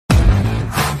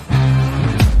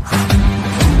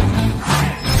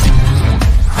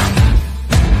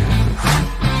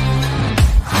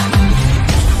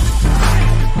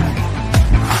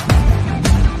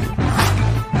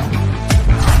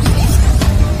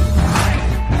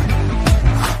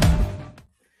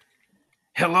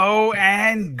Hello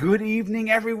and good evening,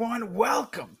 everyone.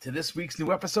 Welcome to this week's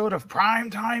new episode of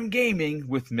Primetime Gaming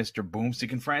with Mr.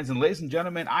 Boomstick and Friends. And ladies and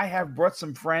gentlemen, I have brought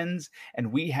some friends, and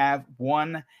we have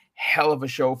one hell of a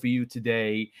show for you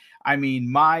today. I mean,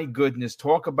 my goodness,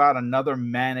 talk about another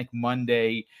manic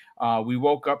Monday. We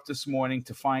woke up this morning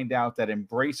to find out that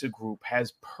Embracer Group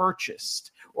has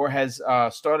purchased or has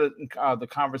started the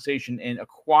conversation in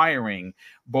acquiring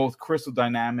both Crystal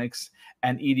Dynamics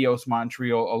and Eidos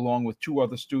Montreal, along with two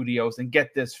other studios. And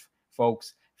get this,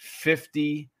 folks,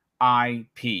 50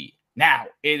 IP. Now,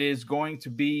 it is going to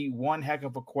be one heck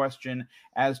of a question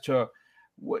as to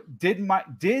what did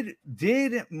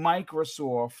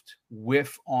Microsoft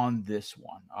whiff on this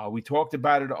one? We talked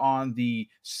about it on the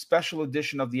special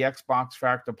edition of the Xbox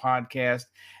Factor podcast,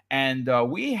 and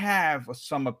we have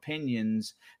some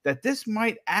opinions that this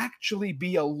might actually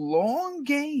be a long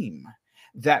game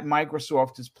that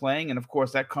Microsoft is playing. And of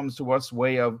course, that comes to us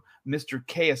way of Mr.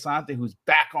 Kay Asante, who's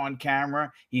back on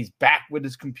camera. He's back with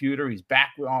his computer. He's back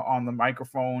on the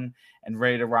microphone and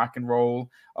ready to rock and roll.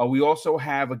 We also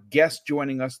have a guest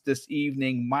joining us this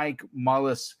evening, Mike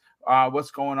Mullis.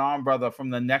 What's going on, brother, from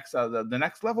the Next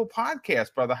Level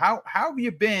podcast, brother? How have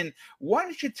you been? Why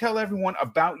don't you tell everyone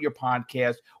about your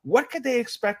podcast? What could they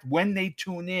expect when they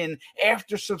tune in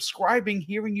after subscribing,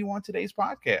 hearing you on today's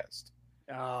podcast?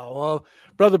 Well,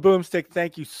 Brother Boomstick,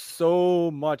 thank you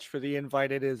so much for the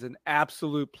invite. It is an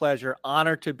absolute pleasure,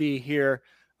 honor to be here.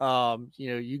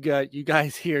 You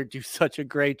guys here do such a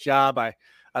great job. I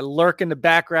lurk in the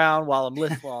background while I'm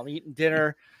listening, while I'm eating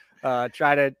dinner.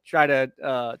 Try to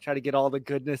get all the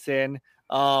goodness in.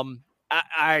 And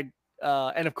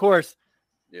of course,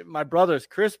 my brothers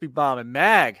Crispy Bomb and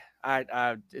Mag.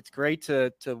 It's great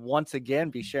to once again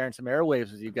be sharing some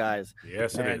airwaves with you guys.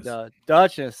 Yes, it is.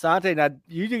 Dutch and Asante. Now,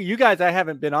 you guys I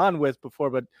haven't been on with before,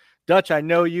 but Dutch, I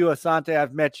know you. Asante,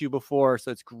 I've met you before,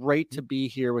 so it's great to be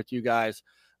here with you guys.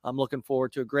 I'm looking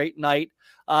forward to a great night.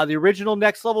 The original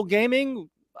Next Level Gaming,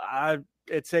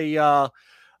 it's a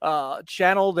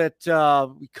channel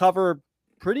that we cover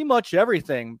pretty much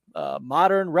everything,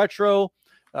 modern, retro,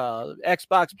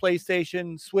 Xbox,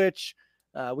 PlayStation, Switch.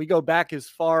 We go back as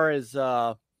far as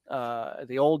the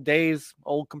old days,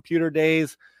 old computer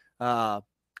days.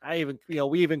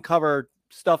 We even cover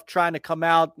stuff trying to come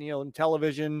out, in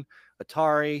television,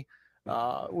 Atari.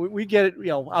 We get it.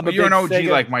 You're an OG Sega,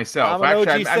 like myself.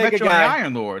 Actually, I met you on the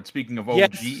Iron Lord. Speaking of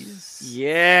OGs,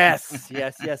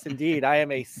 yes, indeed. I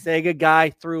am a Sega guy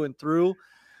through and through.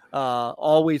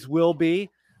 Always will be.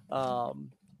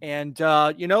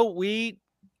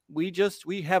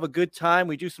 We have a good time.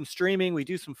 We do some streaming. We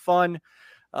do some fun.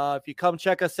 If you come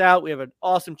check us out, we have an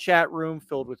awesome chat room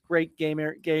filled with great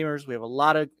gamers. We have a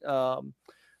lot of,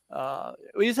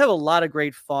 we just have a lot of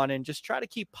great fun and just try to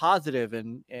keep positive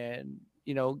and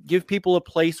give people a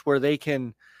place where they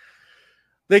can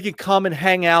come and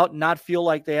hang out and not feel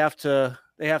like they have to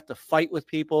fight with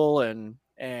people and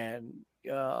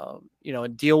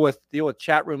deal with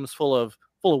chat rooms full of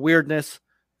weirdness.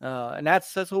 And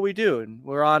that's what we do. And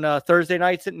we're on Thursday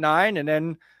nights at 9, and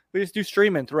then we just do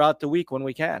streaming throughout the week when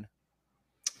we can.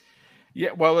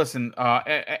 Yeah, well, listen,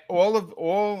 all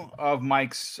of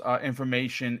Mike's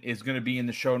information is going to be in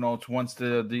the show notes once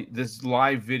this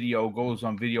live video goes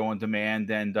on video on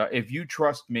demand. And if you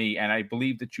trust me, and I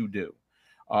believe that you do,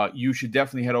 you should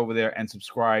definitely head over there and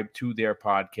subscribe to their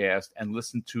podcast and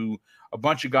listen to a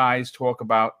bunch of guys talk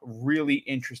about really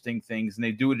interesting things, and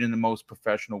they do it in the most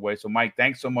professional way. So, Mike,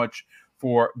 thanks so much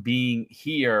for being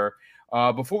here.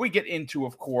 Before we get into,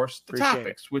 of course, the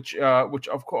topics, which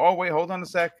of course, oh wait, hold on a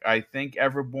sec. I think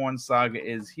Everborn Saga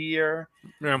is here.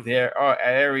 Yeah.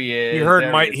 There he is.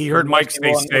 He heard Mike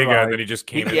say Sega, and then he just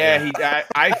came in. Yeah,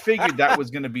 I figured that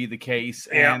was going to be the case,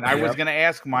 and I was going to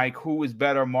ask Mike who is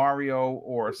better, Mario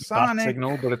or Sonic.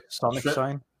 Signal, but it's Sonic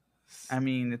sign. I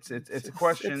mean, it's a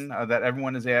question that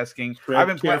everyone is asking. I've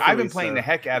been playing the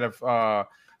heck out of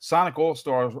Sonic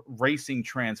All-Star Racing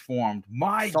Transformed.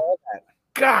 My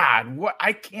God, what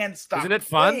I can't stop. Isn't it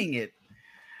fun? Playing it.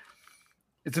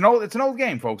 It's an old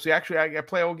game, folks. I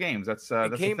play old games. That's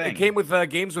the thing. It came with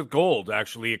Games with Gold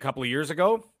actually a couple of years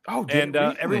ago. Oh, and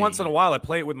every once in a while I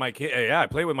play it with my kid. I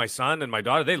play it with my son and my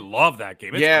daughter. They love that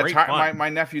game. It's great fun. My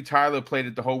nephew Tyler played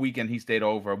it the whole weekend. He stayed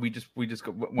over. We just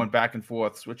went back and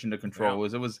forth switching the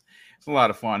controllers. Yeah. It's a lot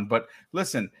of fun. But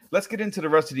listen, let's get into the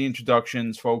rest of the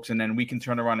introductions, folks, and then we can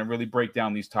turn around and really break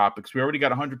down these topics. We already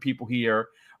got 100 people here.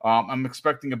 I'm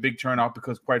expecting a big turnout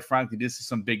because, quite frankly, this is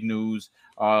some big news.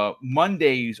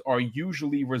 Mondays are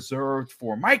usually reserved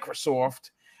for Microsoft,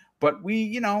 But we,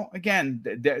 you know, again,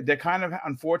 they kind of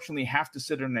unfortunately have to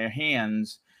sit on their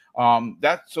hands.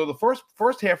 So the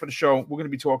first half of the show, we're going to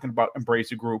be talking about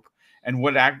Embracer Group and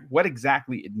what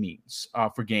exactly it means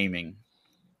for gaming.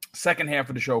 Second half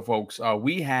of the show, folks,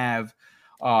 we have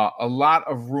a lot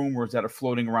of rumors that are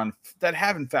floating around, that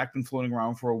have in fact been floating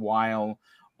around for a while,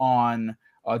 on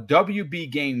WB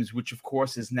Games, which of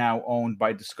course is now owned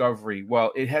by Discovery.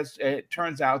 Well, it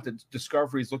turns out that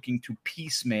Discovery is looking to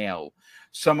piecemeal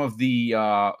some of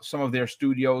their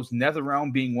studios,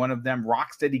 NetherRealm being one of them,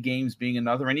 Rocksteady Games being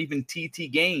another, and even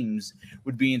TT Games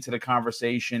would be into the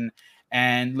conversation.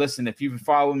 And listen, if you've been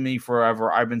following me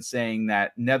forever, I've been saying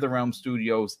that NetherRealm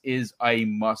Studios is a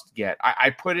must get. I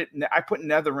put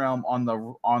NetherRealm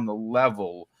on the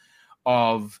level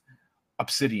of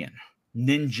Obsidian,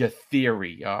 Ninja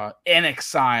Theory,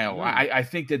 inXile. I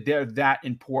think that they're that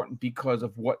important because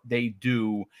of what they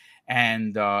do,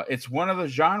 and it's one of the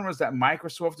genres that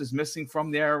Microsoft is missing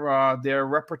from their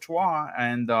repertoire.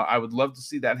 And I would love to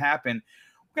see that happen.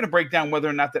 We're going to break down whether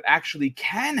or not that actually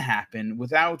can happen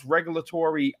without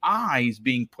regulatory eyes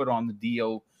being put on the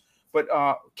deal. But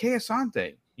Kay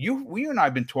Asante, you and I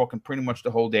have been talking pretty much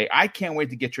the whole day. I can't wait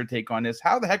to get your take on this.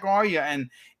 How the heck are you? And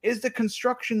is the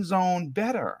construction zone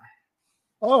better?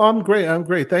 Oh, I'm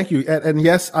great. Thank you. And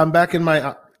yes, I'm back in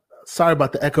my. Sorry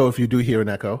about the echo. If you do hear an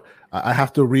echo, I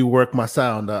have to rework my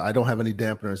sound. I don't have any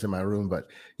dampeners in my room, but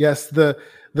yes, the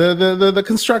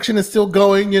construction is still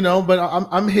going, you know. But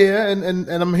I'm here, and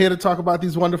I'm here to talk about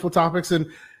these wonderful topics. And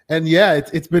yeah,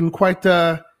 it's been quite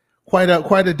a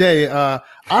day.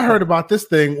 I heard about this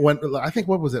thing when I think,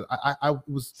 what was it? I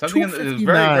was something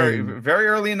very very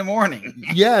early in the morning.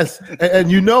 Yes,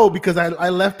 and you know, because I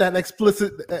left that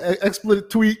explicit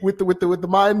tweet with the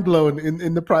mind blown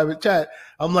in the private chat.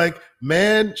 I'm like,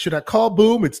 man, should I call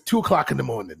Boom? It's 2:00 in the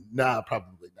morning. Nah,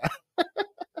 probably not.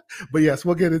 But yes,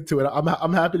 we'll get into it.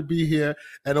 I'm happy to be here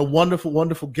and a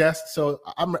wonderful guest. So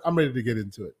I'm ready to get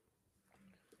into it.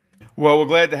 Well, we're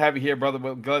glad to have you here, brother.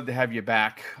 We're glad to have you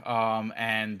back.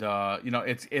 You know,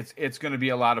 it's going to be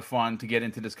a lot of fun to get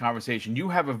into this conversation. You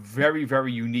have a very,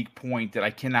 very unique point that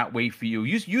I cannot wait for you.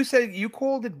 You said you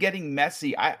called it getting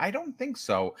messy. I don't think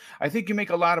so. I think you make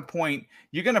a lot of point.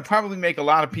 You're going to probably make a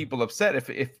lot of people upset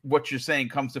if what you're saying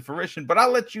comes to fruition, but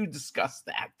I'll let you discuss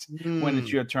that when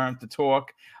it's your turn to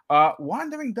talk.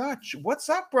 Wandering Dutch, what's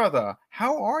up, brother?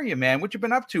 How are you, man? What you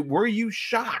been up to? Were you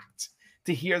shocked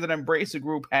to hear that Embracer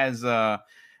Group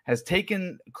has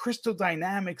taken Crystal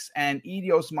Dynamics and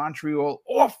Eidos Montreal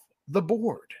off the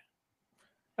board?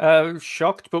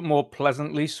 Shocked, but more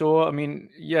pleasantly so. I mean,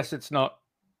 yes, it's not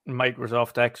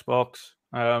Microsoft Xbox,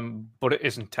 but it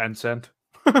isn't Tencent.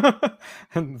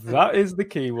 And that is the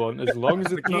key one. As long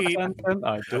as it's not Tencent,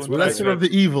 I don't know. Lesser of the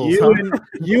evils.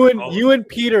 You and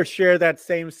Peter share that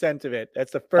same sentiment.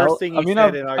 That's the first thing you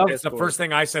said in our Discord. It's the first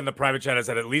thing I said in the private chat. I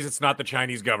said, at least it's not the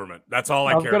Chinese government. That's all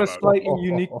I care about. I've got a slightly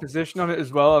unique position on it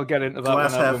as well. I'll get into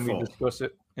that when we discuss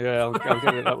it. Yeah, I'll get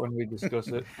into that when we discuss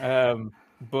it.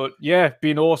 But yeah,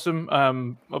 been awesome.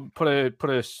 I put a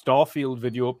Starfield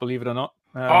video up, believe it or not.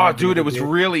 Dude, it was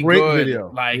really great good.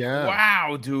 Video. Like,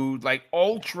 wow, dude, like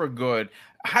ultra good.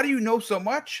 How do you know so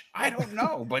much? I don't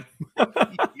know, but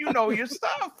you know your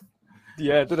stuff.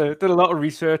 Yeah, did a lot of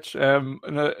research,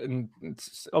 and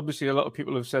it's obviously a lot of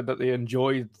people have said that they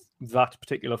enjoyed that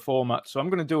particular format. So I'm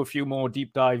going to do a few more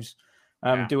deep dives,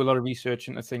 do a lot of research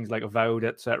into things like Avowed,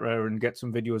 etc., and get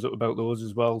some videos up about those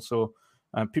as well. So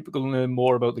people can learn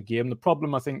more about the game. The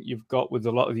problem I think you've got with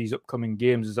a lot of these upcoming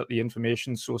games is that the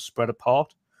information's so spread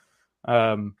apart.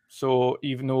 So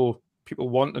even though people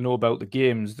want to know about the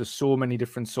games, there's so many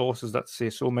different sources that say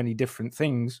so many different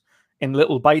things in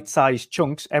little bite-sized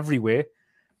chunks everywhere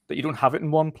that you don't have it in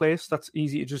one place. That's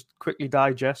easy to just quickly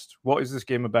digest. What is this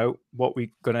game about? What we're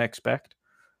going to expect?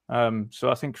 So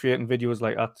I think creating videos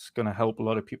like that's going to help a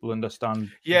lot of people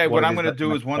understand. Yeah, what I'm going to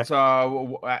do is once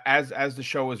as the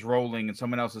show is rolling and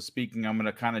someone else is speaking, I'm going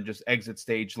to kind of just exit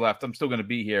stage left. I'm still going to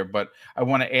be here, but I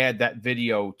want to add that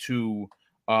video to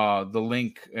the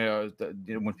link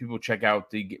when people check out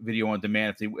the video on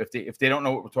demand. If they don't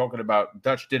know what we're talking about,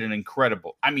 Dutch did an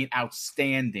incredible, I mean,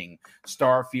 outstanding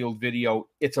Starfield video.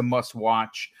 It's a must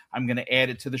watch. I'm going to add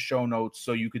it to the show notes,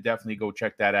 so you could definitely go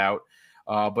check that out.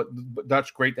 But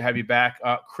Dutch, great to have you back.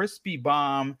 Crispy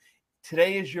Bomb,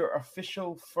 today is your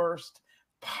official first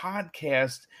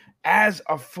podcast as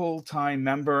a full-time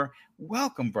member.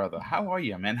 Welcome, brother. How are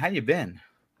you, man? How you been?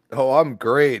 Oh, I'm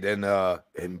great. And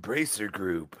Embracer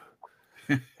Group.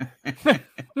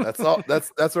 That's all.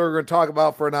 That's what we're going to talk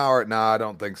about for an hour. Nah, I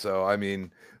don't think so. I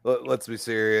mean, let's be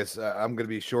serious. I'm going to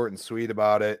be short and sweet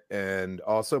about it, and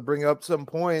also bring up some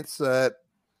points that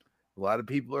A lot of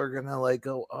people are gonna like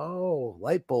go, oh,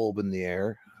 light bulb in the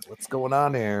air. What's going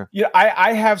on here? Yeah,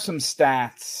 I have some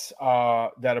stats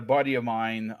that a buddy of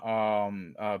mine,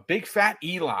 Big Fat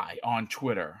Eli on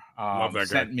Twitter,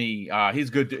 sent guy. me. He's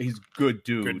good. He's good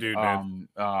dude. Good dude, man.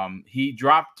 He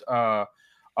dropped an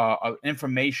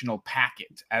informational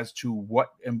packet as to what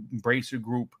Embracer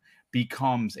Group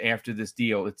becomes after this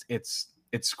deal.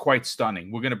 It's quite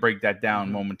stunning. We're going to break that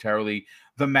down momentarily.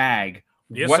 The Mag.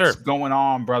 Yes, what's sir. going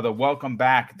on, brother? Welcome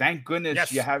back. Thank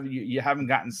goodness you haven't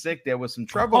gotten sick. There was some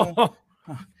trouble.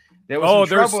 There was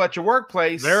some trouble at your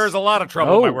workplace. There's a lot of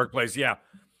trouble at my workplace. Yeah.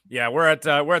 We're at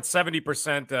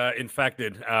 70%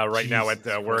 infected right now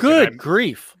at work. Good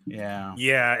grief. Yeah.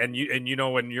 And you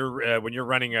know when you're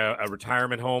running a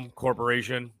retirement home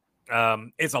corporation,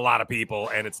 it's a lot of people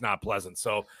and it's not pleasant.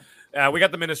 So we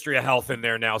got the Ministry of Health in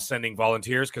there now sending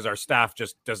volunteers because our staff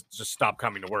just stopped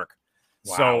coming to work.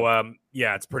 Wow. So,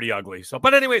 it's pretty ugly. So,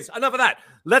 but anyways, enough of that.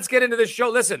 Let's get into this show.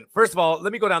 Listen, first of all,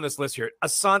 let me go down this list here.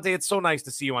 Asante, it's so nice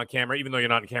to see you on camera, even though you're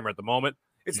not on camera at the moment.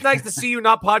 It's nice to see you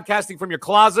not podcasting from your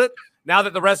closet now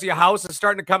that the rest of your house is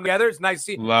starting to come together. It's nice to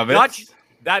see you. Love it. Dutch,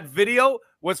 that video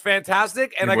was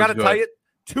fantastic. And I got to tell you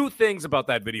two things about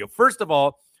that video. First of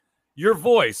all, your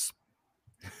voice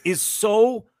is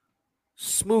so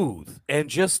smooth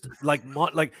and just like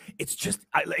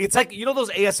it's like, you know, those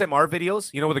ASMR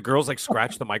videos, you know, where the girls like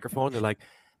scratch the microphone, they're like,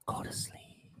 go to sleep,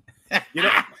 you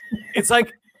know. It's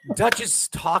like Dutch is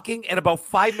talking, and about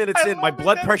 5 minutes in, my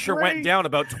blood pressure went down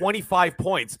about 25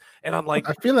 points, and I'm like,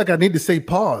 I feel like I need to say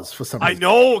pause for some reason. I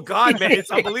know, God, man,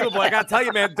 it's unbelievable. I gotta tell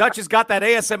you, man, Dutch has got that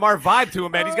ASMR vibe to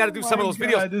him, man. He's got to do some of those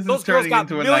videos. Those girls got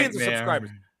millions of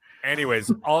subscribers.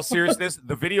 Anyways, all seriousness,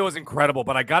 the video is incredible,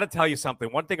 but I got to tell you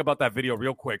something. One thing about that video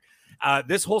real quick.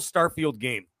 This whole Starfield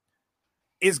game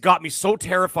is got me so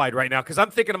terrified right now because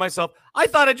I'm thinking to myself, I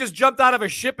thought I just jumped out of a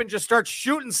ship and just start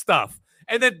shooting stuff.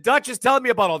 And then Dutch is telling me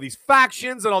about all these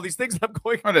factions and all these things. I'm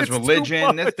going, there's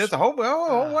religion. There's a whole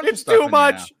bunch it's of stuff too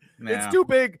much. Yeah. It's too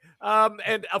big.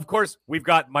 And, of course, we've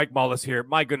got Mike Mullis here.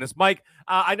 My goodness, Mike,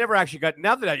 I never actually got –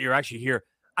 now that you're actually here,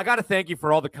 I got to thank you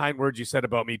for all the kind words you said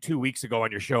about me 2 weeks ago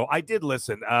on your show. I did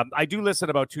listen. I do listen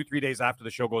about 2-3 days after the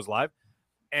show goes live.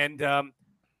 And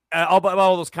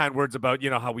all those kind words about, you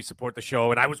know, how we support the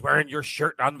show. And I was wearing your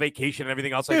shirt on vacation and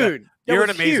everything else like that. You're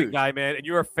an amazing guy, man. And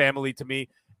you're a family to me.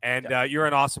 And you're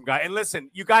an awesome guy. And listen,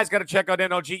 you guys got to check out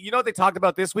NLG. You know what they talked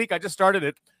about this week? I just started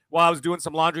it while I was doing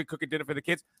some laundry, cooking dinner for the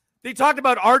kids. They talked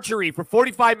about archery for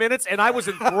 45 minutes, and I was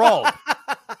enthralled.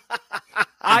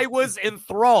 I was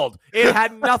enthralled. It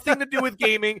had nothing to do with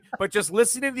gaming, but just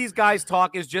listening to these guys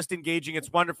talk is just engaging.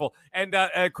 It's wonderful. And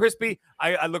Crispy,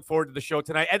 I look forward to the show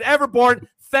tonight. And Everborn,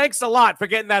 thanks a lot for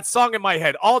getting that song in my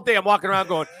head. All day I'm walking around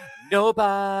going,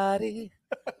 nobody,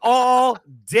 all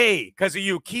day because of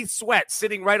you. Keith Sweat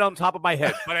sitting right on top of my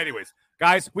head. But anyways,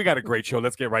 guys, we got a great show.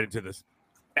 Let's get right into this.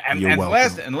 And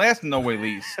last, no way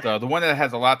least, the one that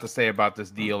has a lot to say about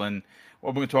this deal and what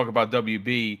we're going to talk about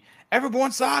WB,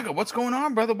 Everborn Saga. What's going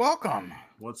on, brother? Welcome.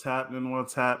 What's happening?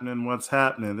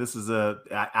 This is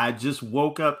I just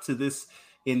woke up to this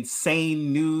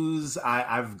insane news.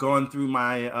 I've gone through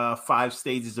my 5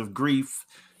 stages of grief,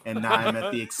 and now I'm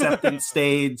at the acceptance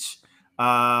stage.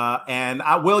 And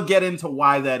I will get into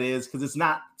why that is, because it's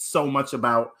not so much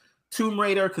about Tomb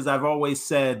Raider, because I've always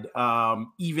said,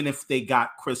 even if they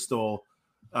got Crystal,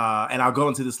 and I'll go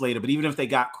into this later, but even if they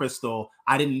got Crystal,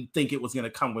 I didn't think it was going to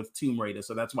come with Tomb Raider.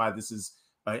 So that's why this is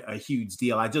a huge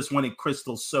deal. I just wanted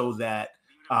Crystal so that,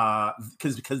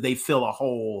 because they fill a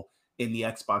hole in the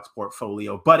Xbox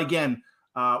portfolio. But again,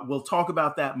 we'll talk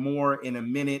about that more in a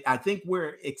minute. I think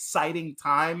we're exciting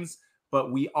times,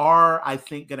 but we are, I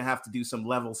think, going to have to do some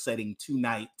level setting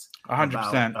tonight.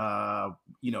 100%. About,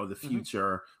 the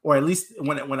future, or at least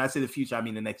when I say the future, I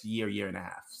mean the next year and a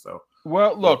half. So,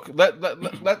 well, look,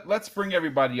 let's bring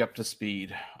everybody up to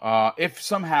speed. If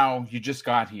somehow you just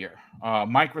got here,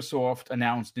 Microsoft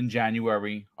announced in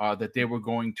January that they were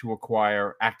going to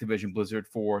acquire Activision Blizzard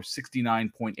for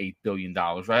 $69.8 billion,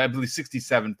 right? I believe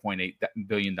 $67.8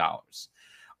 billion.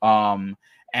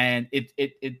 And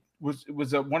it was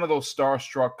one of those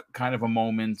starstruck kind of a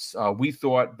moments. We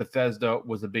thought Bethesda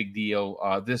was a big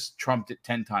deal. This trumped it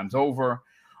 10 times over.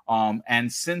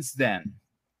 And since then,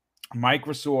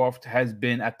 Microsoft has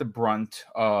been at the brunt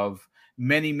of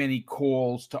many, many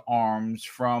calls to arms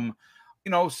from,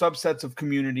 subsets of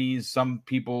communities. Some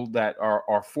people that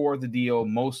are for the deal.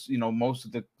 Most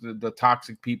of the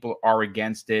toxic people are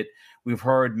against it. We've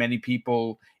heard many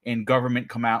people in government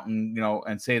come out and,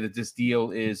 and say that this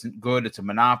deal isn't good. It's a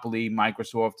monopoly.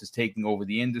 Microsoft is taking over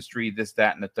the industry, this,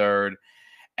 that, and the third.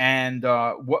 And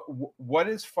what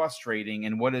is frustrating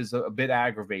and what is a bit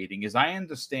aggravating is I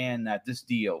understand that this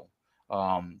deal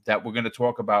that we're going to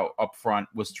talk about up front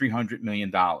was $300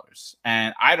 million.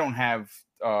 And I don't have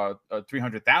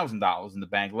 $300,000 in the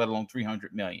bank, let alone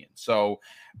 $300 million. So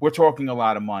we're talking a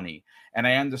lot of money. And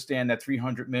I understand that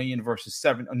 $300 million versus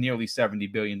nearly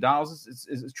 $70 billion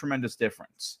is a tremendous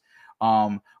difference.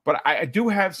 But I do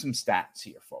have some stats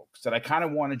here, folks, that I kind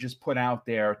of want to just put out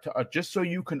there to, just so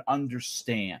you can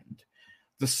understand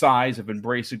the size of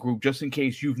Embracer Group, just in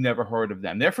case you've never heard of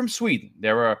them. They're from Sweden.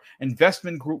 They're an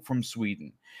investment group from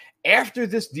Sweden. After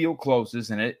this deal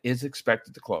closes, and it is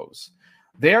expected to close,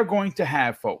 they are going to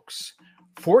have, folks,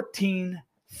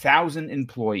 14,000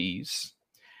 employees.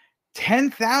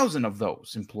 10,000 of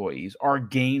those employees are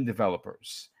game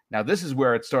developers. Now, this is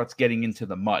where it starts getting into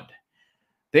the mud.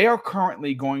 They are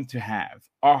currently going to have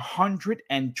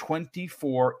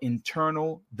 124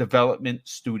 internal development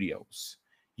studios.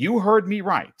 You heard me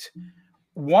right.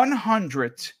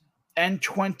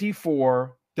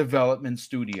 124 development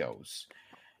studios.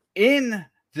 In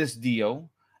this deal,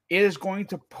 it is going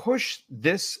to push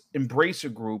this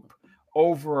Embracer Group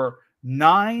over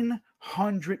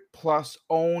 900 plus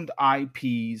owned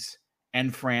IPs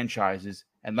and franchises.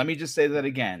 And let me just say that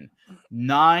again,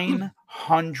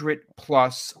 900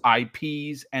 plus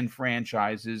IPs and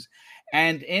franchises.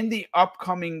 And in the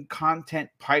upcoming content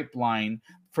pipeline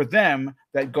for them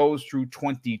that goes through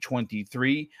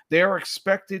 2023, they are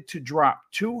expected to drop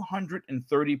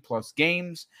 230 plus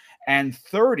games, and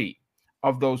 30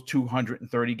 of those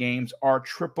 230 games are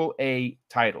AAA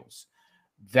titles.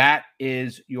 That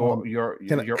is your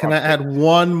Can I add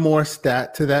one more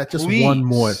stat to that? Just Please. one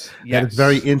more. Yes. That is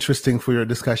very interesting for your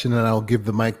discussion, and I'll give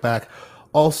the mic back.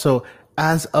 Also,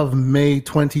 as of May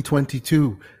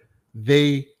 2022,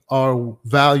 they are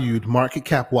valued market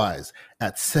cap wise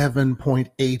at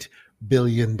 $7.8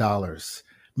 billion,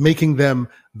 making them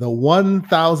the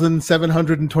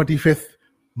 1,725th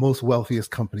most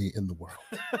wealthiest company in the world.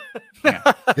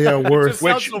 Yeah. They are worth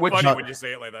Which funny when you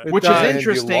say it like that. Which does. is And you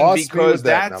interesting lost me because with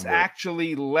that that's number.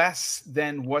 actually less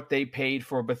than what they paid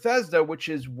for Bethesda, which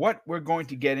is what we're going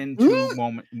to get into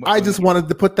moment. I just wanted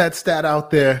to put that stat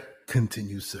out there.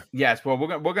 Continue, sir. Yes, well,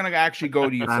 we're gonna actually go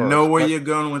to you I first. know where but- you're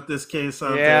going with this case.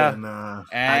 Yeah. And,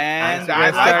 and I I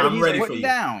like what I'm he's ready for putting you.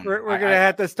 down. We're I- gonna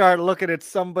have to start looking at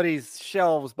somebody's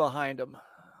shelves behind them.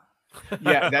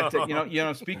 yeah, that you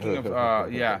know. Speaking of,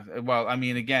 yeah. Well, I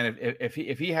mean, again, if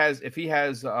he has an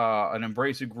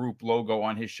Embracer Group logo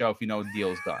on his shelf, you know, the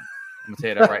deal's done. I'm gonna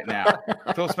say that right now.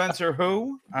 Phil Spencer,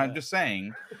 who? I'm just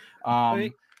saying.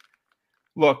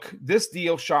 Look, this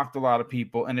deal shocked a lot of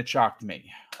people, and it shocked me.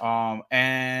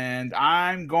 And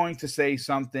I'm going to say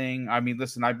something. I mean,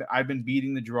 listen, I've been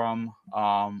beating the drum.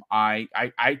 I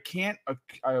can't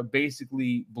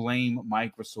basically blame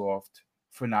Microsoft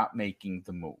for not making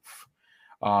the move.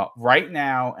 Right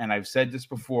now, and I've said this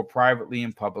before privately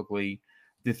and publicly,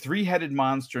 the three-headed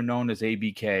monster known as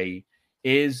ABK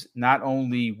is not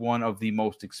only one of the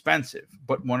most expensive,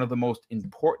 but one of the most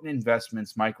important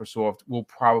investments Microsoft will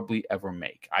probably ever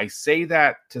make. I say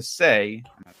that to say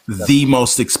the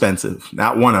most expensive,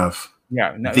 not one of.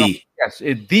 Yeah, the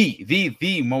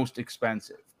most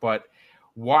expensive. But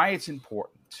why it's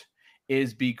important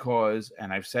is because,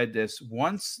 and I've said this,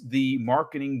 once the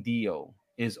marketing deal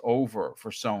is over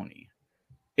for Sony,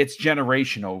 it's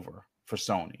generation over for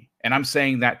Sony. And I'm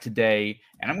saying that today,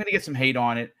 and I'm going to get some hate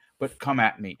on it, but come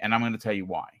at me, and I'm going to tell you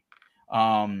why.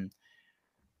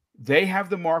 They have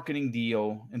the marketing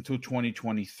deal until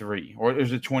 2023, or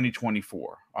is it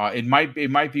 2024? It might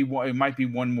be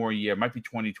one more year. It might be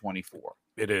 2024.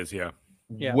 It is, yeah.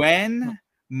 When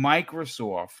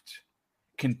Microsoft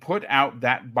can put out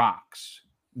that box,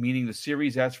 meaning the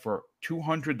Series S, for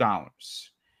 $200,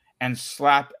 and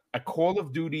slap a Call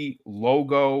of Duty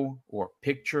logo or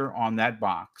picture on that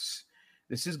box.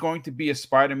 This is going to be a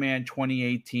Spider-Man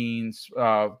 2018's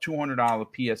 $200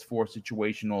 PS4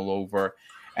 situation all over.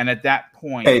 And at that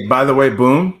point... Hey, by the way,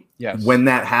 Boom, yes. When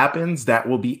that happens, that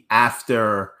will be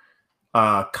after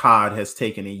COD has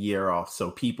taken a year off.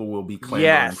 So people will be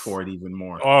clamoring for it even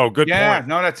more. Oh, good No, point.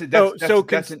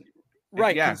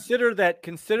 Right. Yeah.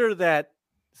 Consider that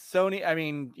Sony, I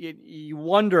mean,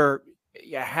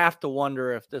 you have to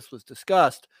wonder if this was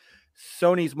discussed.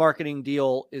 Sony's marketing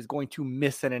deal is going to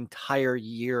miss an entire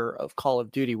year of Call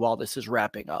of Duty while this is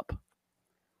wrapping up.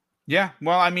 Yeah,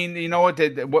 well, I mean, you know what they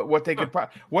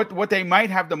might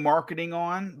have the marketing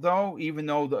on, though, even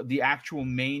though the actual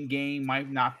main game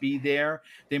might not be there,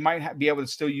 they might be able to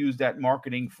still use that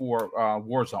marketing for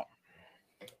Warzone.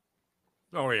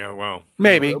 Oh yeah, well,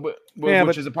 Maybe.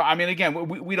 Which is I mean, again,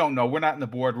 we don't know. We're not in the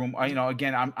boardroom.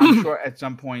 Again, I'm sure at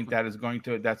some point that's going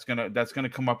to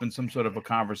come up in some sort of a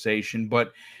conversation.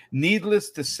 But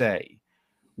needless to say,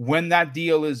 when that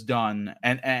deal is done,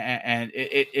 and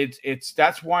it's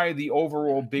that's why the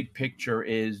overall big picture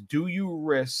is: do you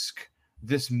risk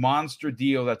this monster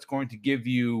deal that's going to give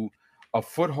you a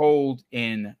foothold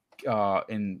in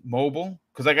mobile?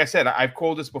 Because, like I said, I've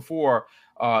called this before.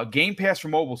 Game Pass for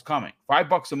mobile is coming.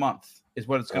 $5 a month is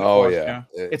what it's going to cost. Yeah.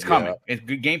 It's coming.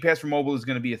 Game Pass for mobile is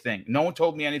going to be a thing. No one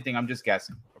told me anything. I'm just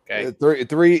guessing. Okay.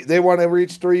 They want to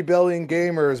reach 3 billion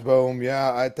gamers. Boom.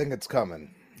 Yeah, I think it's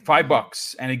coming.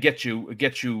 $5, and it gets you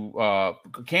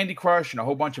Candy Crush and a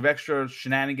whole bunch of extra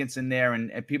shenanigans in there,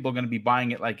 and people are going to be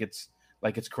buying it like it's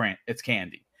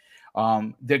candy.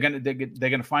 They're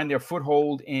gonna find their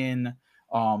foothold in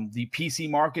the PC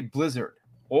market. Blizzard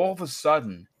all of a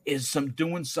sudden is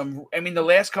doing some. I mean, the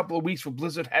last couple of weeks for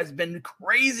Blizzard has been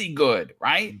crazy good,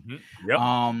 right? Mm-hmm.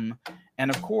 Yep.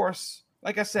 And of course,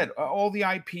 like I said, all the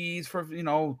IPs for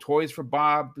Toys for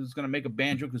Bob is going to make a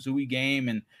Banjo-Kazooie game,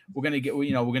 and we're going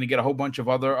to get a whole bunch of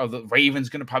other Raven's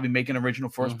going to probably make an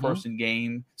original first-person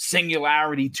game.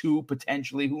 Singularity 2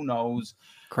 potentially, who knows?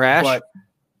 Crash. But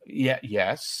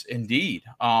yes, indeed.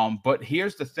 But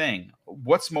here's the thing: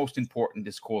 what's most important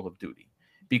is Call of Duty,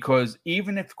 because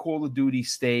even if Call of Duty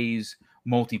stays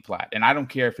multi-plat, and I don't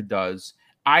care if it does.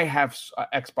 I have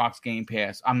Xbox Game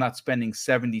Pass. I'm not spending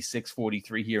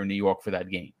 $76.43 here in New York for that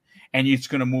game. And it's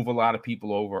going to move a lot of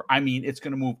people over. I mean, it's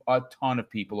going to move a ton of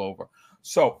people over.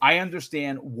 So I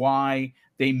understand why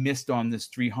they missed on this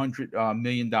 $300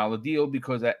 million deal,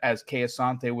 because as Kay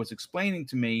Asante was explaining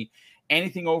to me,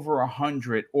 anything over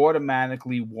 100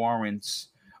 automatically warrants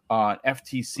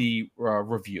FTC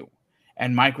review.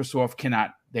 And Microsoft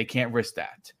can't risk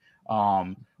that.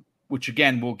 Which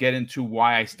again, we'll get into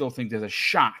why I still think there's a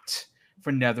shot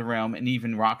for NetherRealm and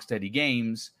even Rocksteady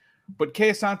Games. But Kay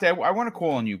Asante, I want to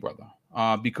call on you, brother,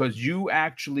 because you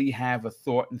actually have a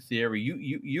thought and theory.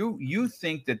 You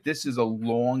think that this is a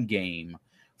long game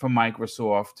for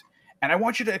Microsoft, and I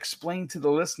want you to explain to the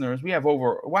listeners. We have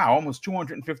almost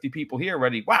 250 people here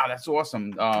already. Wow, that's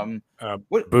awesome.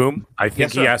 Boom. I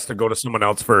think he has to go to someone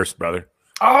else first, brother.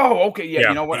 Oh, okay. Yeah.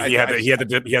 You know what? He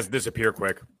has to disappear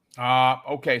quick.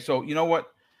 Okay, so you know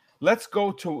what? Let's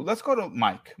go to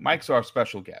Mike. Mike's our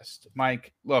special guest.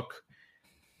 Mike, look,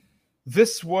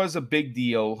 this was a big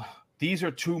deal. These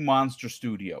are two monster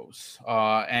studios,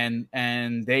 and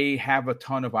they have a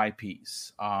ton of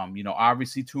IPs.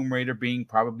 Obviously Tomb Raider being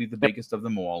probably the biggest of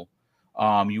them all.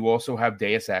 You also have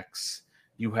Deus Ex.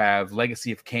 You have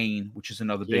Legacy of Kain, which is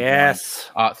another big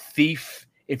one. Thief.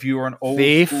 If you're an old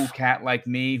school cat like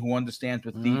me who understands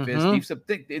what Thief is, Thief's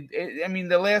I mean,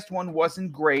 the last one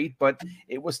wasn't great, but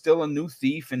it was still a new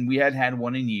Thief, and we had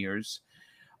one in years.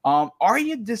 Are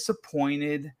you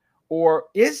disappointed, or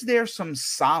is there some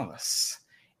solace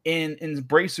in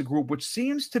Embracer Group, which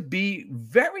seems to be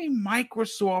very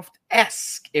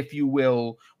Microsoft-esque, if you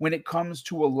will, when it comes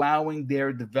to allowing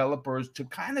their developers to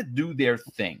kind of do their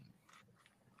thing?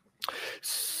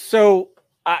 So,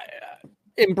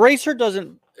 Embracer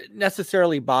doesn't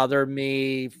necessarily bother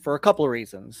me for a couple of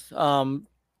reasons.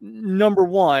 Number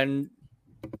one,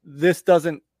 this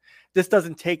doesn't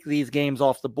take these games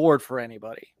off the board for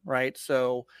anybody, right?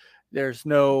 So there's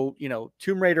no,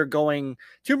 Tomb Raider going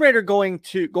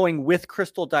with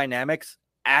Crystal Dynamics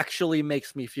actually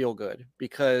makes me feel good,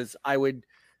 because I would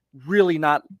really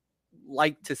not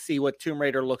like to see what Tomb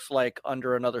Raider looks like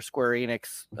under another Square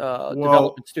Enix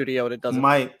development studio that doesn't.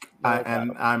 Mike,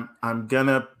 I'm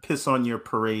gonna piss on your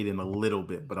parade in a little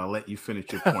bit, but I'll let you finish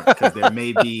your point, because there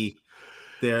may be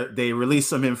they released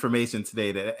some information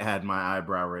today that had my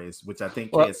eyebrow raised, which I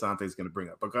think Kay Asante is going to bring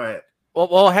up. But go ahead.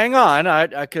 Well, hang on,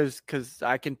 because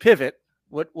I can pivot.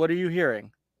 What are you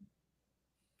hearing?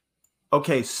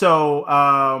 Okay, so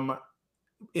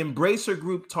Embracer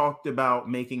Group talked about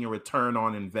making a return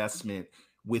on investment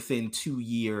within 2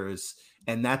 years,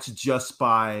 and that's just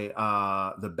by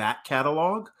the back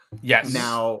catalog. Yes.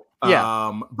 Now,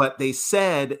 but they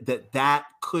said that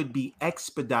could be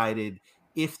expedited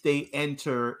if they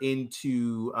enter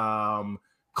into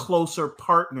closer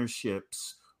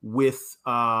partnerships with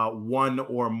one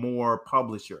or more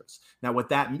publishers. Now, what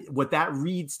that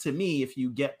reads to me, if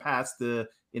you get past the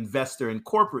investor and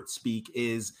corporate speak,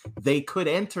 is they could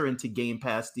enter into Game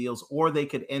Pass deals, or they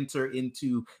could enter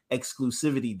into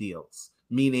exclusivity deals,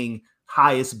 meaning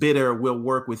highest bidder will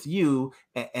work with you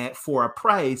for a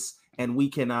price, and we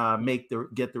can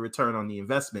get the return on the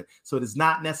investment. So it is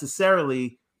not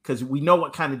necessarily because we know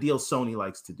what kind of deals Sony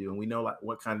likes to do, and we know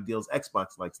what kind of deals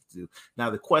Xbox likes to do. Now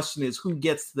the question is, who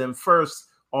gets them first,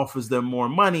 offers them more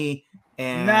money.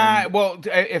 And well,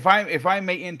 if I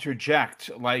may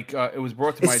interject, like it was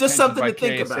brought to my attention, it's just something by to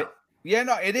think KSA. about. Yeah,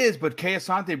 no, it is. But Kay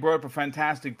Asante brought up a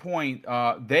fantastic point.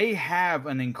 They have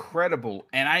an incredible,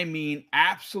 and I mean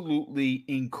absolutely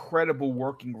incredible,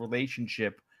 working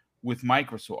relationship with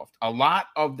Microsoft. A lot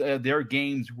of their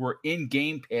games were in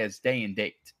Game Pass day and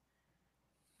date.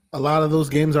 A lot of those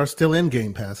games are still in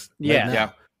Game Pass. Yeah. Right now. Yeah.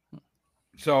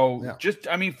 So just,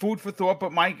 I mean, food for thought.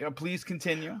 But Mike, please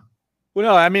continue. Well,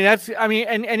 no, I mean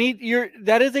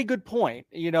that is a good point.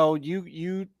 You know,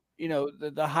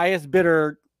 the highest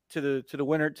bidder to the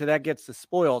winner to that gets the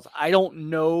spoils. I don't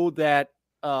know that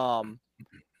Embracer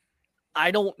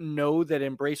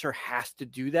has to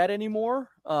do that anymore.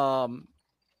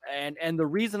 And the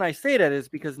reason I say that is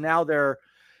because now they're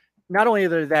not only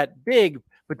they're that big,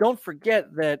 but don't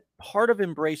forget that part of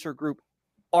Embracer Group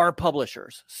are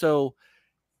publishers. So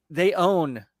they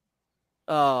own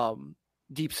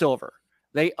Deep Silver.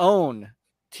 They own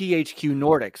THQ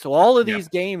Nordic. So all of these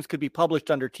games could be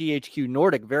published under THQ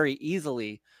Nordic very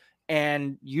easily,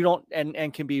 and you don't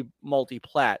and can be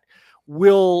multi-plat.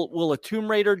 Will a Tomb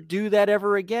Raider do that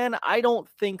ever again? I don't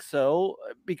think so,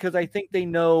 because I think they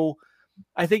know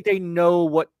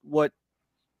what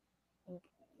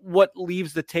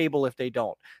leaves the table if they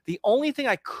don't. The only thing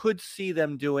I could see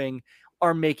them doing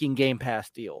are making Game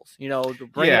Pass deals, you know, to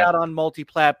bring it out on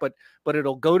multi-plat, but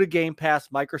it'll go to Game Pass.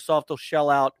 Microsoft will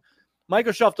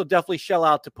definitely shell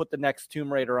out to put the next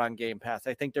Tomb Raider on Game Pass.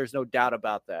 I think there's no doubt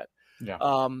about that. Yeah.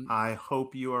 I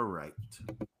hope you are right.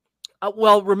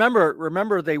 Well,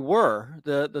 remember they were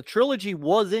the trilogy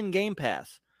was in Game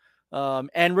Pass.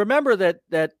 And remember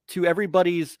that to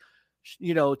everybody's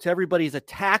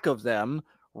attack of them,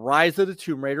 Rise of the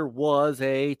Tomb Raider was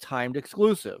a timed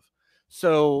exclusive.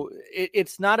 So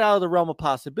it's not out of the realm of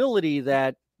possibility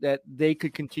that they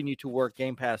could continue to work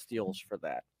Game Pass deals for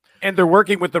that. And they're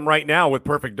working with them right now with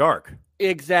Perfect Dark.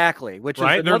 Exactly. Which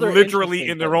right? is They're another literally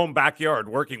in their thing. own backyard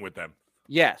working with them.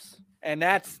 Yes. And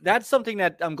that's something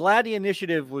that I'm glad the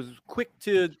initiative was quick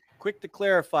to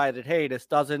clarify that, hey, this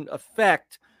doesn't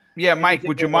affect. Yeah, Mike,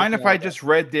 would you mind if I just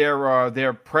read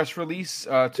their press release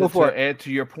to add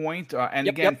to your point?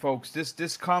 Folks,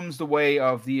 this comes the way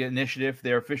of the initiative,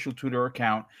 their official Twitter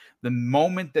account. The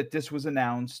moment that this was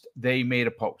announced, they made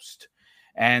a post.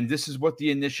 And this is what the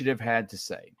initiative had to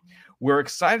say. We're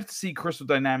excited to see Crystal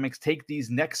Dynamics take these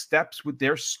next steps with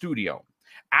their studio.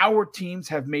 Our teams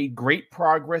have made great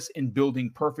progress in building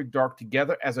Perfect Dark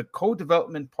together as a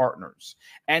co-development partners,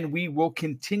 and we will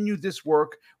continue this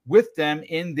work with them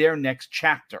in their next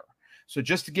chapter. So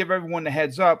just to give everyone a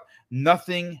heads up,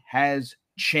 nothing has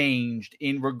changed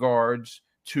in regards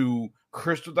to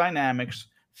Crystal Dynamics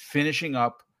finishing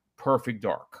up Perfect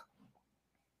Dark.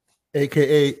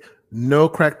 AKA no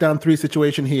Crackdown 3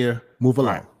 situation here. Move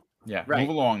along. Right. Yeah, move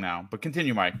along now. But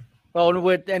continue, Mike. Well,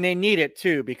 and they need it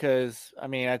too, because I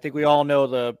mean, I think we all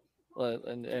know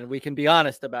and we can be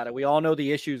honest about it. We all know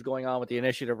the issues going on with the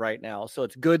initiative right now. So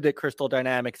it's good that Crystal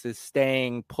Dynamics is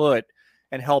staying put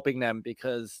and helping them,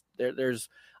 because there's,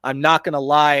 I'm not going to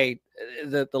lie,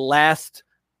 the last,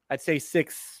 I'd say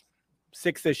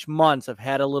six-ish months, I've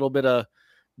had a little bit of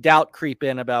doubt creep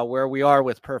in about where we are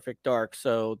with Perfect Dark.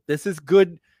 So this is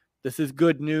good. This is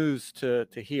good news to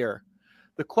hear.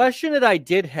 The question that I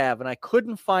did have, and I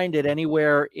couldn't find it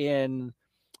anywhere in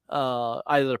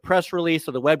either the press release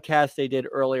or the webcast they did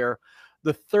earlier,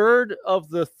 the third of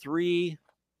the three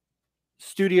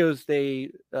studios they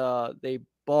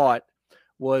bought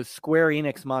was Square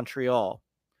Enix Montreal.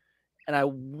 And I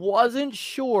wasn't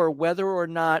sure whether or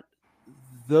not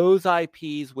those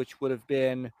IPs, which would have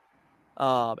been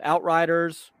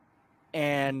Outriders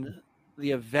and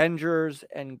the Avengers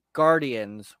and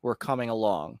Guardians, were coming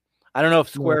along. I don't know if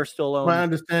Square still owns. My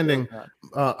understanding,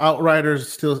 Outriders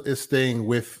still is staying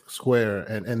with Square,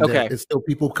 and okay. It's still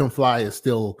People Can Fly is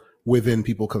still within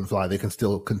People Can Fly. They can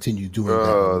still continue doing that.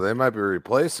 Oh, they might be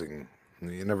replacing.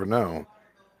 You never know.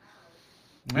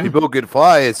 Yeah. People Can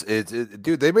Fly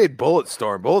dude. They made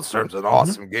Bulletstorm. Bulletstorm's an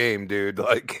awesome game, dude.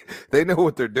 Like, they know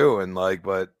what they're doing. Like,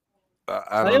 but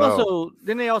I don't know.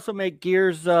 Didn't they also make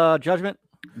Gears Judgment?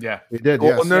 Yeah, they did.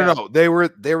 Well, yes. No. They were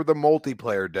the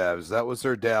multiplayer devs. That was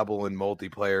their dabble in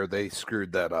multiplayer. They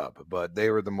screwed that up, but they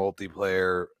were the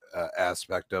multiplayer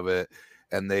aspect of it,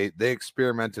 and they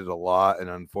experimented a lot. And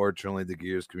unfortunately, the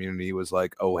Gears community was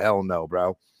like, "Oh hell no,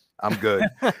 bro, I'm good.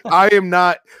 I am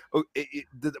not."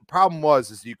 The problem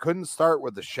is you couldn't start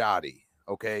with a shotty.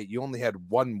 Okay, you only had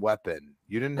one weapon.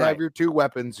 You didn't have your two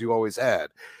weapons you always had,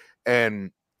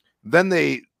 and then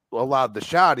they allowed the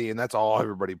shoddy, and that's all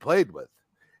everybody played with.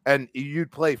 And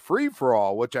you'd play free for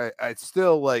all, which I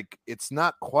still like. It's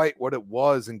not quite what it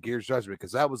was in Gears Judgment,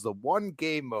 because that was the one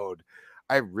game mode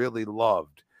I really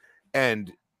loved.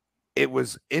 And it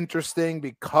was interesting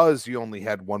because you only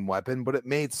had one weapon, but it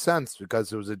made sense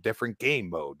because it was a different game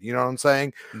mode. You know what I'm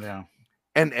saying? Yeah.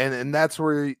 And that's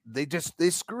where they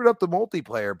screwed up the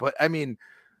multiplayer. But I mean,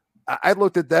 I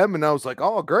looked at them and I was like,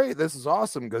 oh, great, this is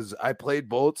awesome, because I played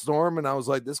Bulletstorm and I was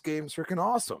like, this game's freaking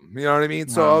awesome. You know what I mean?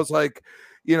 So I was like,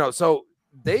 so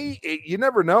you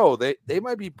never know. They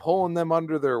might be pulling them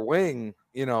under their wing,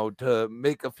 to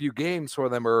make a few games for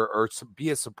them or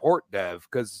be a support dev,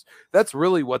 because that's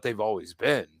really what they've always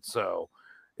been. So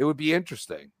it would be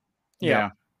interesting.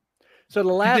 Yeah. So the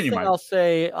last Continue, thing Mike. I'll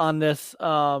say on this,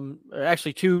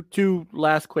 actually two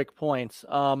last quick points.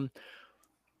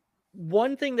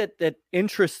 One thing that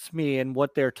interests me in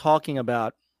what they're talking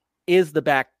about is the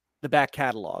back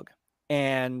catalog.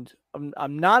 And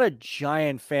I'm not a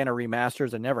giant fan of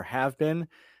remasters. I never have been,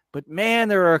 but man,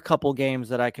 there are a couple games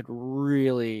that I could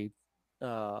really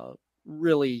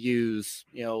use,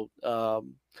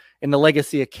 in the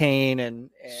Legacy of Kain and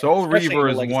Soul especially Reaver in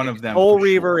the is Legacy one of of them. Soul for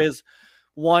Reaver sure. is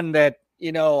one that,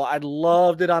 I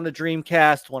loved it on the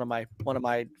Dreamcast, one of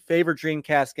my favorite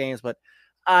Dreamcast games, but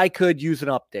I could use an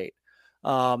update.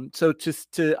 So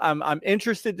I'm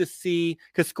interested to see,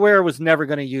 because Square was never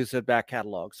going to use the back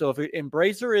catalog. So if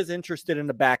Embracer is interested in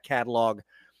the back catalog,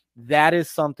 that is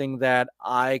something that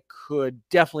I could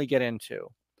definitely get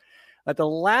into. But the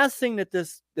last thing that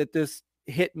this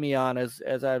hit me on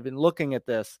as I've been looking at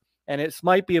this, and it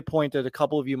might be a point that a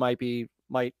couple of you might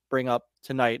bring up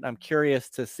tonight, and I'm curious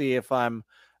to see if I'm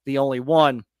the only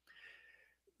one.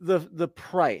 The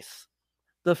price,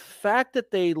 the fact that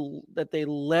they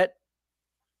let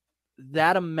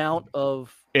that amount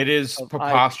of It is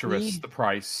preposterous, IP. the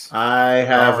price. I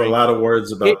have Sorry. a lot of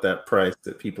words about that price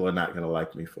that people are not going to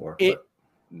like me for. It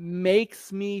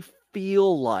makes me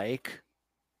feel like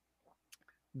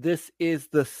this is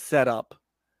the setup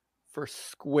for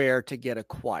Square to get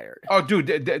acquired. Oh,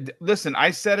 dude, listen,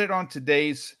 I said it on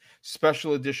today's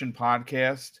special edition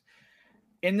podcast.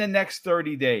 In the next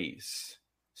 30 days,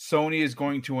 Sony is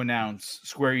going to announce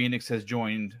Square Enix has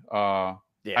joined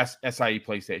SIE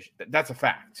PlayStation. That's a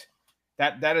fact.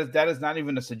 That is not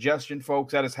even a suggestion,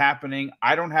 folks. That is happening.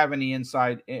 I don't have any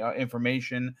inside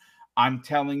information. I'm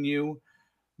telling you,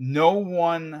 no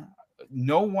one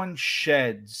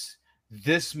sheds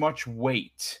this much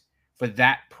weight for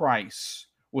that price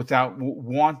without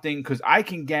wanting, because I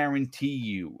can guarantee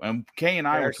you, and Kay and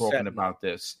I were talking about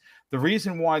this, the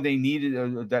reason why they needed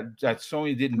that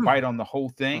Sony didn't bite on the whole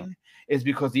thing is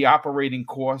because the operating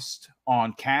cost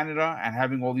on Canada and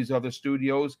having all these other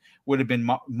studios would have been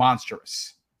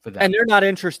monstrous for them. And they're not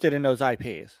interested in those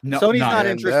IPs. No, Sony's not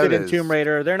interested in is... Tomb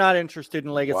Raider. They're not interested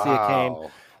in Legacy of Kain.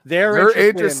 They're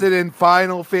interested in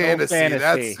Final Fantasy.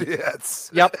 That's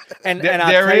yep. And I'll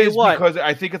there tell is you what, because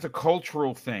I think it's a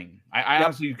cultural thing. I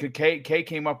honestly, Kay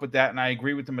came up with that, and I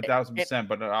agree with him 1,000%.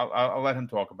 But I'll let him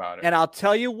talk about it. And I'll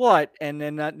tell you what, and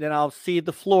then I'll cede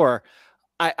the floor.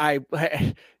 I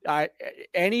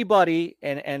anybody,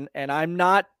 and I'm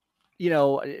not,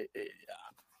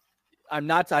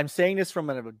 I'm saying this from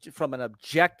an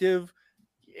objective.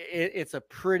 It's a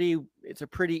pretty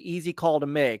easy call to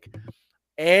make.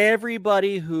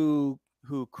 Everybody who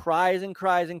cries and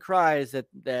cries and cries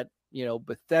that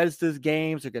Bethesda's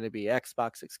games are going to be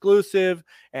Xbox exclusive,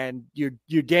 and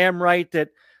you're damn right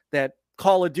that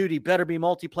Call of Duty better be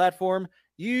multi-platform.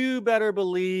 You better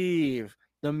believe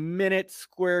the minute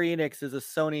Square Enix is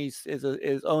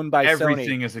owned by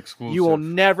everything Sony, is exclusive. you will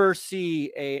never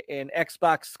see an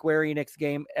Xbox Square Enix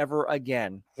game ever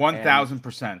again.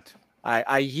 1,000%.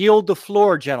 I yield the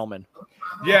floor, gentlemen.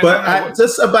 Yeah, but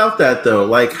just about that though,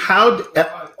 like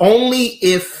only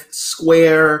if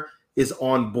Square is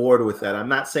on board with that. I'm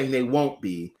not saying they won't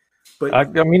be, but I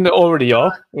mean they already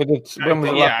are. I would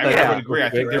agree. I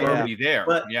think they're already there.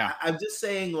 But yeah, I'm just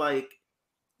saying, like,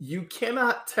 you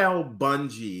cannot tell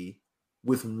Bungie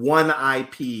with one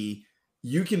IP,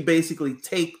 you can basically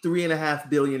take $3.5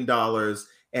 billion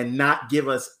and not give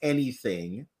us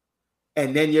anything.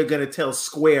 And then you're going to tell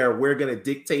Square, we're going to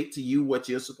dictate to you what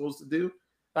you're supposed to do.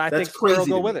 I think Square will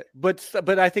go with it,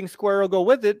 but I think Square will go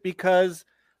with it because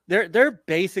they're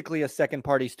basically a second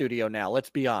party studio now. Let's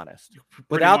be honest.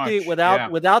 Without the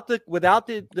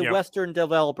Western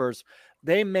developers,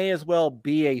 they may as well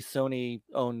be a Sony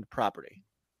owned property.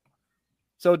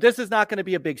 So this is not going to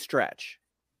be a big stretch.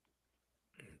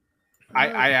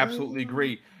 I absolutely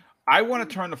agree. I want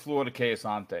to turn the floor to Kay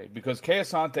Asante because Kay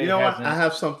Asante. You know what? hasn't- I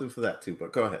have something for that too,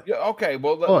 but go ahead. Yeah, okay,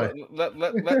 well,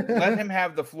 let him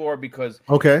have the floor because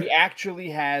Okay. he actually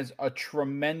has a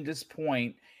tremendous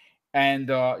point. And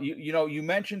you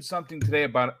mentioned something today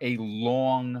about a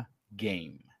long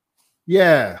game.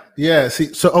 Yeah.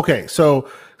 See, so okay, so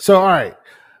all right.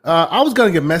 I was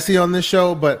gonna get messy on this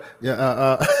show, but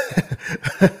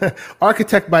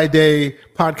architect by day,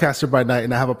 podcaster by night,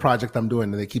 and I have a project I'm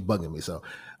doing, and they keep bugging me. So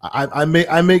I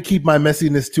may keep my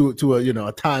messiness to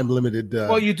a time limited.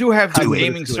 Well, you do have the do it.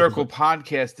 Gaming Circle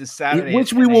podcast this Saturday,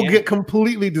 which at we 10 will a.m. get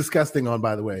completely disgusting on.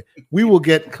 By the way, we will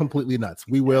get completely nuts.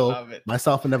 We will. love it.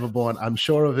 Myself and Everborn, I'm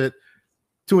sure of it.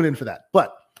 Tune in for that.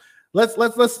 But let's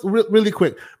really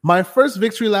quick. My first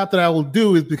victory lap that I will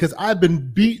do is because I've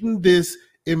been beating this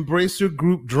Embracer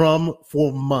Group drum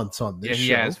for months on this Yeah, he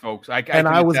show. has, folks.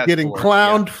 I was getting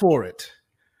clowned for it.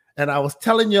 And I was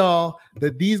telling y'all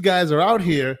that these guys are out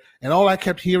here, and all I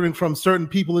kept hearing from certain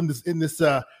people in this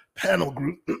panel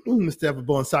group, Mr.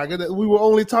 Everborn Saga, that we were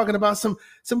only talking about some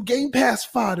Game Pass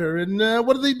fodder, and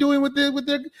what are they doing with their?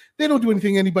 They don't do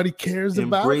anything anybody cares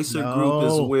about. Embracer Group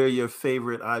is where your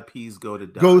favorite IPs go to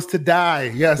die. Goes to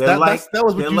die. Yes, that was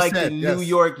what they're you like said. the Yes. New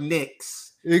York Knicks.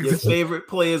 Your Exactly. favorite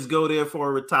players go there for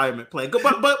a retirement plan.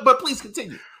 But please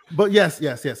continue. But yes.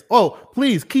 Oh,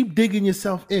 please keep digging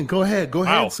yourself in. Go ahead,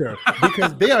 sir,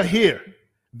 because they are here.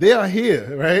 They are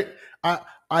here, right?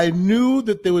 I knew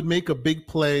that they would make a big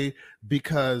play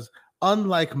because,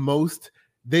 unlike most,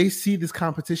 they see this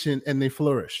competition and they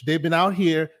flourish. They've been out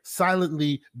here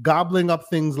silently gobbling up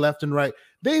things left and right.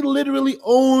 They literally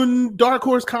own Dark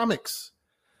Horse Comics.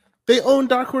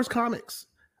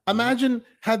 Imagine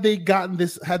had they gotten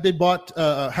this, had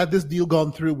this deal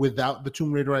gone through without the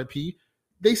Tomb Raider IP,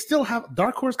 they still have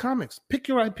Dark Horse Comics. Pick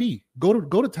your IP, go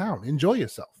to town, enjoy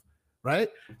yourself, right?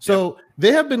 So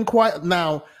they have been quiet.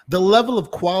 Now the level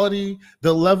of quality,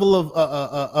 the level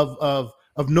of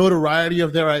notoriety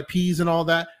of their IPs and all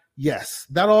that, yes,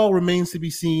 that all remains to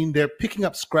be seen. They're picking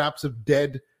up scraps of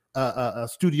dead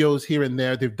studios here and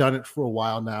there. They've done it for a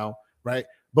while now, right?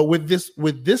 But with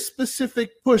this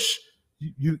specific push,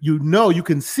 you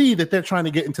can see that they're trying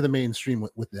to get into the mainstream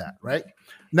with that, right?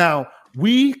 Now,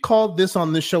 we called this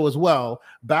on this show as well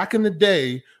back in the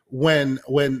day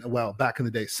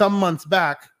some months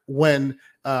back when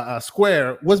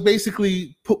Square was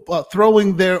basically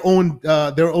throwing their own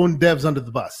devs under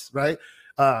the bus, right?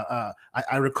 I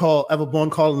recall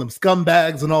Everborn calling them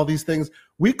scumbags and all these things.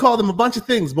 We call them a bunch of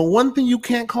things, but one thing you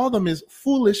can't call them is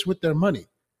foolish with their money,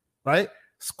 right?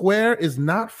 Square is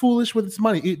not foolish with its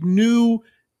money. It knew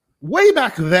way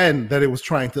back then that it was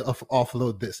trying to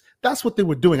offload this. That's what they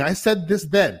were doing. I said this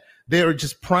then. They are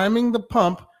just priming the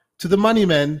pump to the money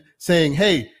men, saying,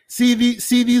 "Hey, see these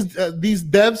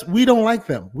devs? We don't like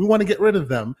them. We want to get rid of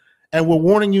them, and we're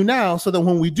warning you now, so that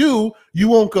when we do, you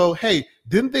won't go, hey,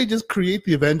 didn't they just create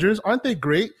the Avengers? Aren't they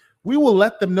great? We will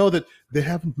let them know that they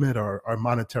haven't met our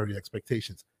monetary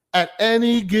expectations at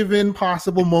any given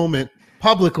possible moment."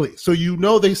 Publicly, so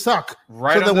they suck.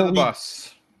 Right so under the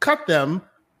bus. Cut them.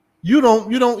 You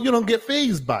don't get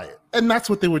fazed by it, and that's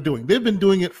what they were doing. They've been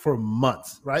doing it for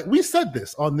months, right? We said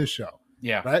this on this show,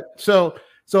 yeah, right. So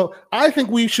I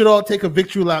think we should all take a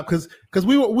victory lap because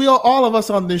all of us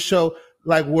on this show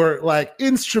were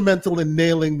instrumental in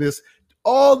nailing this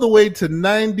all the way to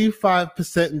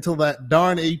 95% until that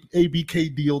darn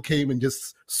ABK deal came and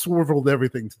just swerved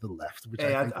everything to the left.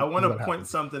 Hey, I want to point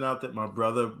something out that my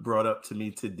brother brought up to me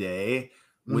today,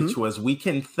 which was we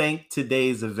can thank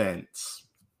today's events.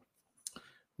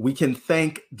 We can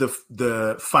thank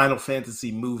the Final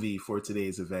Fantasy movie for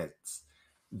today's events.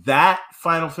 That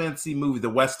Final Fantasy movie, the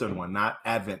Western one, not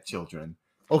Advent Children,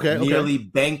 nearly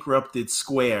bankrupted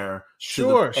Square.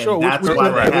 Sure. That's why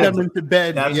they had them into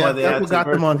bed. That's why they had got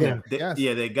them on him.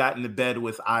 They got into bed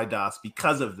with IDOS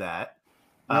because of that.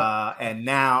 And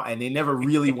they never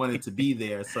really wanted to be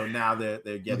there, so now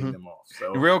they're getting them off.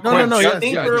 So real quick,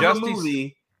 the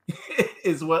movie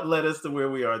is what led us to where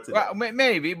we are today. Well,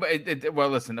 maybe, but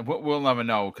listen, we'll never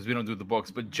know because we don't do the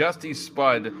books. But Justy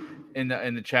Spud in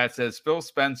the chat says Phil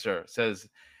Spencer says,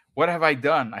 "What have I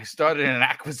done? I started an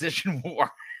acquisition war."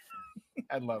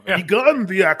 I love it. Begun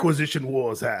the acquisition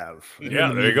wars have.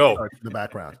 Yeah, there you go. In the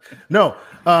background. No,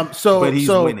 but he's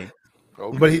winning.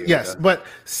 Okay, yes, but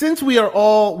since we are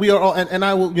all, and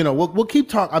I will, we'll keep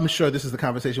talking. I'm sure this is the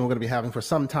conversation we're going to be having for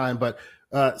some time, but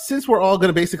since we're all going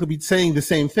to basically be saying the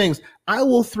same things, I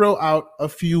will throw out a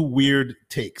few weird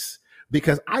takes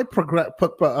because I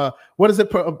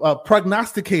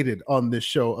prognosticated on this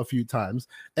show a few times,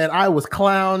 and I was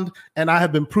clowned, and I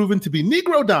have been proven to be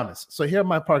Negro Donis. So here are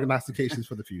my prognostications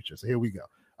for the future. So here we go.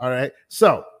 All right.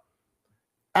 So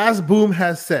as Boom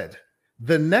has said,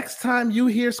 the next time you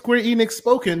hear Square Enix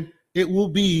spoken, it will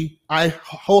be, I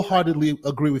wholeheartedly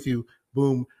agree with you,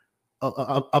 Boom,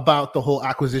 about the whole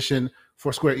acquisition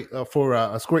for Square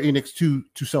Enix to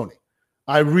Sony.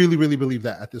 I really, really believe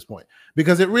that at this point,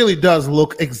 because it really does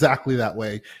look exactly that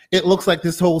way. It looks like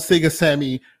this whole Sega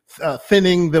Sammy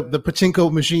thinning the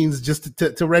pachinko machines just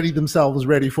to ready themselves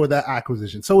ready for that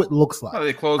acquisition. So it looks like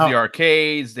they closed the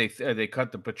arcades, they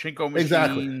cut the pachinko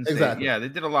machines. Exactly. They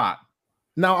did a lot.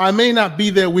 Now, I may not be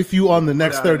there with you on the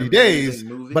next 30 days,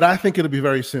 but I think it'll be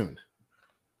very soon.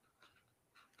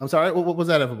 I'm sorry, what was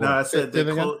that? No, I said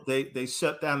they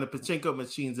shut down the pachinko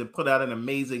machines and put out an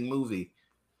amazing movie.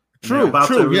 True.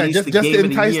 Yeah, just to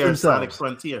entice themselves. Sonic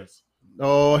Frontiers.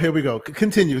 Oh, here we go.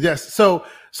 Continue. Yes. So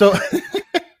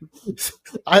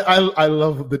I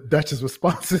love the Dutch's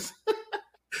responses.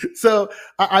 So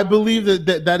I believe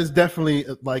that is definitely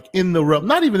like in the realm,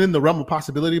 not even in the realm of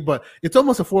possibility, but it's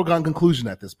almost a foregone conclusion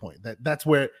at this point. That's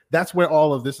where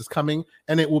all of this is coming,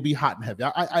 and it will be hot and heavy.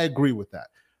 I agree with that.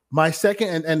 My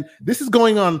second, and this is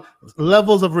going on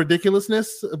levels of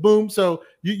ridiculousness, Boom. So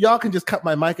y'all can just cut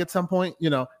my mic at some point.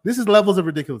 This is levels of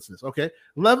ridiculousness. Okay,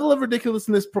 level of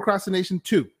ridiculousness, prognostication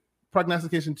 2.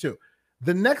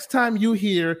 The next time you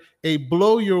hear a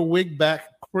blow your wig back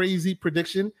crazy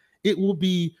prediction, it will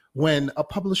be when a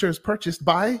publisher is purchased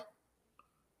by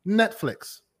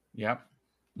Netflix. Yep.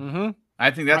 Mm-hmm.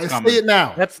 I think that's coming. Say it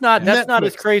now. That's not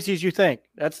as crazy as you think.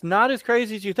 That's not as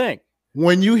crazy as you think.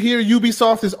 When you hear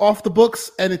Ubisoft is off the books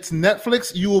and it's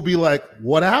Netflix, you will be like,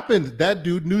 what happened? That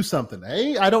dude knew something.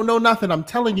 Hey, I don't know nothing. I'm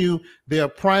telling you, they are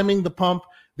priming the pump.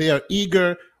 They are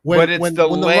eager. When the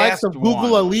likes of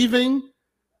Google are leaving,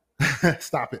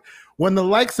 stop it. When the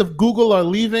likes of Google are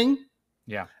leaving,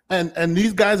 yeah, and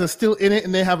these guys are still in it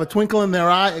and they have a twinkle in their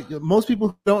eye. Most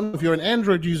people don't know, if you're an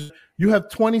Android user, you have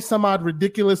 20 some odd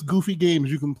ridiculous, goofy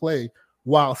games you can play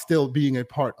while still being a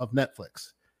part of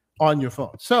Netflix on your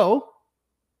phone. So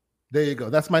there you go.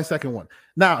 That's my second one.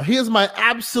 Now, here's my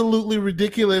absolutely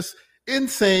ridiculous,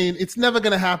 insane, it's never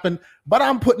going to happen, but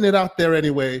I'm putting it out there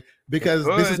anyway, because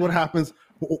this is what happens.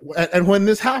 And when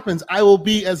this happens, I will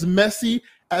be as messy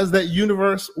as that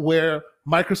universe where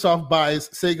Microsoft buys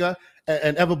Sega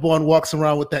and Everborn walks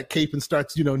around with that cape and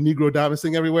starts, Negro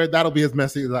dancing everywhere. That'll be as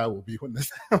messy as I will be when this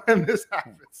happens.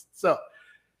 So,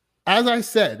 as I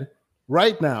said,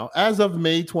 right now, as of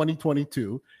May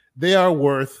 2022, they are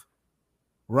worth,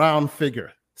 round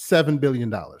figure, $7 billion,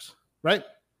 right?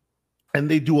 And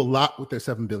they do a lot with their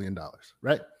 $7 billion,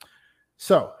 right?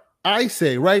 So I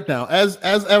say right now, as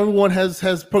everyone has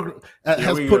put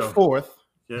forth,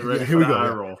 get ready for the eye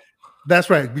roll. That's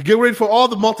right. We get ready for all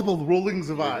the multiple rollings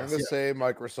of eyes. I'm going to say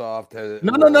Microsoft has.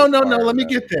 No. Let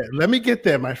me get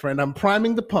there, my friend. I'm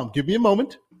priming the pump. Give me a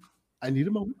moment. I need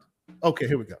a moment. Okay,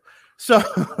 here we go.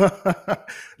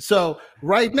 So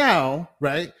right now,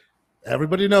 right?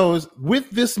 Everybody knows with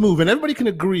this move, and everybody can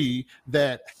agree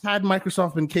that had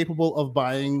Microsoft been capable of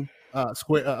buying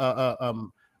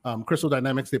Crystal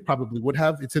Dynamics, they probably would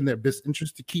have. It's in their best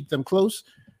interest to keep them close,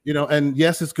 And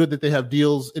yes, it's good that they have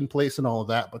deals in place and all of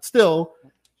that, but still,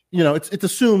 it's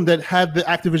assumed that had the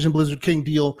Activision Blizzard King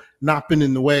deal not been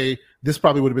in the way, this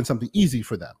probably would have been something easy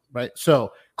for them, right?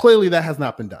 So clearly, that has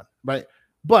not been done, right?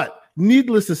 But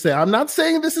needless to say, I'm not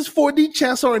saying this is 4D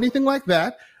chess or anything like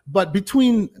that. But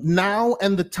between now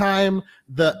and the time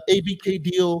the ABK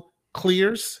deal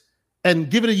clears, and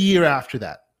give it a year after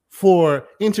that for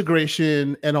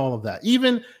integration and all of that,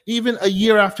 even a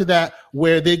year after that,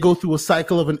 where they go through a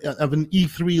cycle of an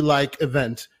E3 like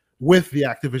event with the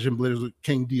Activision Blizzard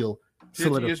King deal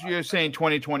solidified. You're saying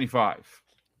 2025.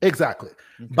 Exactly.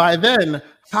 Okay. By then,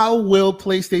 how will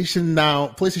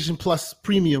PlayStation Plus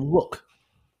Premium look?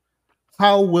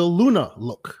 How will Luna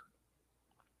look?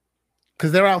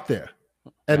 Because they're out there,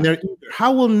 and they're eager.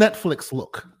 How will Netflix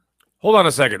look? Hold on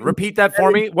a second. Repeat that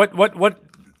for me. What?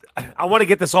 I want to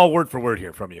get this all word for word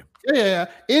here from you. Yeah.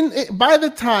 By the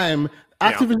time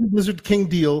Activision Blizzard King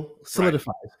deal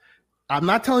solidifies, I'm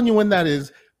not telling you when that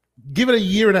is. Give it a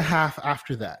year and a half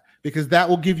after that, because that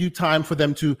will give you time for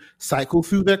them to cycle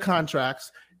through their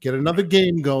contracts, get another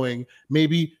game going,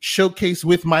 maybe showcase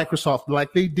with Microsoft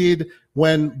like they did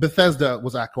when Bethesda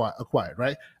was acquired.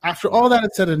 Right after all that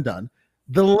is said and done,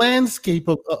 the landscape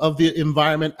of the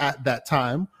environment at that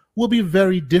time will be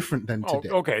very different than today.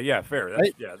 Okay, yeah, fair.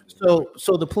 Right? Yeah. So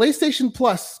the PlayStation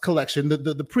Plus collection,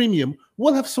 the premium,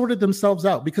 will have sorted themselves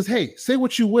out, because hey, say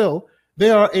what you will, they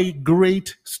are a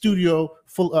great studio,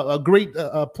 a great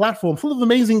platform full of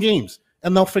amazing games,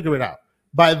 and they'll figure it out.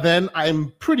 By then,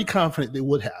 I'm pretty confident they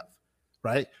would have.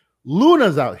 Right?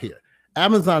 Luna's out here.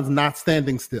 Amazon's not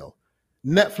standing still.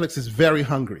 Netflix is very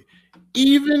hungry.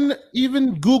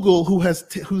 Even Google,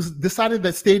 who's decided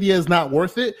that Stadia is not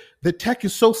worth it, the tech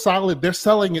is so solid they're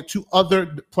selling it to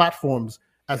other platforms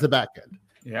as a backend.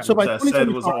 Yeah. So by That said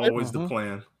was always the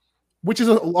plan. which is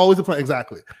always the plan,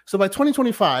 exactly. So by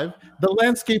 2025, the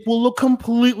landscape will look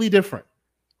completely different,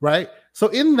 right? So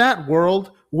in that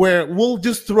world where we'll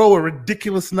just throw a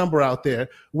ridiculous number out there,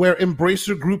 where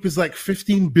Embracer Group is like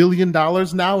 $15 billion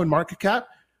now in market cap,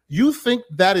 you think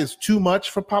that is too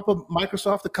much for Papa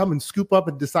Microsoft to come and scoop up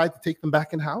and decide to take them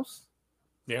back in house?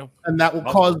 Yeah. And that will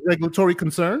cause regulatory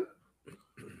concern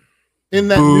in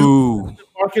that new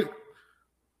market.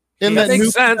 In that makes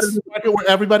new sense. market where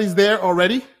everybody's there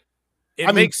already.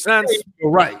 It makes sense.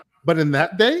 You're right. But in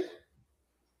that day,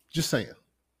 just saying.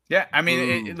 Yeah, I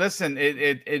mean, listen,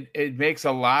 it makes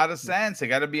a lot of sense. I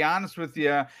got to be honest with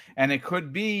you, and it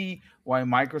could be why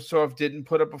Microsoft didn't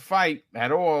put up a fight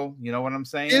at all. You know what I'm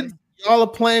saying? Y'all are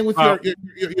playing with your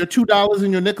 $2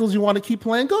 and your nickels. You want to keep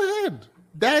playing? Go ahead.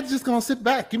 Dad's just gonna sit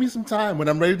back. Give me some time. When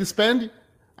I'm ready to spend,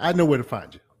 I know where to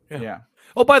find you. Yeah.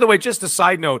 Oh, by the way, just a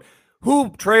side note: who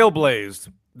trailblazed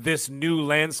this new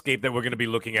landscape that we're going to be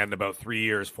looking at in about 3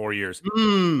 years, 4 years?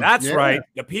 That's right.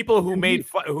 The people who made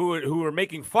who were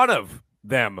making fun of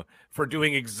them for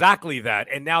doing exactly that,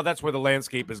 and now that's where the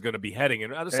landscape is going to be heading.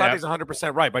 And Asante's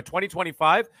 100% right. By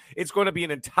 2025, it's going to be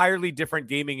an entirely different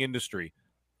gaming industry,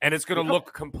 and it's going to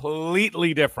look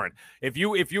completely different. If you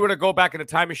were to go back in a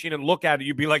time machine and look at it,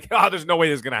 you'd be like, "Oh, there's no way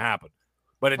this is going to happen,"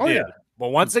 but it did. Yeah. But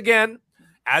once again,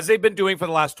 as they've been doing for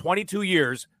the last 22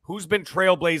 years, who's been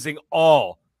trailblazing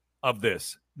all of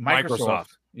this? Microsoft.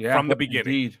 Yeah, from the beginning.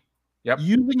 Indeed. Yep.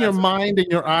 Using your mind and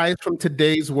your eyes from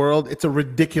today's world, it's a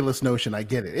ridiculous notion. I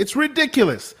get it. It's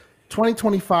ridiculous.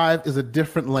 2025 is a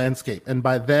different landscape. And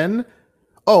by then,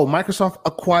 Microsoft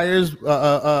acquires,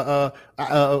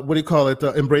 what do you call it,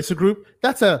 Embracer Group.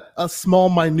 That's a small,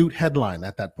 minute headline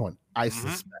at that point, I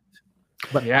suspect.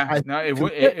 But yeah,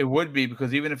 it would be,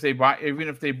 because even if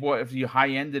you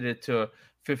high-ended it to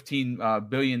 $15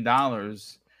 billion,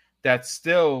 that's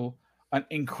still an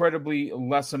incredibly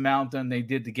less amount than they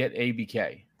did to get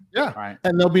ABK. Yeah, right.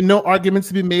 And there'll be no arguments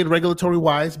to be made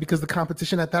regulatory-wise, because the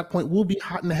competition at that point will be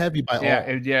hot and heavy by all.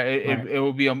 It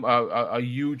will be a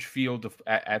huge field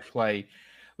at play.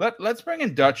 Let's bring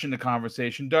in Dutch in the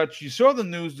conversation. Dutch, you saw the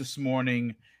news this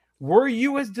morning. Were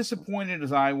you as disappointed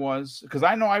as I was? Because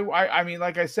I know I mean,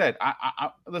 like I said,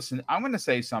 I listen, I'm going to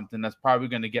say something that's probably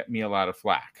going to get me a lot of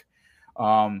flack.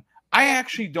 I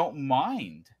actually don't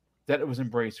mind that it was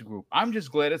Embracer Group. I'm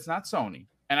just glad it's not Sony.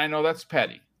 And I know that's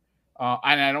petty.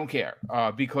 And I don't care,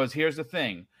 because here's the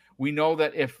thing. We know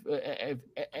that if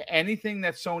anything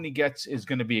that Sony gets is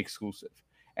going to be exclusive.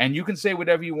 And you can say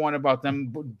whatever you want about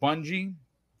them. Bungie,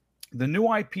 the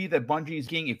new IP that Bungie is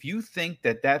getting, if you think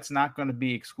that that's not going to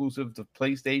be exclusive to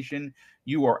PlayStation,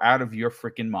 you are out of your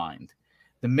freaking mind.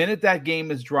 The minute that game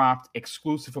is dropped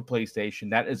exclusive for PlayStation,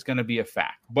 that is going to be a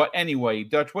fact. But anyway,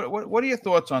 Dutch, what are your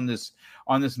thoughts on this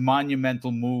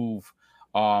monumental move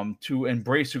to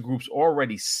Embracer Group's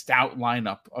already stout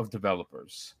lineup of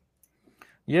developers?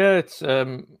 Yeah, it's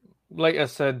like I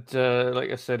said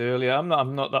earlier, I'm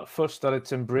not that fussed that it's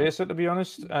Embracer, to be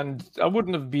honest, and I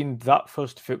wouldn't have been that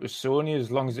fussed if it was Sony, as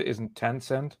long as it isn't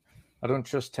Tencent. I don't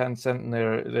trust Tencent and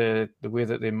the way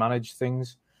that they manage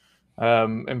things.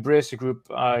 Embracer Group,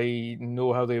 I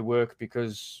know how they work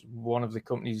because one of the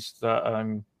companies that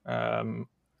I'm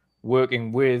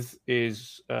working with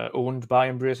is owned by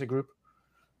Embracer Group.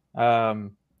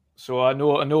 So I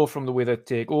know from the way they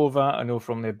take over, I know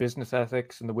from their business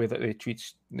ethics and the way that they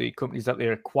treat the companies that they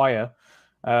acquire.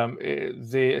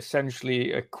 They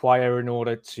essentially acquire in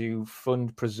order to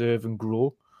fund, preserve, and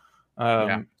grow.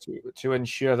 To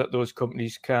ensure that those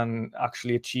companies can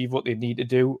actually achieve what they need to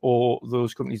do, or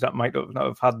those companies that might not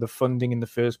have had the funding in the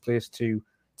first place to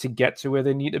get to where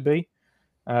they need to be.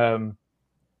 On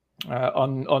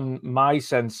my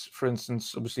sense, for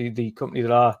instance, obviously the company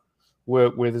that I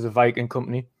work with is a Viking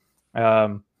company.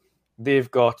 They've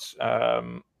got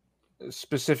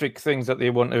specific things that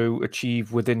they want to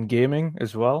achieve within gaming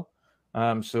as well.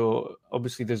 So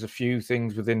obviously there's a few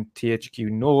things within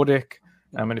THQ Nordic,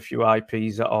 and a few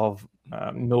IPs that are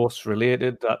Norse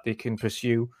related that they can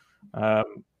pursue,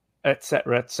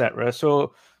 etc., etc.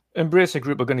 So Embracer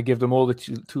Group are going to give them all the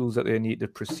tools that they need to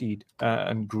proceed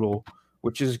and grow,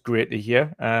 which is great to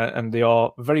hear. And they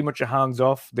are very much a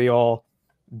hands-off. They are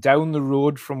down the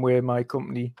road from where my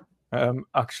company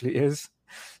actually is.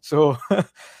 So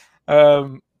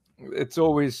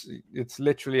it's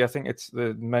literally, I think it's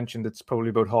mentioned it's probably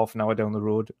about half an hour down the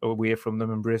road away from them,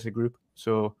 Embracer Group.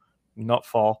 So not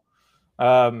far.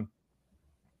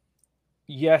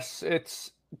 Yes,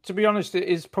 to be honest, it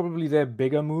is probably their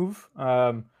bigger move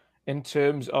in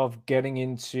terms of getting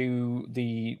into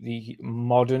the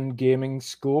modern gaming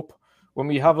scope. When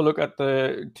we have a look at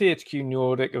the THQ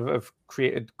Nordic, have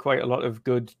created quite a lot of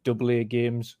good AA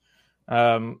games.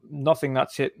 Nothing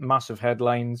that's hit massive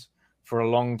headlines for a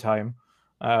long time.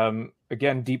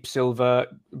 Again, Deep Silver,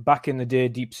 back in the day,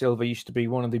 Deep Silver used to be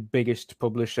one of the biggest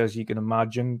publishers you can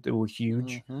imagine. They were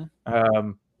huge.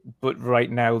 But right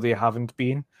now they haven't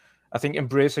been. I think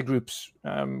Embracer Group's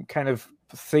kind of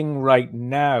thing right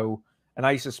now, and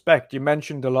I suspect you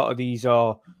mentioned a lot of these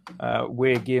are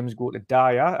where games go to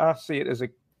die. I see it as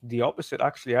the opposite,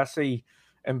 actually. I see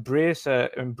Embracer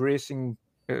embracing,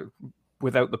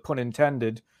 without the pun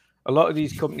intended, a lot of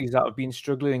these companies that have been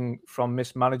struggling from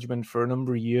mismanagement for a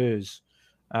number of years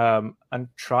and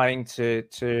trying to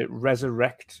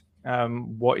resurrect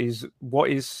what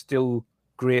is still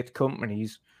great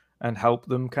companies and help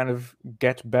them kind of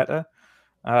get better.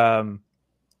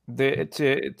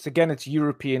 It's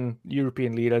European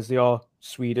leaders. They are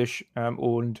Swedish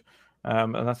owned,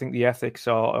 and I think the ethics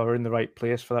are in the right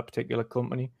place for that particular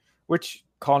company, which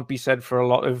can't be said for a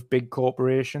lot of big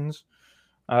corporations.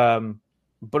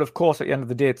 But of course, at the end of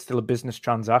the day, it's still a business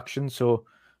transaction. So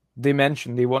they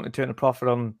mentioned they want to turn a profit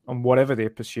on whatever they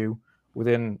pursue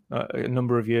within a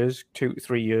number of years, 2 to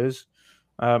 3 years.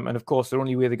 And of course, the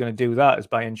only way they're going to do that is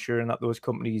by ensuring that those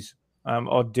companies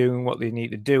are doing what they need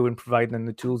to do and providing them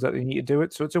the tools that they need to do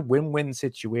it. So it's a win-win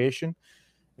situation.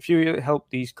 If you help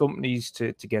these companies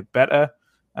to get better,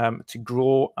 to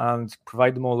grow and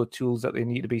provide them all the tools that they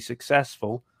need to be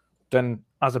successful, then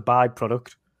as a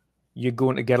byproduct, you're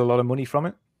going to get a lot of money from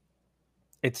it.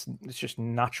 It's just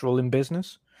natural in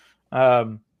business. I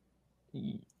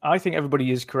think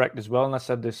everybody is correct as well, and I've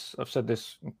said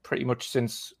this pretty much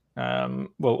since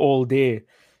all day.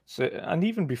 So, and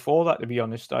even before that, to be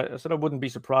honest, I said I wouldn't be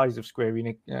surprised if Square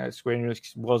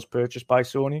Enix was purchased by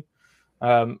Sony.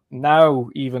 Now,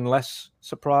 even less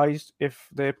surprised if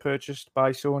they're purchased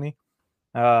by Sony.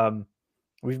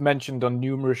 We've mentioned on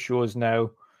numerous shows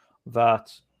now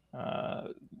that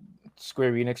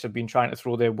Square Enix have been trying to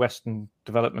throw their Western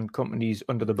development companies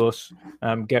under the bus,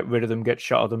 get rid of them, get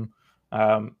shot of them.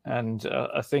 And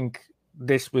I think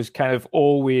this was kind of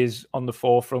always on the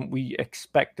forefront. We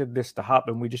expected this to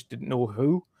happen. We just didn't know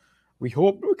who. We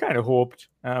kind of hoped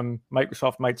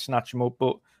Microsoft might snatch them up,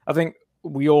 but I think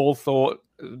we all thought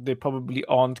they probably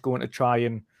aren't going to try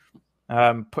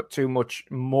and put too much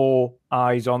more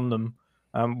eyes on them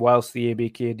whilst the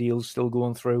ABK deal's still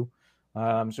going through.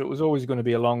 So it was always going to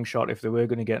be a long shot if they were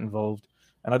going to get involved.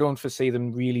 And I don't foresee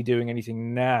them really doing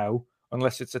anything now,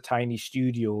 unless it's a tiny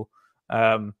studio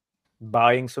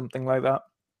buying something like that.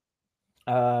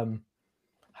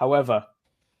 However,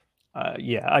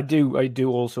 I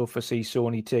do also foresee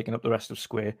Sony taking up the rest of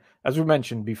Square. As we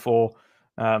mentioned before,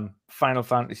 Final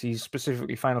Fantasy,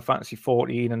 specifically Final Fantasy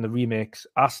 14 and the remakes,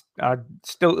 I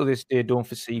still to this day don't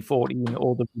foresee 14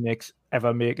 or the remakes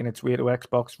ever making its way to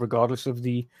Xbox, regardless of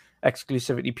the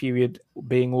exclusivity period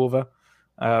being over.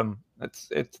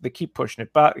 They keep pushing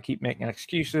it back, they keep making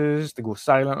excuses, they go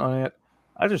silent on it.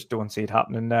 I just don't see it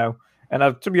happening now.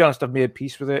 And to be honest, I've made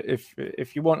peace with it.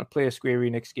 If you want to play a Square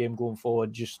Enix game going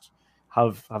forward, just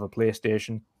have a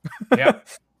PlayStation. Yeah.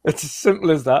 It's as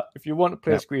simple as that. If you want to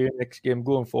play a Square Enix game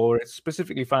going forward, it's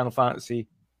specifically Final Fantasy,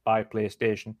 buy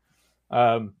PlayStation.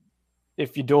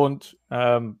 If you don't,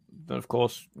 then of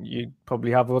course you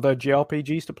probably have other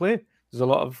JRPGs to play. There's a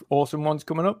lot of awesome ones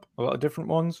coming up, a lot of different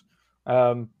ones.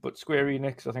 But Square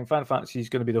Enix, I think Final Fantasy is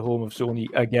going to be the home of Sony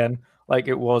again, like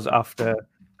it was after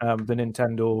the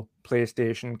Nintendo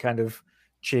PlayStation kind of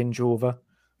changeover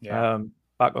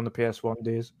back on the PS1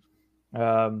 days.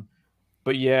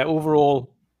 But yeah,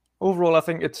 overall, I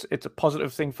think it's a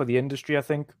positive thing for the industry. I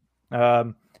think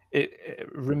it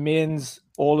remains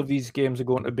all of these games are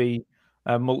going to be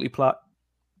multi-plat.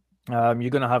 You're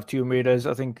going to have Tomb Raiders.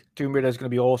 I think Tomb Raider is going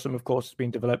to be awesome. Of course, it's been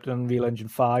developed in Unreal Engine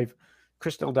 5.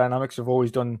 Crystal Dynamics have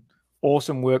always done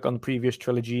awesome work on the previous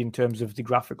trilogy in terms of the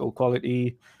graphical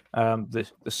quality, the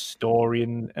story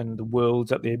and the worlds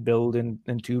that they build in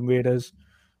Tomb Raiders.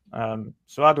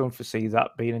 So I don't foresee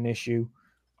that being an issue.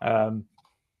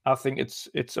 I think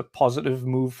it's a positive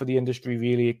move for the industry,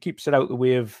 really. It keeps it out the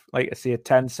way of, like I say, a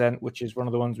Tencent, which is one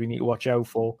of the ones we need to watch out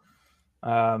for.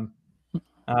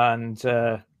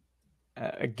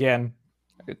 Again,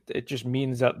 it just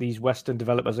means that these Western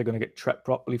developers are going to get treated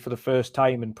properly for the first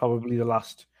time in probably the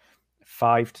last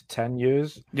 5 to 10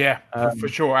 years. Yeah, for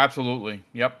sure. Absolutely.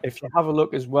 Yep. If you have a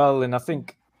look as well, and I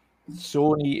think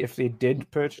Sony, if they did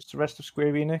purchase the rest of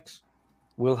Square Enix,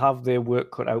 will have their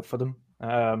work cut out for them.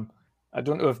 I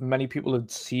don't know if many people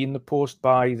had seen the post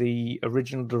by the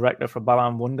original director for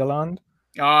Balan Wonderland.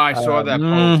 Oh, I saw that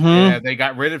post. Yeah, they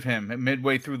got rid of him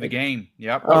midway through the game.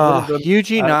 Yep.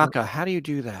 Yuji Naka, how do you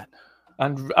do that?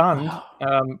 And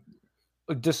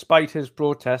despite his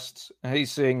protests,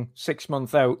 he's saying 6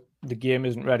 months out, the game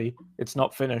isn't ready. It's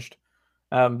not finished.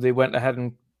 They went ahead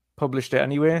and published it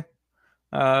anyway.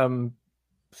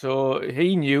 So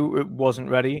he knew it wasn't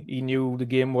ready. He knew the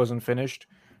game wasn't finished.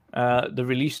 They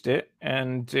released it,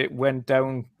 and it went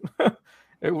down.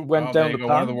 It went down the path.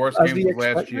 One of the worst games of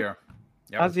last year.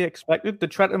 Yep. As he expected, they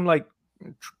treated him like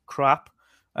crap.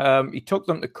 He took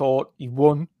them to court. He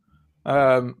won,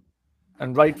 and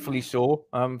rightfully so.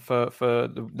 For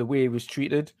the way he was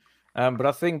treated. But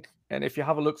I think, and if you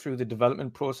have a look through the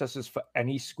development processes for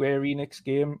any Square Enix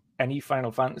game, any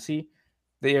Final Fantasy,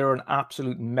 they are an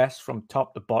absolute mess from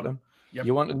top to bottom. Yep.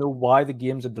 You want to know why the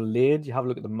games are delayed? You have a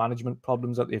look at the management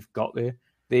problems that they've got there.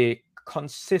 They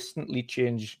consistently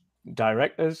change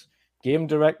directors, game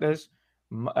directors,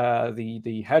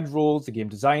 the head roles, the game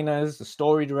designers, the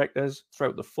story directors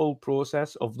throughout the full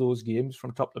process of those games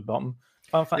from top to bottom.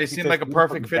 They seem like a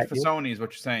perfect fit for Sony, is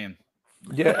what you're saying.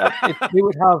 Yeah, they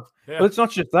would have. Yeah. But it's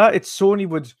not just that. It's Sony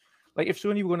would. Like, if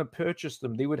Sony were going to purchase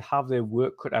them, they would have their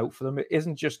work cut out for them. It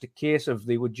isn't just a case of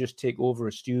they would just take over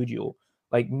a studio.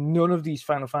 Like, none of these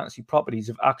Final Fantasy properties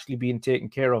have actually been taken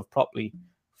care of properly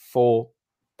for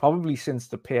probably since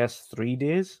the PS3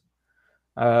 days.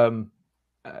 Final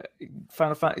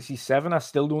Fantasy VII, I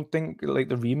still don't think, like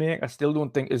the remake, I still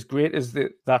don't think as great as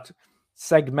that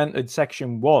segmented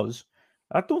section was.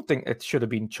 I don't think it should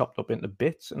have been chopped up into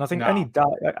bits. And I think any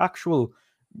actual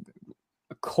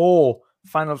core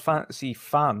Final Fantasy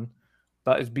fan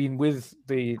that has been with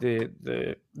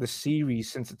the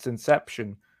series since its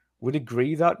inception would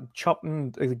agree that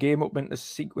chopping the game up into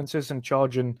sequences and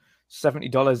charging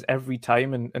 $70 every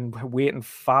time and waiting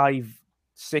 5,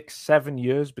 6, 7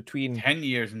 years between 10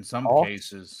 years in some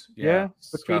cases. Yeah,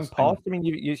 between parts. I mean,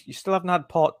 you still haven't had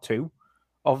part 2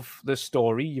 of the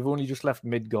story. You've only just left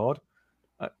Midgard.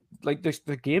 Like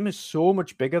the game is so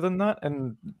much bigger than that,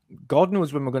 and God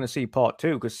knows when we're going to see part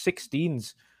 2, because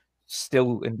 16's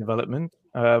still in development.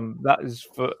 That is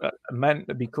meant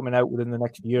to be coming out within the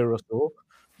next year or so.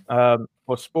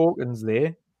 Forspoken's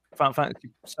there. Final Fantasy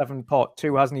VII Part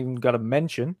 2 hasn't even got a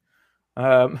mention.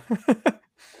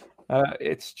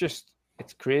 It's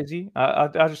crazy.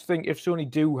 I just think if Sony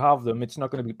do have them, it's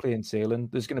not going to be plain sailing.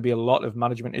 There's going to be a lot of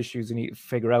management issues they need to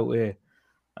figure out there.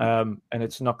 And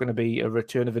it's not going to be a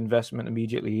return of investment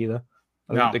immediately either.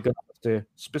 I think they're going to have to,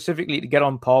 specifically to get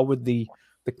on par with the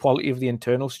quality of the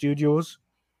internal studios,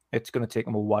 it's going to take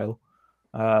them a while.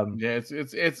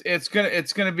 It's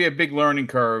gonna be a big learning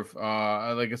curve.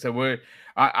 Like I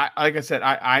said,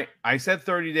 I said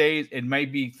 30 days. It may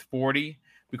be 40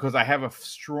 because I have a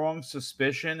strong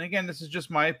suspicion. Again, this is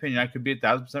just my opinion. I could be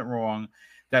 1,000% wrong.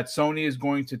 That Sony is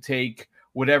going to take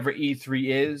whatever E3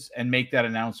 is and make that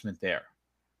announcement there.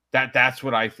 That's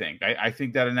what I think. I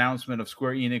think that announcement of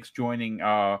Square Enix joining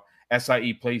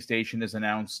SIE PlayStation is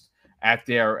announced at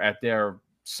their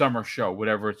summer show,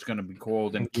 whatever it's going to be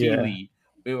called, and Keighley.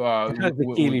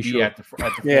 The Keighley show. At the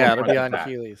it'll be on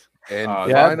Keighley's. And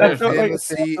Final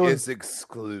Fantasy is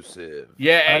exclusive.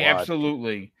 Yeah,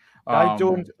 absolutely. I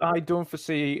don't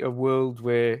foresee a world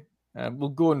where we'll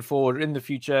going forward in the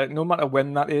future, no matter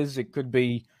when that is. It could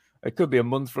be a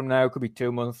month from now, it could be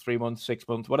 2 months, 3 months, 6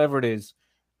 months, whatever it is.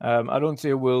 I don't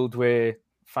see a world where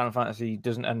Final Fantasy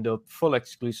doesn't end up full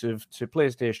exclusive to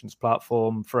PlayStation's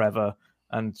platform forever,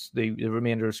 and the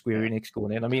remainder of Square Enix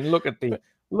going in. I mean, look at the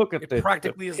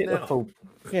practically is pitiful,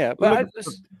 now. Yeah, but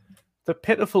the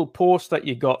pitiful post that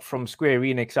you got from Square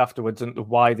Enix afterwards into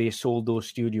why they sold those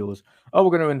studios. Oh, we're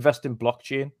going to invest in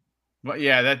blockchain. Well,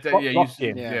 that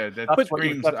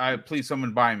screams. Please,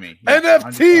 someone buy me.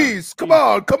 NFTs, come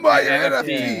on,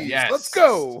 NFTs. Yes. Let's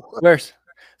go.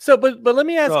 But let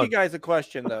me ask you guys a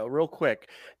question though, real quick.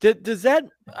 Does that,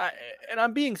 and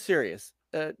I'm being serious,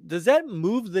 does that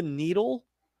move the needle?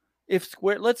 If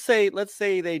Square, let's say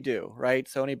they do, right?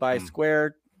 Sony buys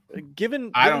Square.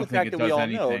 Given the fact that we all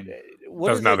know,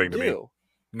 what does it do?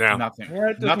 No, nothing.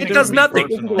 It does nothing.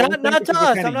 Not to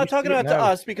us. I'm not talking about to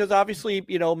us because obviously,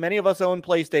 many of us own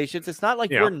PlayStations. It's not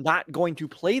like we're not going to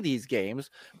play these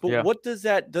games. But what does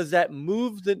that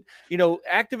move the?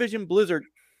 Activision Blizzard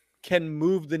can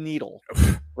move the needle,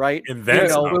 right? And then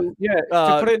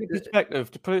to put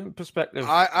it in perspective.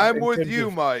 I'm with you,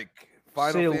 Mike.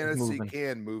 Final Fantasy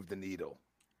can move the needle.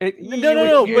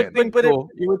 You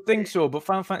would think so, but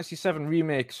Final Fantasy VII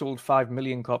Remake sold 5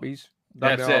 million copies.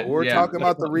 That's No, it. we're Yeah. talking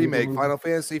about the That's not even remake. moving. Final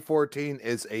Fantasy 14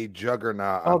 is a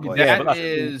juggernaut. Oh, on PlayStation. yeah, but That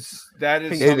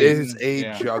that's- is It is something- a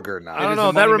yeah. juggernaut. I don't It is know.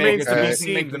 a That moneymaker. remains It's to be making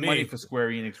seen to money me. for Square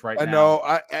Enix right I now.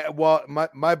 know. Well,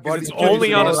 my buddy. It's plays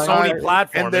only it on a all the Sony time,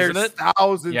 platform, and there's isn't it?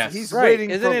 thousands. Yes. He's Right. waiting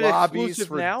Isn't for it lobbies exclusive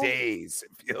for now? days.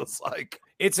 It feels like.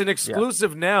 It's an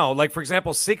exclusive now. Like, for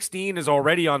example, 16 is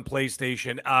already on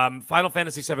PlayStation. Final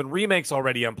Fantasy 7 Remake's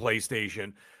already on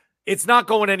PlayStation. It's not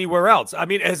going anywhere else. I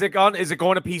mean, has it gone? Is it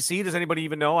going to PC? Does anybody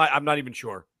even know? I'm not even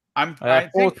sure. I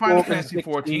think Final Forspoken, Fantasy 16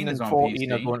 14 is and on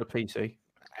 14 are PC. going to PC.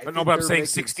 But think I'm they're saying making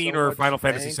 16 so or much Final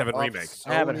Fantasy bank 7 off Remake.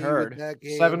 I haven't Sony with heard. that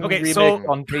game. 7 Okay, remake so-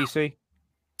 on PC.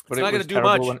 But It's not it gonna was do terrible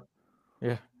much. when-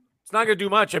 yeah. It's not going to do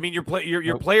much. I mean, your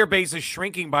Nope. player base is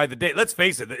shrinking by the day. Let's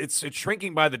face it, it's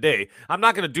shrinking by the day. I'm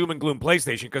not going to doom and gloom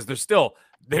PlayStation because they're still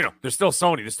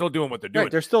Sony. They're still doing what they're doing.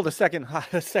 Right, they're still the second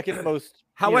most.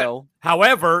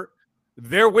 However,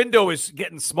 their window is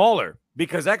getting smaller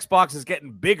because Xbox is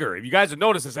getting bigger. If you guys have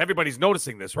noticed this, everybody's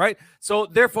noticing this, right? So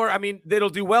therefore, I mean, it'll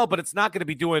do well, but it's not going to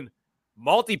be doing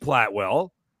multi-plat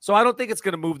well. So I don't think it's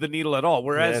going to move the needle at all.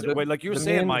 Whereas, like you were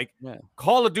saying, Mike,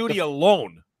 Call of Duty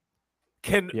alone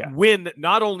can win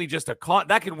not only just that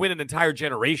can win an entire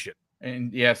generation.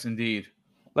 And yes, indeed.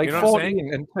 Like You know what I'm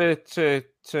 14, and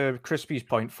to Crispy's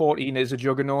point, 14 is a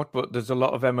juggernaut, but there's a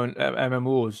lot of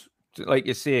MMOs. Like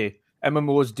you say,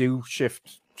 MMOs do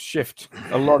shift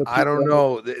a lot of people. I don't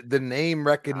know the name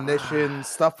recognition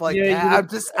stuff like Yeah, that. you I'm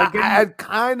just I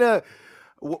kind of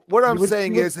what I'm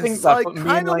saying is it's like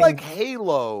kind of like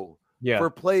Halo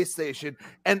for PlayStation,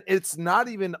 and it's not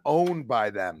even owned by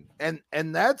them, and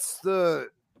that's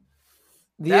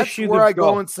that's issue where I they've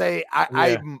go got. and say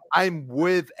I'm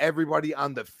with everybody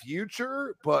on the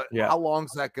future, but how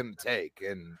long's that going to take?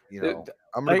 And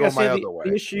I'm going to go my other way.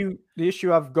 The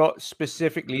issue I've got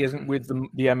specifically isn't with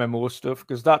the MMO stuff,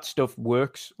 because that stuff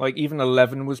works. Like even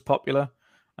 11 was popular,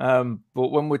 but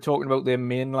when we're talking about their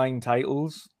mainline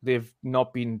titles, they've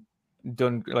not been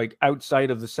done like outside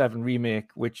of the 7 remake,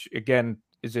 which again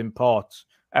is in parts.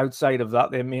 Outside of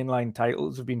that, their mainline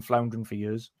titles have been floundering for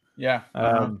years. Yeah.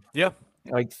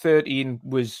 Like 13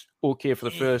 was okay for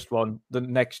the first one. The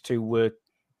next 2 were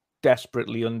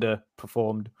desperately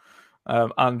underperformed,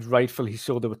 and rightfully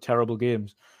so. They were terrible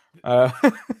games.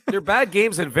 They're bad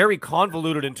games and very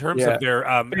convoluted in terms of their.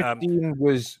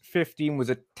 15 was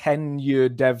a 10-year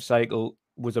dev cycle,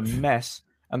 was a mess,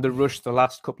 and they rushed the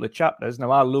last couple of chapters. Now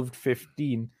I loved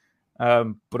 15,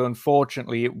 but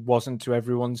unfortunately it wasn't to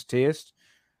everyone's taste.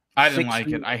 I didn't like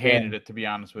it. I hated it, to be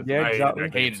honest with you. Yeah, exactly. I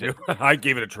hated it. I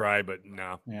gave it a try, but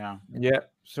no. Yeah.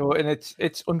 So, and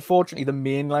it's unfortunately the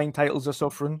mainline titles are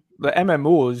suffering. The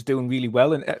MMO is doing really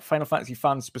well, and Final Fantasy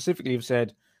fans specifically have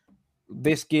said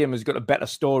this game has got a better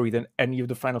story than any of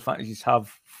the Final Fantasies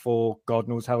have for God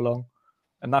knows how long,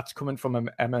 and that's coming from an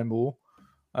MMO.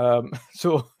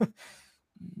 So,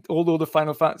 although the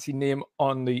Final Fantasy name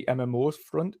on the MMOs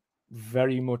front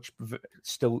very much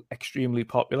still extremely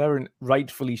popular, and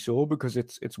rightfully so, because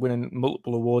it's winning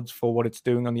multiple awards for what it's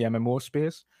doing on the MMO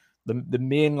space. The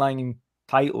mainline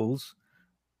titles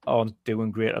aren't doing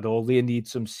great at all. They need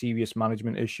some serious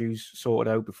management issues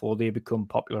sorted out before they become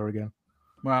popular again.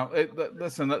 Well,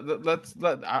 listen.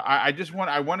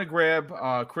 I want to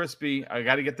grab Crispy. I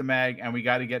got to get the mag, and we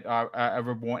got to get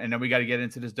Everborn, and then we got to get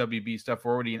into this WB stuff.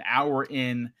 We're already an hour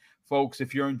in, folks.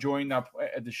 If you're enjoying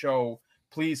the show,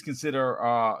 please consider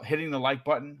hitting the like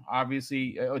button.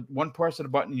 Obviously, one press of the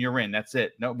button, you're in. That's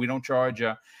it. No, we don't charge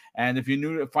you. And if you're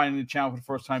new to finding the channel for the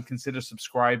first time, consider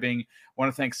subscribing. I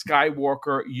want to thank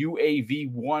Skywalker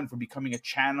UAV1 for becoming a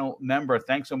channel member.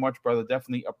 Thanks so much, brother.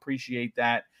 Definitely appreciate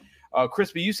that.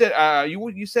 Crispy, you said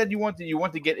you said you want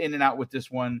to get in and out with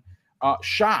this one.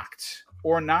 Shocked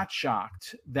or not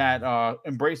shocked that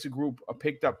Embracer Group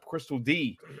picked up Crystal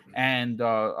D and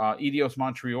Eidos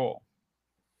Montreal?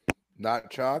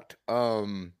 Not shocked.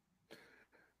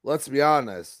 Let's be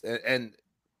honest, and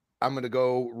I'm gonna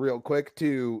go real quick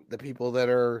to the people that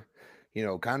are,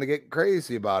 kind of getting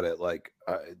crazy about it. Like,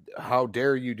 how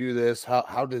dare you do this?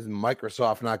 How does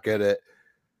Microsoft not get it?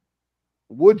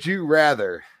 Would you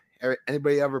rather?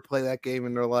 Anybody ever play that game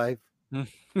in their life?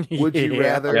 Would you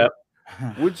rather? Yep.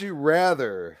 Would you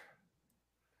rather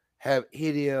have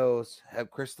Eidos, have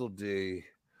Crystal D,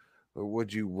 or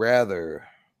would you rather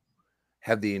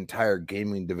have the entire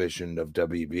gaming division of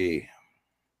WB?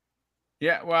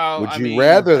 Yeah, well, would you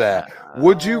rather that?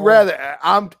 Would you rather?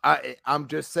 I'm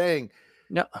just saying.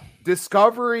 No.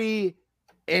 Discovery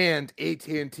and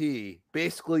AT&T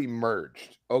basically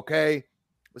merged. Okay,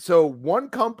 so one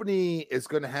company is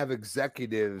going to have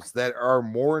executives that are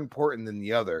more important than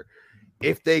the other.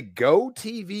 If they go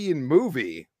TV and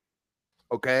movie,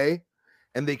 okay,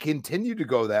 and they continue to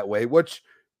go that way, which,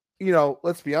 you know,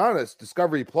 let's be honest,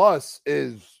 Discovery Plus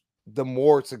is the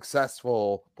more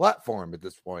successful platform at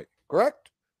this point,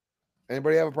 correct?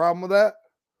 Anybody have a problem with that?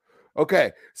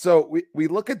 Okay, so we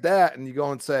look at that and you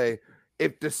go and say,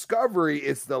 if Discovery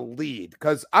is the lead,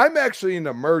 because I'm actually in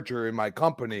a merger in my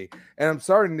company, and I'm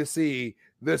starting to see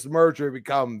this merger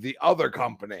become the other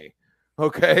company.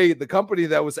 Okay, the company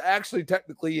that was actually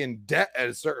technically in debt at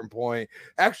a certain point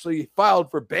actually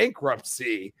filed for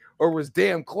bankruptcy or was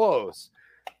damn close.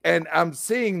 And I'm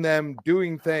seeing them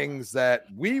doing things that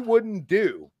we wouldn't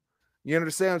do. You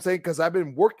understand what I'm saying? Because I've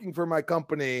been working for my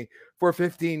company for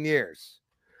 15 years.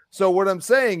 So what I'm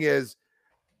saying is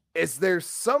there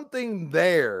something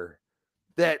there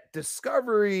that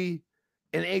Discovery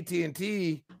and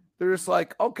AT&T, they're just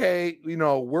like, okay, you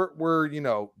know, we're you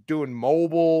know, doing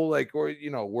mobile, like, or, you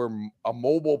know, we're a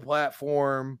mobile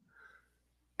platform,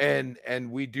 and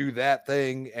we do that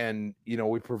thing, and, you know,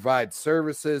 we provide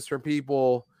services for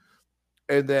people.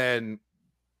 And then,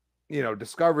 you know,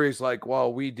 Discovery's like,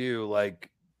 well, we do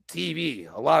like TV,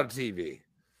 a lot of TV.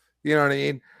 You know what I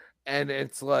mean? And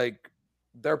it's like,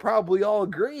 they're probably all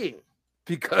agreeing,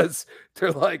 because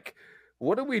they're like,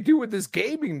 what do we do with this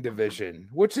gaming division,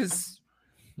 which is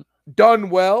done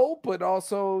well, but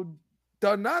also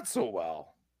done not so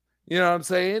well? You know what I'm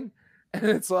saying? And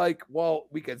it's like, well,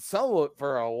 we could sell it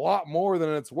for a lot more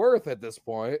than it's worth at this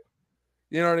point.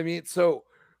 You know what I mean? So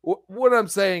what I'm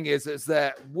saying is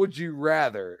that, would you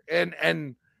rather,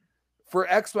 and for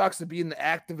Xbox to be in the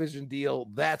Activision deal,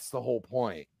 that's the whole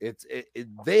point.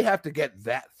 They have to get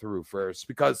that through first,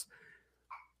 because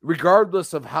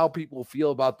regardless of how people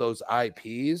feel about those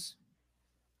IPs,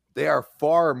 they are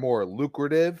far more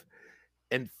lucrative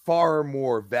and far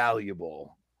more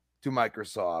valuable to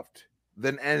Microsoft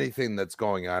than anything that's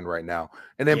going on right now.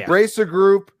 And Embracer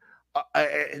Group,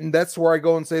 and that's where I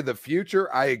go and say the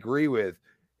future, I agree with.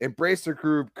 Embracer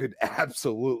Group could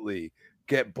absolutely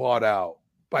get bought out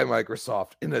by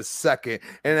Microsoft in a second,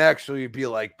 and actually be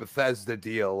like Bethesda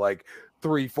deal, like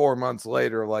 3-4 months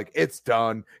later, like, it's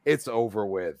done, it's over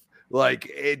with.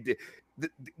 Like,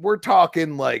 we're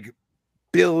talking like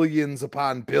billions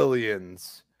upon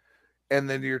billions, and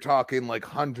then you're talking like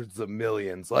hundreds of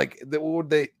millions. Like, they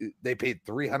paid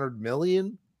 $300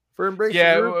 million for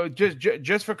Embracer Group?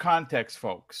 Just for context,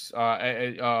 folks,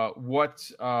 what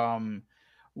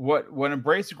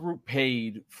Embracer Group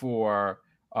paid for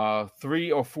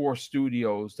 3 or 4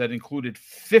 studios that included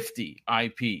 50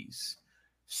 IPs.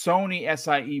 Sony,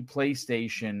 SIE,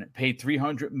 PlayStation paid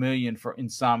 $300 million for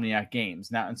Insomniac Games.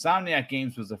 Now, Insomniac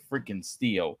Games was a freaking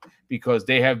steal, because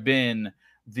they have been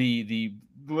the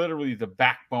literally the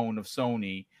backbone of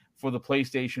Sony for the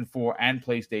PlayStation 4 and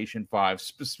PlayStation 5,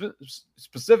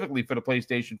 specifically for the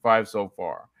PlayStation 5 so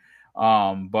far.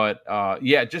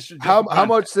 Just how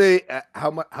much they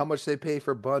pay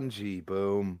for Bungie?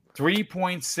 Boom,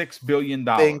 $3.6 billion.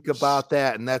 Think about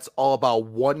that, and that's all about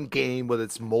one game with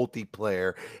its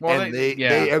multiplayer. Well, and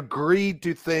they agreed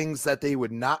to things that they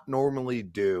would not normally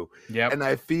do. Yeah, and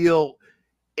I feel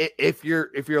if you're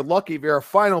lucky, if you're a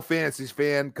Final Fantasy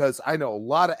fan, because I know a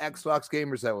lot of Xbox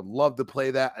gamers that would love to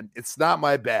play that, and it's not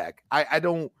my bag. I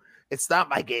don't. It's not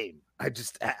my game. I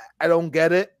don't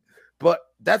get it. But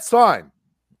that's fine.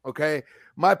 Okay.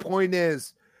 My point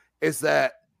is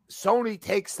that Sony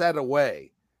takes that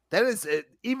away. That is it,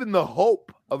 even the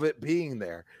hope of it being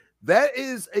there. That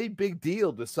is a big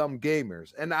deal to some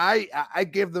gamers. And I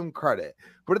give them credit.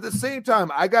 But at the same time,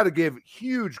 I got to give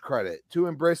huge credit to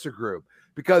Embracer Group,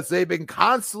 because they've been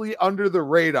constantly under the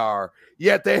radar,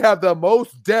 yet they have the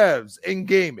most devs in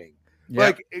gaming. Yep.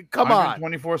 Like, come on.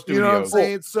 24 studios. You know what I'm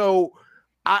saying? So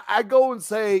I go and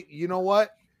say, you know what?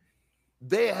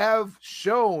 They have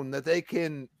shown that they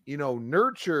can, you know,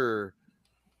 nurture,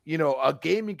 you know, a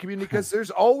gaming community, because there's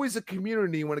always a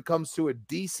community when it comes to a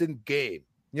decent game.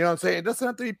 You know what I'm saying? It doesn't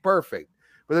have to be perfect,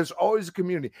 but there's always a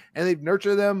community, and they've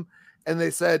nurtured them. And they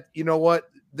said, you know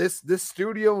what, this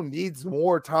studio needs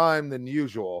more time than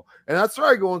usual. And that's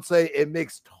where I go and say it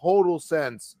makes total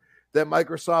sense that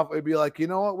Microsoft would be like, you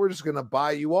know what, we're just going to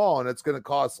buy you all, and it's going to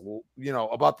cost, you know,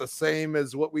 about the same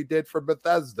as what we did for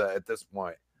Bethesda at this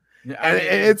point. Yeah, and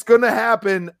it's going to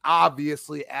happen,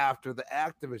 obviously, after the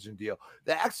Activision deal.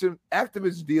 The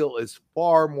Activision deal is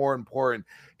far more important.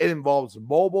 It involves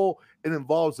mobile. It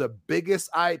involves the biggest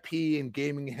IP in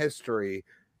gaming history,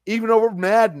 even over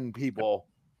Madden, people.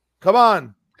 Come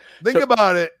on. Think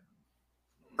about it.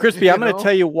 Crispy, I'm going to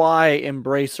tell you why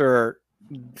Embracer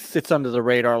sits under the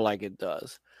radar like it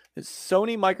does. It's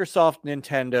Sony, Microsoft,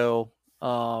 Nintendo,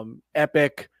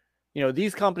 Epic. You know,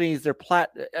 these companies,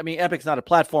 Epic's not a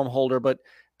platform holder, but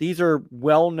these are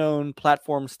well-known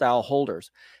platform style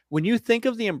holders. When you think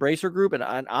of the Embracer Group, and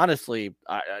honestly,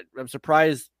 I'm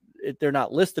surprised they're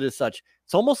not listed as such.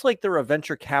 It's almost like they're a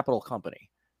venture capital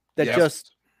company that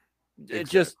just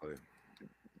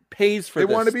pays for. They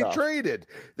this want to stuff. be traded.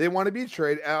 They want to be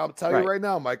traded. And I'll tell you right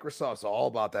now, Microsoft's all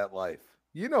about that life.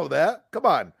 You know that. Come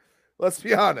on, let's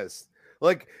be honest.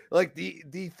 Like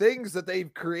the things that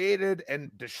they've created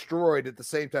and destroyed at the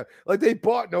same time. Like they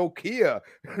bought Nokia.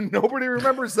 Nobody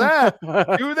remembers that,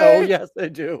 do they? Oh yes, they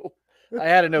do. I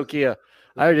had a Nokia.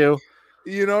 I do.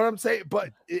 You know what I'm saying?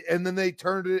 But and then they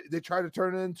tried to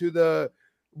turn it into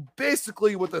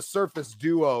basically what the Surface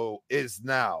Duo is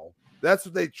now. That's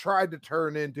what they tried to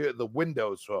turn into the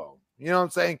Windows Phone. You know what I'm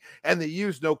saying? And they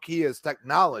use Nokia's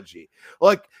technology.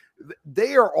 Like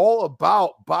they are all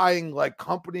about buying like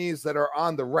companies that are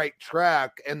on the right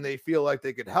track and they feel like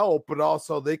they could help, but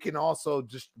also they can also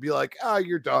just be like,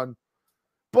 you're done.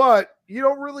 But you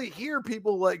don't really hear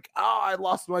people like, I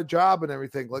lost my job and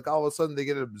everything. Like all of a sudden they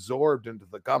get absorbed into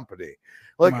the company.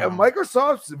 Like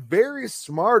Microsoft's very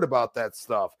smart about that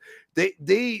stuff.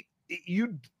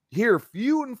 You hear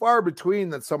few and far between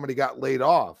that somebody got laid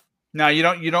off. Now you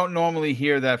don't normally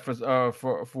hear that for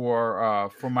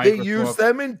Microsoft. They use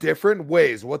them in different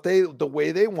ways, the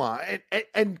way they want.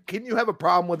 And can you have a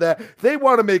problem with that? They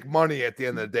want to make money at the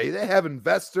end of the day. They have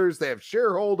investors, they have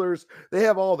shareholders, they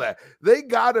have all that. They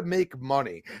got to make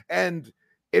money. And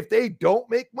if they don't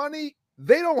make money,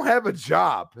 they don't have a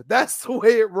job. That's the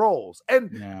way it rolls.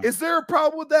 And is there a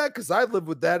problem with that? Because I live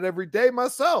with that every day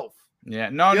myself. Yeah,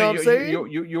 no,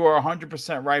 you are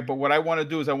 100% right. But what I want to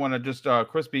do is I want to just,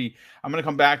 Crispy, I'm going to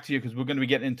come back to you because we're going to be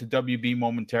getting into WB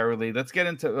momentarily. Let's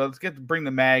bring the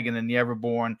mag and then the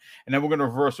Everborn, and then we're going to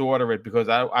reverse order it because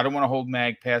I don't want to hold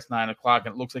mag past 9 o'clock,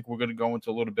 and it looks like we're going to go into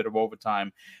a little bit of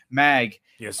overtime. Mag,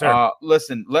 yes, sir.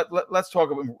 Listen, let's talk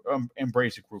about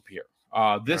Embracer Group here.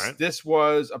 This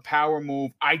was a power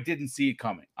move. I didn't see it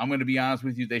coming. I'm going to be honest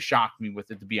with you. They shocked me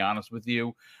with it, to be honest with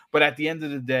you. But at the end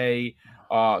of the day,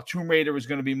 Tomb Raider is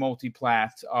going to be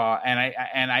multi-plat,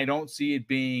 and I don't see it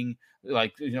being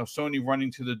like Sony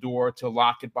running to the door to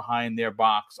lock it behind their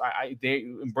box.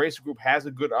 Embracer Group has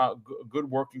a good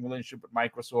working relationship with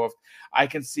Microsoft. I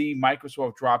can see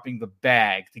Microsoft dropping the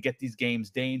bag to get these games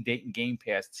day and date and Game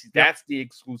Pass. That's the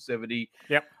exclusivity.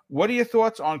 Yep. What are your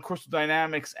thoughts on Crystal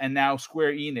Dynamics and now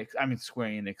Square Enix,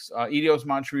 Eidos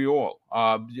Montreal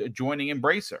joining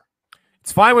Embracer?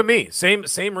 It's fine with me.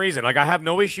 Same reason. Like I have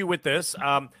no issue with this.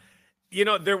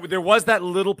 There was that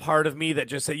little part of me that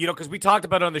just said, because we talked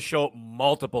about it on the show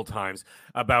multiple times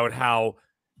about how,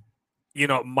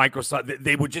 Microsoft,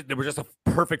 they were just a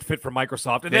perfect fit for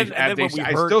Microsoft. And then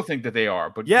I still think that they are,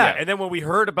 but and then when we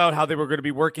heard about how they were going to be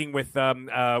working with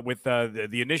the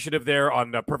initiative there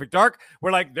on Perfect Dark,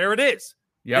 we're like, there it is.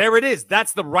 Yep. There it is.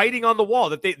 That's the writing on the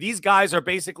wall that these guys are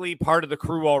basically part of the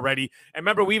crew already. And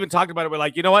remember, we even talked about it. We're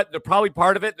like, you know what? They're probably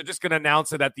part of it. They're just going to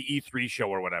announce it at the E3 show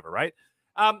or whatever, right?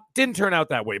 Didn't turn out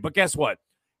that way. But guess what?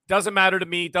 Doesn't matter to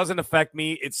me. Doesn't affect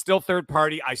me. It's still third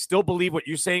party. I still believe what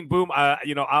you're saying, Boom.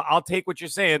 I'll take what you're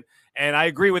saying, and I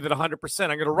agree with it 100%. I'm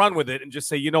going to run with it and just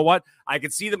say, you know what? I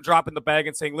can see them dropping the bag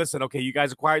and saying, listen, okay, you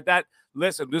guys acquired that.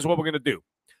 Listen, this is what we're going to do.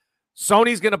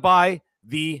 Sony's going to buy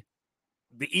the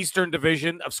Eastern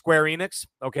division of Square Enix,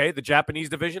 okay, the Japanese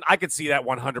division. I could see that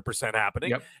 100%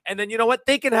 happening. Yep. And then you know what?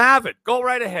 They can have it. Go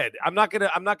right ahead. I'm not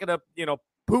gonna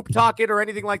poop talk it or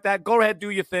anything like that. Go ahead, do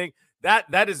your thing.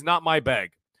 That is not my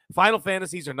bag. Final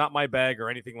Fantasies are not my bag or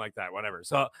anything like that, whatever.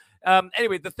 So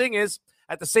anyway, the thing is,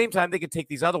 at the same time, they could take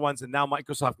these other ones and now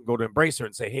Microsoft can go to Embracer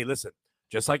and say, hey, listen,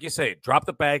 just like you say, drop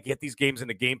the bag, get these games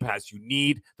into Game Pass. You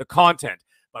need the content.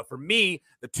 But for me,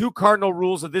 the two cardinal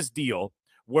rules of this deal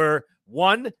were,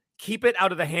 one, keep it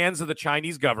out of the hands of the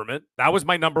Chinese government. That was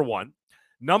my number one.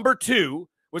 Number two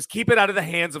was keep it out of the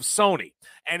hands of Sony.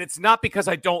 And it's not because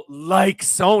I don't like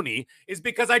Sony. It's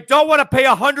because I don't want to pay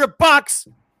 $100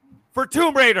 for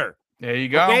Tomb Raider. There you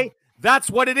go. Okay? That's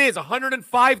what it is,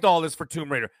 $105 for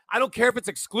Tomb Raider. I don't care if it's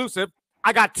exclusive.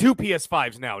 I got 2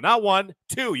 PS5s now. Not 1,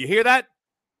 2. You hear that?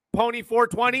 Pony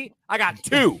 420? I got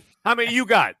 2. How many you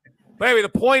got? But anyway, the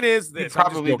point is this. He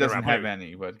probably doesn't have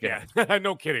any, but yeah.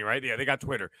 No kidding, right? Yeah, they got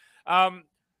Twitter.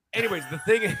 Anyways, the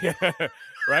thing,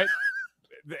 right?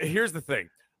 Here's the thing.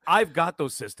 I've got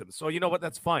those systems. So you know what?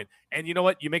 That's fine. And you know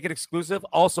what? You make it exclusive,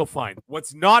 also fine.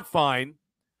 What's not fine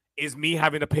is me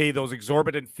having to pay those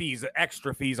exorbitant fees,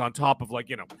 extra fees on top of like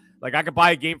I could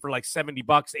buy a game for like $70,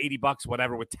 $80,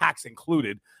 whatever, with tax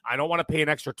included. I don't want to pay an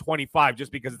extra $25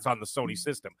 just because it's on the Sony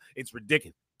system. It's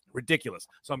ridiculous.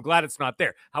 So I'm glad it's not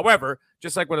there. However,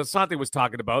 just like what Asante was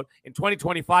talking about, in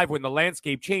 2025, when the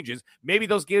landscape changes, maybe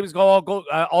those games all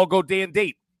go day and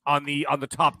date. on the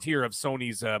top tier of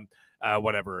Sony's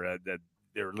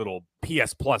their little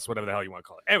PS Plus, whatever the hell you want to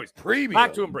call it. Anyways, Premium.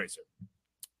 back to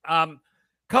Embracer.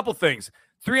 Couple things.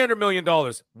 $300 million.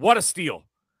 What a steal.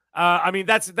 I mean,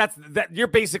 that's you're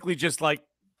basically just like,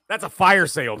 that's a fire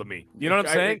sale to me. You know what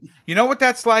I'm saying? You know what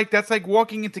that's like? That's like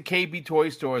walking into KB toy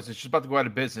stores. It's just about to go out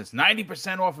of business.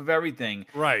 90% off of everything.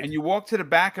 Right. And you walk to the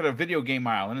back of the video game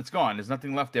aisle and it's gone. There's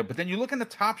nothing left there. But then you look in the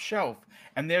top shelf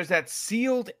and there's that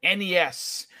sealed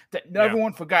NES that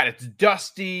everyone forgot. It's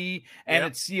dusty and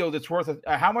it's sealed. It's worth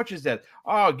how much is that?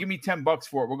 Oh, give me $10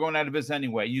 for it. We're going out of business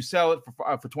anyway. You sell it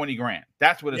for 20 grand.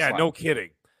 That's what it's like. Yeah, no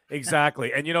kidding.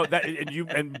 Exactly. And you know that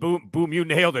and boom, you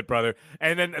nailed it, brother.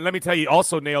 And then let me tell you,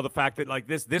 also nailed the fact that like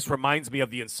this reminds me of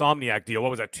the Insomniac deal.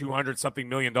 What was that, $200-something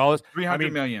million?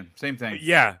 $300 million. Same thing.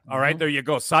 Yeah. All right, there you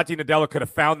go. Satya Nadella could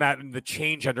have found that in the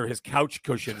change under his couch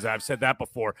cushions. I've said that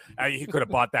before. He could have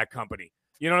bought that company.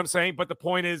 You know what I'm saying? But the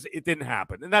point is, it didn't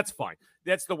happen, and that's fine.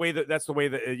 That's the way that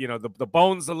the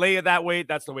bones lay it that way.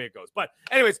 That's the way it goes. But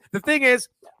anyways, the thing is,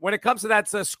 when it comes to that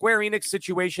Square Enix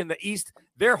situation, the East,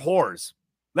 they're whores.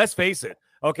 Let's face it,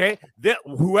 okay?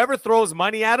 Whoever throws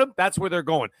money at them, that's where they're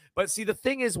going. But see, the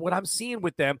thing is, what I'm seeing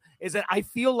with them is that I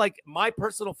feel like my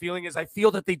personal feeling is I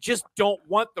feel that they just don't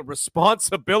want the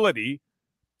responsibility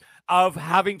of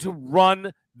having to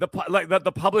run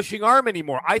the publishing arm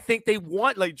anymore. I think they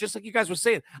want, like, just like you guys were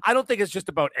saying, I don't think it's just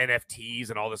about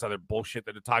NFTs and all this other bullshit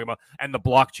that they're talking about and the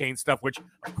blockchain stuff, which,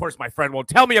 of course, my friend won't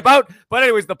tell me about. But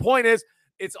anyways, the point is,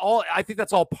 I think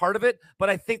that's all part of it, but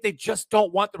I think they just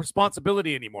don't want the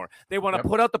responsibility anymore. They want to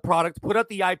put out the product, put out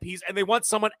the IPs, and they want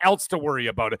someone else to worry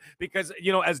about it. Because,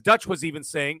 as Dutch was even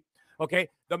saying, okay,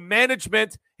 the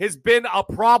management has been a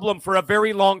problem for a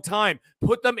very long time.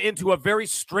 Put them into a very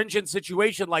stringent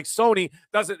situation like Sony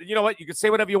doesn't. You know what? You can say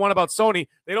whatever you want about Sony.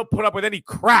 They don't put up with any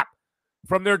crap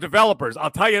from their developers. I'll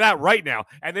tell you that right now.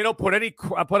 And they don't put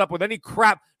up with any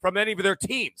crap from any of their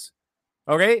teams.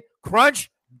 Okay? Crunch.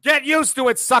 Get used to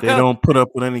it, sucker. They don't put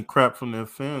up with any crap from their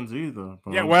fans either.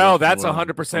 Yeah, well, that's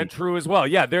 100% true as well.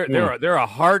 Yeah, they're a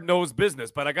hard-nosed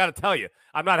business, but I got to tell you,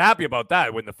 I'm not happy about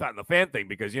that with the fan thing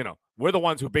because we're the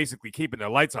ones who are basically keeping their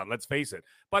lights on. Let's face it.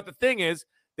 But the thing is,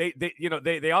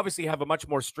 they obviously have a much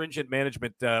more stringent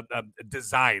management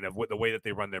design of the way that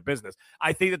they run their business.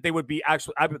 I think that they would be I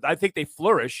think they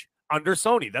flourish under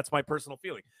Sony. That's my personal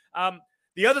feeling.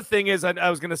 The other thing is, I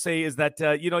was going to say, is that,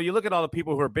 you look at all the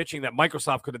people who are bitching that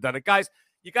Microsoft could have done it. Guys,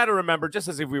 you got to remember, just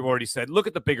as if we've already said, look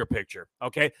at the bigger picture,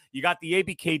 okay? You got the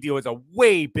ABK deal is a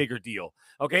way bigger deal,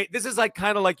 okay? This is like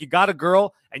kind of like you got a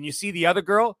girl and you see the other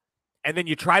girl, and then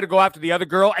you try to go after the other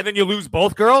girl, and then you lose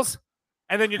both girls,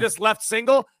 and then you're just left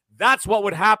single. That's what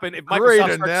would happen if Microsoft Great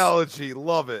analogy.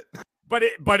 Love it.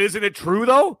 But isn't it true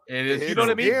though? It is. You know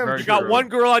what I mean? You got true. one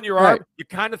girl on your arm. You're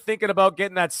kind of thinking about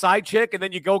getting that side chick, and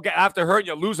then you go get after her, and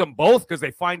you lose them both because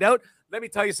they find out. Let me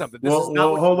tell you something.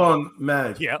 Hold on,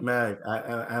 Mag. Yeah. Mag.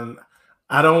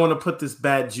 I don't want to put this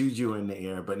bad juju in the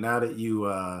air, but now that you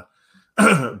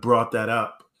brought that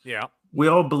up, yeah, we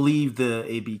all believe the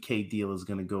ABK deal is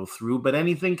going to go through, but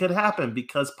anything could happen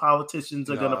because politicians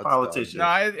are going to politician.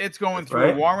 No, it's going through.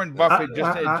 Right? Warren Buffett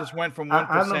just went from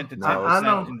 1% to 10%. I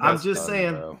know. I'm just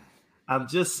saying.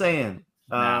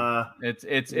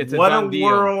 It's what a a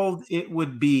world it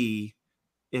would be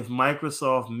if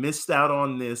Microsoft missed out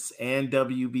on this and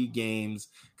WB Games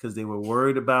because they were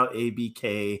worried about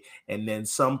ABK, and then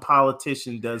some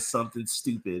politician does something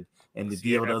stupid and the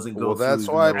deal doesn't go through. Well, that's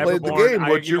why I played the game.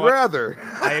 Would you rather?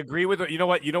 I agree with it. You know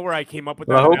what? You know where I came up with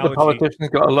that I hope analogy? the politicians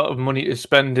got a lot of money to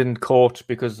spend in court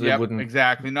because they wouldn't.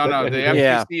 Exactly. No. The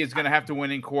FTC is going to have to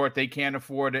win in court. They can't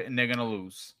afford it, and they're going to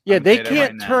lose. Yeah, they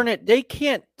can't turn it. They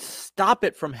can't stop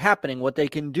it from happening. What they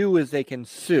can do is they can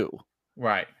sue.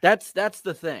 Right. That's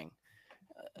the thing.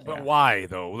 But why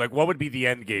though? Like, what would be the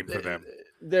end game for them?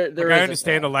 I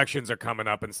understand elections are coming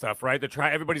up and stuff, right?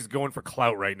 Everybody's going for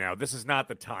clout right now. This is not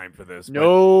the time for this.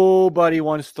 Nobody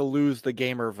wants to lose the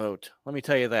gamer vote. Let me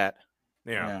tell you that.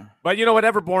 Yeah. But you know what?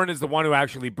 Everborn is the one who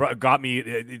actually got me.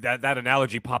 That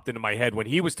analogy popped into my head when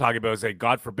he was talking about, say,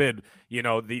 God forbid, the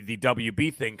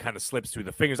WB thing kind of slips through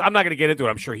the fingers. I'm not going to get into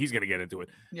it. I'm sure he's going to get into it.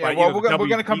 Yeah, but, we're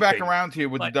going to come back around here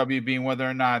with the WB and whether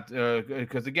or not,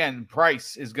 because again,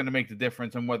 price is going to make the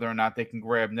difference on whether or not they can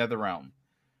grab NetherRealm.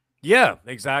 Yeah,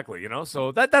 exactly.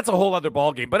 So that's a whole other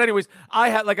ball game. But anyways,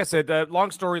 like I said, long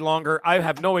story longer. I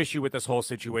have no issue with this whole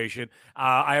situation.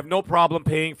 I have no problem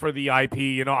paying for the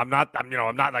IP. I'm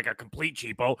not like a complete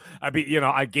cheapo.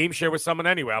 I game share with someone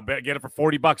anyway. I'll get it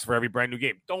for $40 for every brand new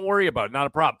game. Don't worry about it. Not a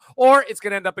problem. Or it's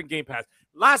going to end up in Game Pass.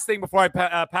 Last thing before I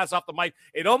pass off the mic,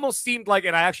 it almost seemed like,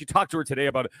 and I actually talked to her today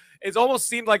about it. It almost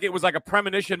seemed like it was like a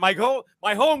premonition. My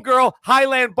homegirl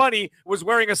Highland Bunny was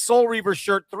wearing a Soul Reaver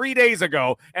shirt 3 days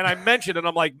ago, and I mentioned it. And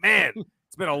I'm like, man,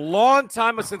 it's been a long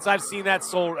time since I've seen that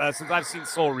since I've seen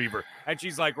Soul Reaver. And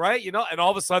she's like, right, and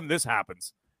all of a sudden this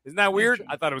happens. Isn't that weird?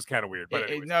 I thought it was kind of weird. But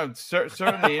no,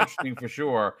 certainly interesting for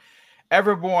sure.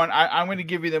 Everborn, I'm going to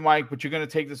give you the mic, but you're going to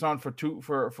take this on for a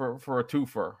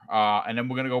twofer, and then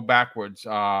we're going to go backwards.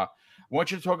 I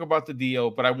want you to talk about the deal,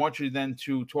 but I want you then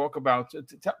to talk about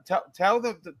tell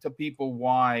the people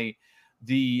why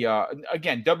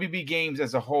again, WB Games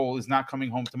as a whole is not coming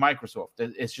home to Microsoft.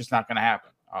 It's just not going to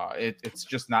happen. It's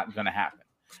just not going to happen.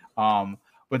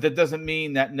 But that doesn't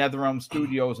mean that NetherRealm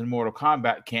Studios and Mortal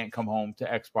Kombat can't come home to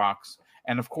Xbox.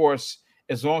 And of course,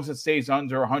 as long as it stays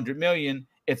under 100 million,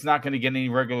 it's not going to get any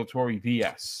regulatory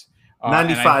BS.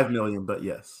 95 million, but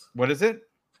yes. What is it?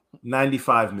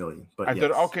 95 million, but I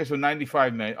thought, okay, so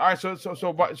 95 million. All right, so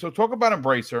talk about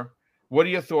Embracer. What are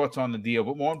your thoughts on the deal?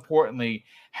 But more importantly,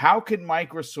 how could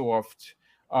Microsoft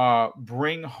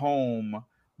bring home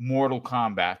Mortal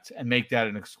Kombat and make that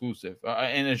an exclusive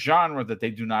in a genre that they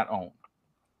do not own?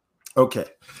 Okay.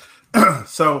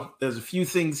 So there's a few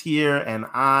things here, and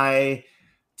I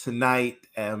tonight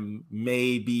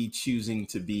may be choosing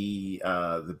to be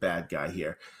the bad guy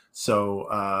here. So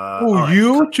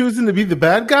you choosing to be the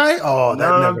bad guy? Oh,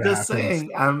 that never I'm just happens.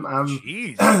 saying.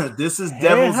 I'm this is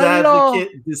devil's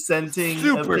advocate dissenting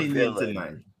Super opinion villain.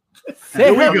 tonight.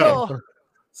 Say Here we hello. go.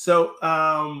 So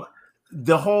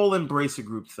the whole Embracer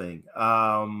Group thing.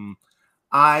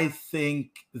 I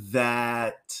think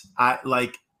that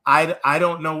I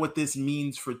don't know what this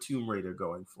means for Tomb Raider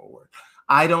going forward.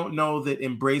 I don't know that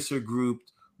Embracer Group,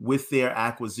 with their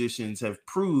acquisitions, have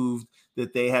proved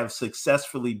that they have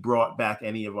successfully brought back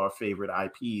any of our favorite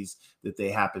IPs that they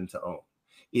happen to own.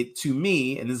 It, to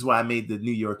me, and this is why I made the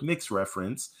New York Knicks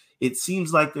reference, it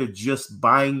seems like they're just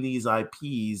buying these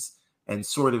IPs and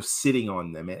sort of sitting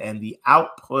on them. And the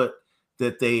output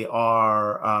that they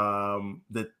are,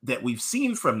 that we've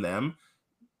seen from them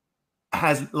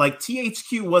has, like,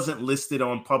 THQ wasn't listed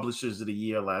on Publishers of the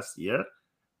Year last year,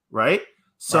 right?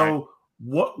 So Right.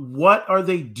 What are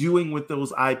they doing with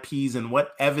those IPs, and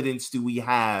what evidence do we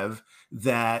have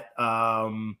that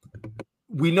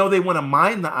we know they want to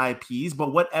mine the IPs,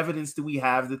 but what evidence do we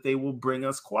have that they will bring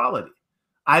us quality?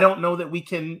 I don't know that we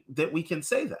can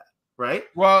say that, right?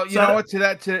 Well, you know what? To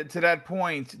that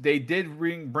point, they did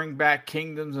bring back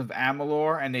Kingdoms of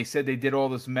Amalur, and they said they did all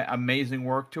this amazing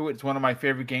work to it. It's one of my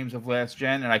favorite games of last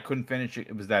gen, and I couldn't finish it.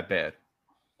 It was that bad.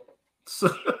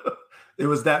 So it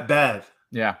was that bad.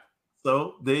 Yeah.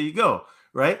 So there you go,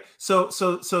 right? So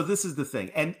this is the thing,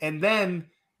 and then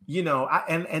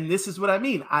and this is what I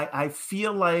mean. I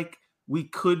feel like we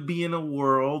could be in a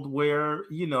world where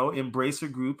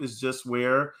Embracer Group is just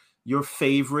where your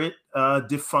favorite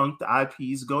defunct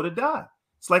IPs go to die.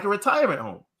 It's like a retirement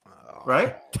home,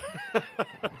 right?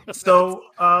 So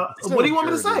what do you want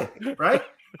me to say, right?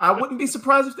 I wouldn't be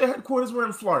surprised if their headquarters were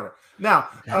in Florida. Now,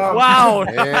 wow.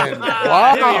 Man, Wow.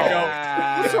 wow. There you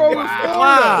go. What's wrong with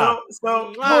Wow.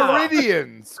 Florida? So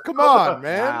Meridians. Come on,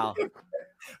 man. Wow.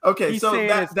 okay, He's so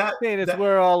saying it's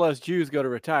where all us Jews go to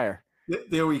retire.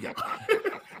 there we go.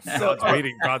 God's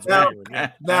waiting. God's now, waiting.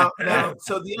 Yeah. now,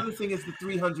 so the other thing is the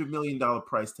 $300 million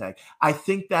price tag. I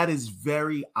think that is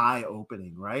very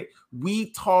eye-opening, right?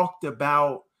 We talked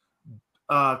about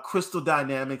Crystal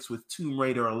Dynamics with Tomb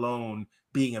Raider alone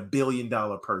being $1 billion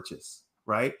purchase,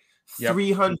 right? Yep.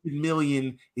 300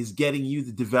 million is getting you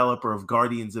the developer of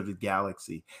Guardians of the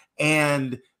Galaxy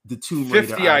and the Tomb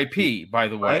Raider 50 IP, by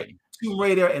the way. right? Tomb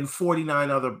Raider and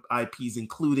 49 other IPs,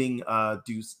 including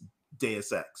Deus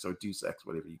Ex or Deus Ex,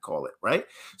 whatever you call it, right?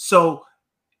 So,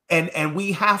 and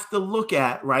we have to look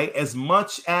at, right, as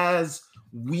much as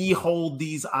we hold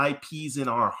these IPs in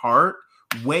our heart,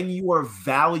 when you are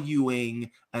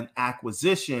valuing an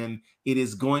acquisition, it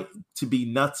is going to be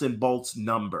nuts and bolts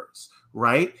numbers,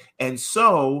 right? And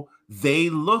so they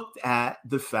looked at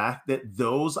the fact that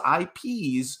those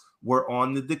IPs were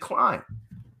on the decline,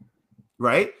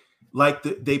 right? Like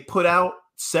they put out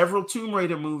several Tomb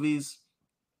Raider movies.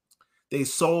 They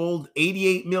sold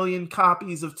 88 million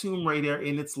copies of Tomb Raider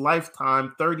in its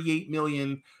lifetime, 38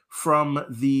 million from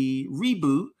the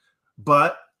reboot,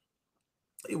 but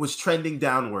it was trending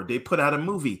downward. They put out a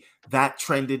movie that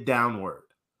trended downward,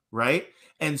 right?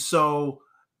 And so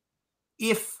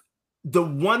if the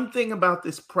one thing about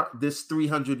this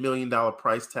 $300 million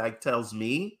price tag tells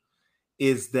me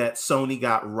is that Sony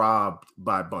got robbed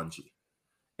by Bungie.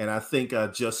 And I think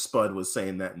Just Spud was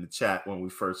saying that in the chat when we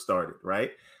first started,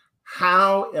 right?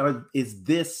 How is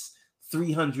this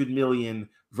 300 million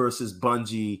versus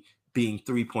Bungie being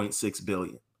 3.6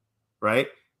 billion, right?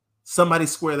 Somebody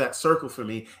square that circle for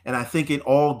me. And I think it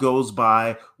all goes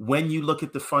by when you look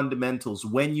at the fundamentals,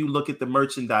 when you look at the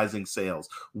merchandising sales,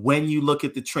 when you look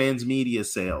at the transmedia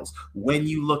sales, when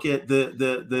you look at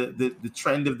the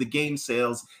trend of the game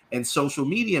sales and social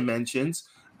media mentions.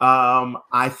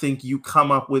 I think you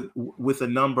come up with a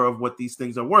number of what these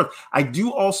things are worth. I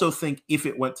do also think if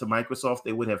it went to Microsoft,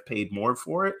 they would have paid more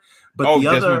for it. But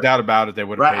there's no doubt about it. They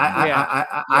would have paid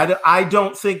more. I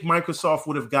don't think Microsoft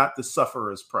would have got the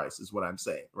sufferer's price, is what I'm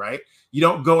saying, right? You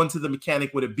don't go into the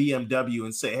mechanic with a BMW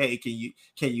and say, hey,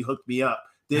 can you hook me up?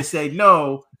 They say,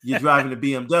 no, you're driving a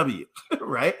BMW,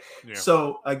 right? Yeah.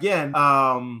 So again,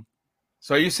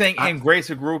 so you're saying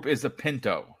Embracer Group is a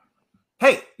Pinto?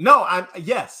 Hey, no,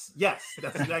 yes, that's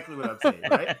exactly what I'm saying,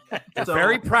 right? So,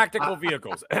 very practical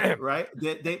vehicles, right?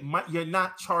 You're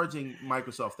not charging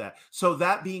Microsoft that. So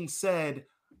that being said,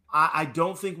 I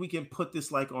don't think we can put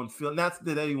this like on film. Not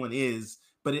that anyone is,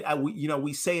 but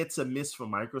we say it's a miss for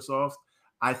Microsoft.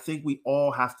 I think we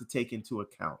all have to take into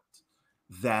account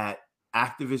that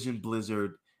Activision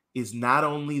Blizzard is not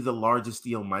only the largest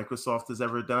deal Microsoft has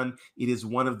ever done, it is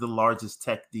one of the largest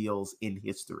tech deals in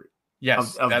history.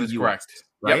 Yes, that is correct.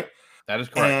 Right? Yep, that is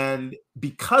correct. And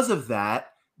because of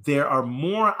that, there are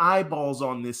more eyeballs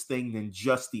on this thing than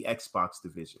just the Xbox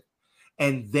division.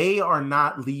 And they are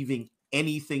not leaving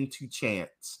anything to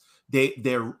chance.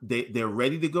 They're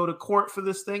ready to go to court for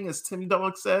this thing, as Tim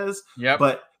Dog says. Yep.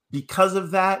 But because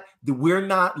of that, we're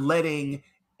not letting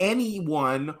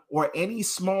anyone or any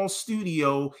small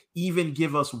studio even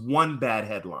give us one bad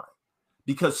headline.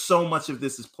 Because so much of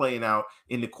this is playing out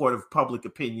in the court of public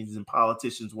opinions and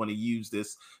politicians want to use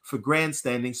this for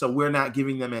grandstanding. So we're not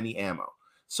giving them any ammo.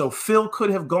 So Phil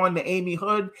could have gone to Amy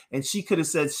Hood and she could have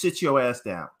said, sit your ass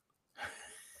down.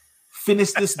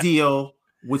 Finish this deal,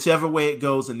 whichever way it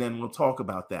goes, and then we'll talk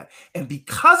about that. And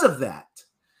because of that,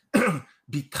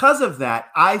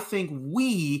 I think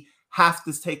we have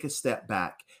to take a step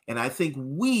back. And I think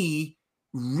we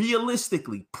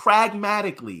realistically,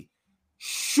 pragmatically,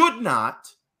 should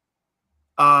not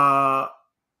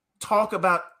talk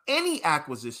about any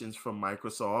acquisitions from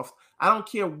Microsoft. I don't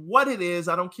care what it is.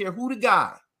 I don't care who the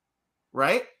guy,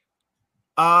 right?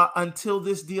 Until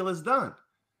this deal is done.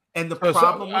 And the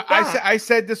problem with that... I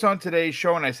said this on today's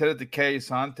show, and I said it to Kay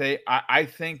Asante. I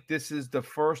think this is the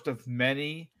first of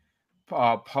many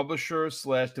publishers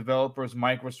 / developers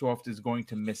Microsoft is going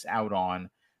to miss out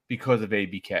on because of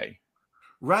ABK.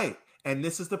 Right. And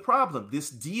this is the problem. This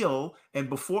deal, and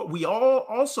before we all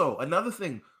also another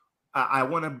thing I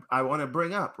want to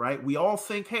bring up, right? We all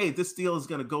think, hey, this deal is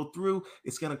going to go through.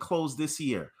 It's going to close this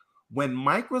year. When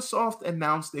Microsoft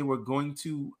announced they were going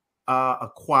to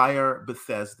acquire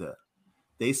Bethesda,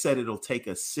 they said it'll take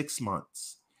us 6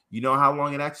 months. You know how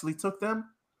long it actually took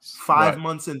them? 5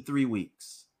 months and 3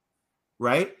 weeks,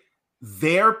 right?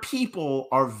 Their people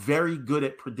are very good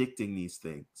at predicting these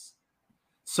things.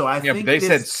 So I think they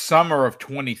said summer of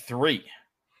 23.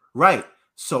 Right.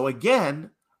 So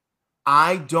again,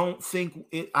 I don't think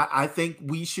I think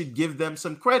we should give them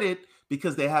some credit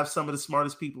because they have some of the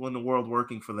smartest people in the world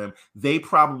working for them. They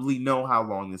probably know how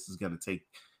long this is going to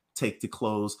take to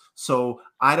close. So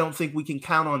I don't think we can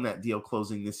count on that deal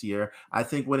closing this year. I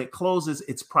think when it closes,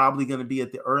 it's probably going to be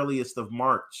at the earliest of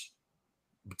March.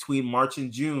 Between March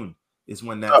and June is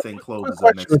when that thing closes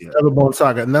up next year. Everbone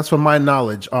Saga, and that's from my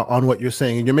knowledge on what you're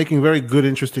saying. And you're making very good,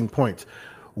 interesting points.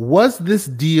 Was this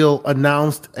deal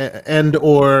announced and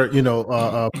or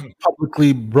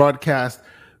publicly broadcast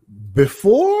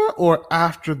before or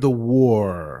after the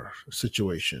war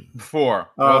situation? Before.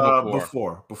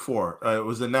 Before. It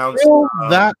was announced. Will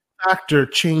that factor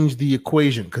change the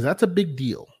equation? Because that's a big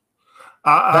deal.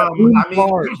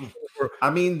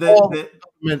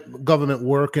 Government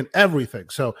work and everything.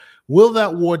 So will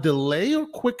that war delay or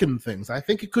quicken things? I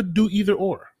think it could do either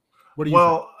or. What do you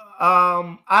think?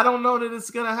 I don't know that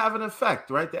it's going to have an effect,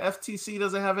 right? The FTC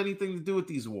doesn't have anything to do with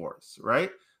these wars,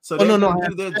 right? So they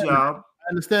do their job. I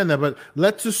understand that, but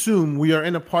let's assume we are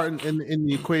in a part in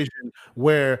the equation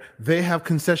where they have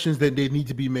concessions that they need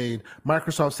to be made.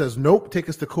 Microsoft says, nope, take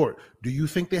us to court. Do you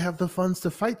think they have the funds to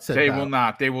fight said battle? Will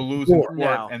not. They will lose in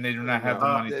court, and they do not have the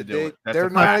money to do it. They're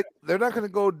not going to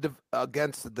go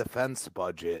against the defense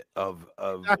budget of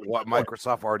what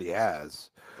Microsoft already has.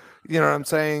 You know what I'm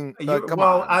saying? Come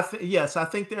well, on. yes, I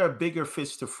think there are bigger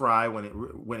fish to fry when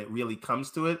it really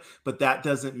comes to it, but that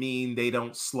doesn't mean they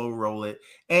don't slow roll it.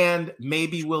 And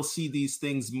maybe we'll see these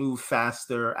things move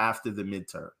faster after the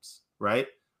midterms, right?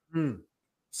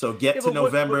 So get to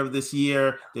November of this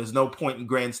year. There's no point in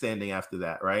grandstanding after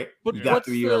that, right? You got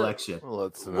 3-year election.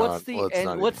 What's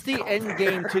the end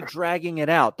game to dragging it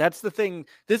out? That's the thing.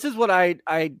 This is what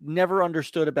I never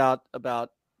understood about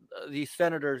these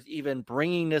senators even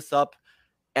bringing this up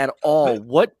at all.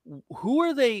 Who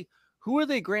are they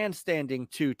grandstanding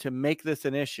to make this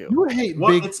an issue? You hate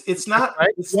big. It's not. Right?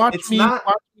 Watch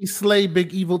me slay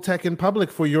big evil tech in public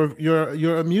for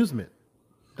your amusement.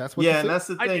 That's what. Yeah, and that's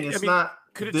the thing. It's not.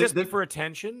 Could it just be for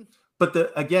attention? But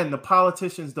the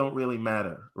politicians don't really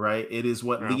matter, right? It is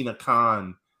what Lena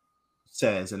Khan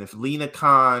says, and if Lena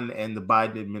Khan and the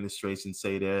Biden administration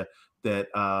say that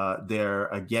they're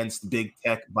against big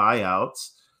tech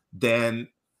buyouts, then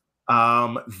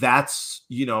that's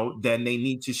then they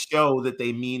need to show that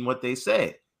they mean what they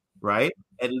say, right?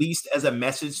 At least as a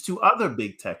message to other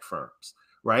big tech firms,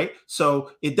 right?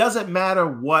 So it doesn't matter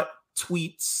what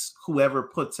tweets whoever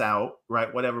puts out,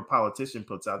 right? Whatever politician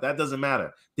puts out, that doesn't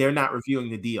matter. They're not reviewing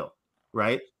the deal,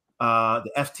 right? The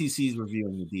FTC is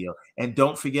reviewing the deal, and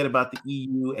don't forget about the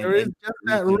EU. There is just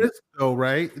that risk, though,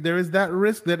 right? There is that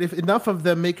risk that if enough of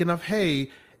them make enough hay,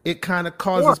 it kind of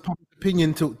causes public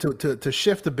opinion to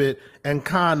shift a bit, and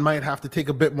Khan might have to take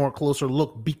a bit more closer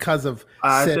look because of.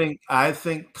 I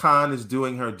think Khan is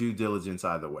doing her due diligence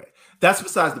either way. That's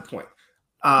besides the point.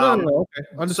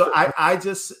 Okay. So I'm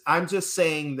just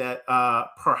saying that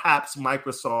perhaps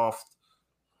Microsoft,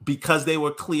 because they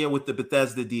were clear with the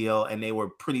Bethesda deal and they were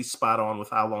pretty spot on with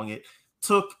how long it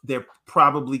took, they're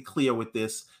probably clear with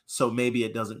this. So maybe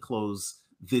it doesn't close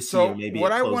this year. Maybe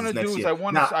what I want to do is I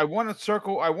want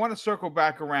to circle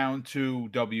back around to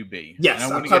WB. Yes,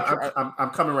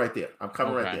 I'm coming right there.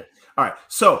 Right there. All right.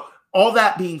 So all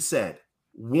that being said,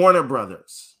 Warner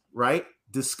Brothers, right?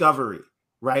 Discovery,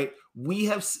 right? We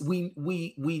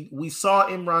saw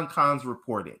Imran Khan's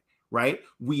reporting, right?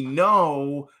 We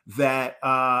know that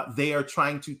they are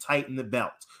trying to tighten the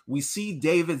belt. We see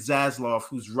David Zaslav,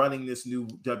 who's running this new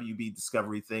WB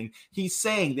Discovery thing. He's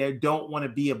saying they don't want to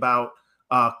be about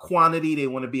quantity. They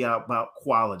want to be about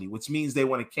quality, which means they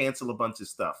want to cancel a bunch of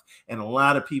stuff. And a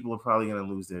lot of people are probably going to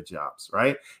lose their jobs,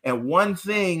 right? And one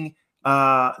thing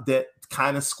that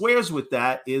kind of squares with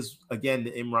that is, again,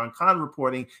 the Imran Khan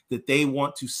reporting that they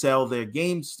want to sell their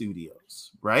game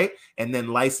studios, right? And then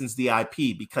license the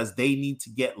IP because they need to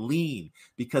get lean,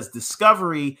 because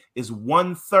Discovery is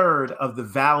 1/3 of the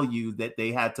value that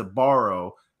they had to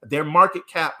borrow. Their market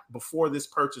cap before this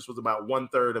purchase was about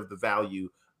 1/3 of the value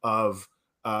of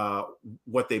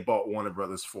what they bought Warner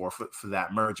Brothers for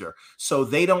that merger. So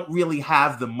they don't really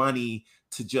have the money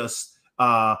to just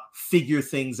figure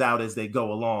things out as they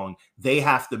go along. They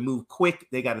have to move quick.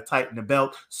 They got to tighten the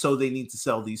belt. So they need to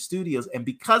sell these studios. And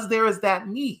because there is that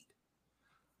need,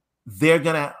 they're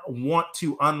going to want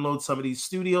to unload some of these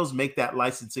studios, make that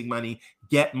licensing money,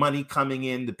 get money coming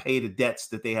in to pay the debts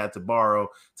that they had to borrow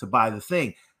to buy the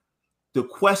thing. The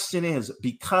question is,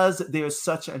 because there's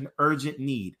such an urgent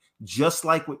need, just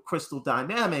like with Crystal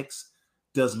Dynamics,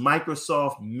 does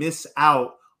Microsoft miss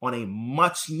out on a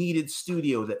much needed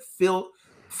studio that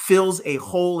fills a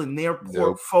hole in their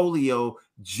portfolio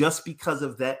just because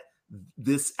of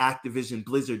this Activision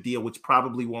Blizzard deal, which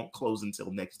probably won't close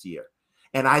until next year?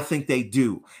 And I think they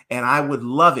do. And I would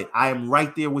love it. I am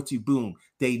right there with you, Boom.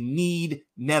 They need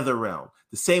NetherRealm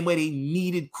the same way they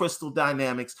needed Crystal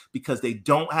Dynamics, because they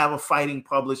don't have a fighting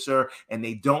publisher and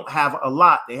they don't have a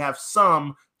lot. They have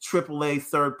some AAA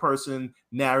third-person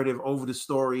narrative over the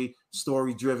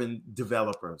story-driven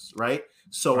developers, right?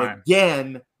 So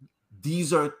again,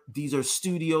 these are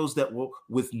studios that will,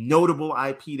 with notable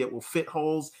IP that will fit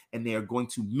holes, and they are going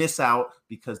to miss out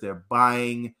because they're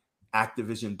buying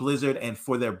Activision Blizzard. And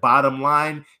for their bottom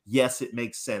line, yes, it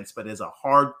makes sense. But as a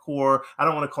hardcore, I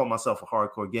don't want to call myself a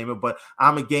hardcore gamer, but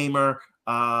I'm a gamer,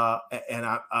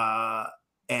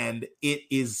 and it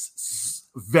is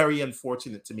very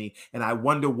unfortunate to me. And I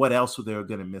wonder what else they're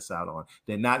going to miss out on.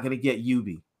 They're not going to get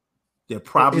Ubi. They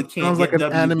probably can't. Sounds like get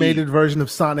an WB. Animated version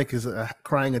of Sonic is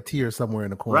crying a tear somewhere in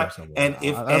the corner. Right. Somewhere. And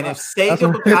if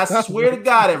Sega, I swear to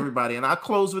God, everybody, and I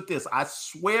close with this. I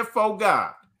swear for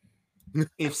God,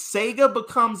 if Sega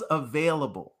becomes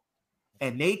available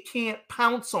and they can't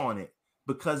pounce on it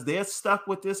because they're stuck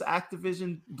with this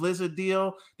Activision Blizzard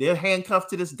deal, they're handcuffed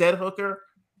to this dead hooker.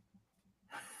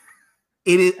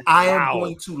 I am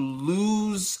going to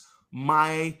lose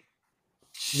my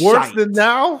Worse shite. than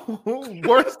now?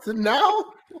 Worse than now?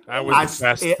 That was the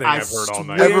best thing I've heard all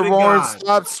night. swear to Everyone, God.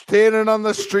 stop standing on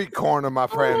the street corner, my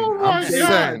friend. Oh I'm my just God.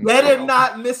 saying. Better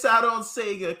not miss out on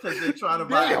Sega because they're trying to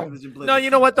buy Damn. Activision Blizzard. No, you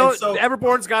know what though? And so-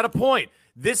 Everborn's got a point.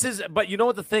 This is, but you know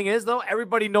what the thing is though?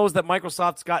 Everybody knows that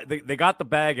Microsoft's got they got the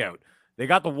bag out. They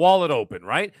got the wallet open,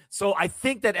 right? So I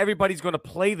think that everybody's going to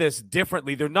play this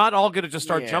differently. They're not all going to just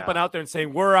start jumping out there and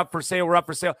saying, we're up for sale, we're up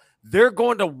for sale. They're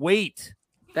going to wait.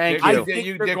 Thank I you. think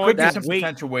they're There going could be to some wait.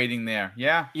 potential waiting there.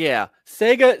 Yeah. Yeah,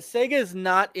 Sega is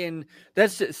not in.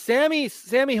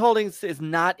 Sammy Holdings is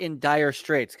not in dire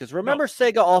straits because remember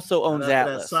Sega also owns that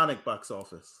Atlas. Sonic box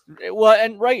office. Well,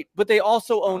 and right, but they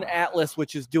also own Atlas,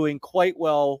 which is doing quite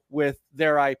well with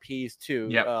their IPs too.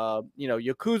 Yep.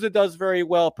 Yakuza does very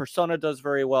well. Persona does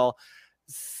very well.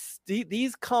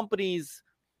 These companies,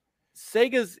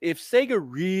 if Sega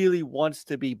really wants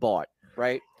to be bought,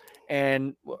 right?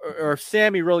 Or if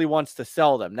Sammy really wants to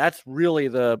sell them, that's really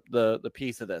the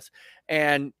piece of this.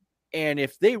 And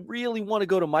if they really want to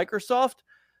go to Microsoft,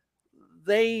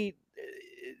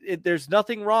 there's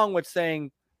nothing wrong with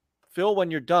saying, Phil,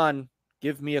 when you're done,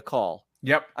 give me a call.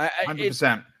 Yep.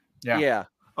 100%. Yeah.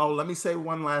 Oh, let me say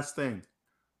one last thing.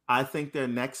 I think their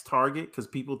next target, because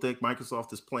people think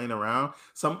Microsoft is playing around.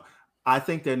 I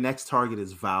think their next target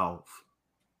is Valve.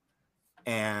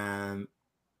 And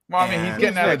Well, I mean, he's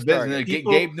getting out of business.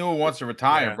 People- Gabe Newell wants to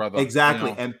retire, Yeah, brother. exactly.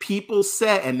 You know? And people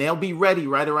said, and they'll be ready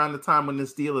right around the time when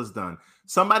this deal is done.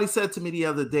 Somebody said to me the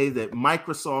other day that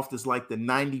Microsoft is like the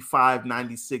 95,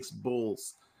 96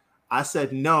 Bulls. I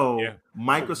said, no, Yeah.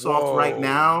 Microsoft right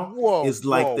now is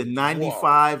like the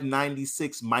 95,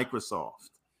 96 Microsoft.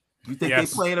 You think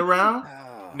Yes. they playing around?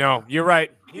 No, you're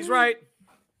right. He's right.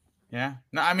 Yeah.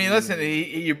 No, I mean, listen,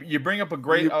 you bring up a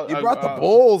great. You brought the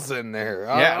Bulls in there.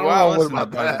 Yeah, I well, don't know listen,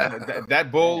 about that.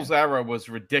 that Bulls era was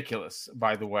ridiculous,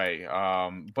 by the way.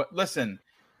 But listen,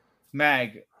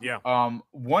 Mag. Yeah.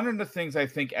 One of the things I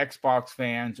think Xbox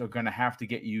fans are going to have to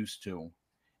get used to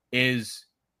is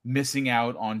missing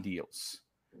out on deals.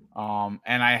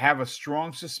 And I have a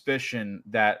strong suspicion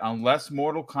that unless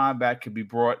Mortal Kombat could be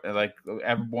brought, like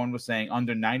everyone was saying,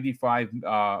 under $95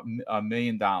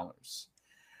 million.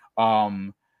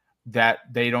 That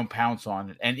they don't pounce on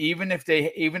it, and even if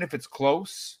it's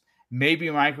close, maybe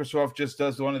Microsoft just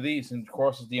does one of these and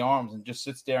crosses the arms and just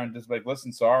sits there and just like,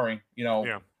 listen, sorry,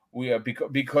 we are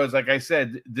because like I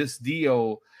said, this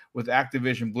deal with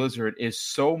Activision Blizzard is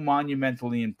so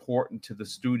monumentally important to the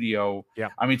studio. Yeah,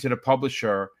 I mean to the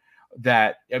publisher.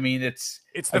 That I mean, it's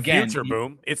the future,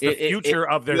 Boom. It's the future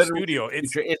of their studio.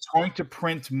 It's going to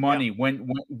print money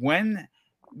when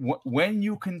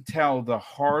you can tell the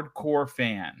hardcore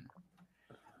fan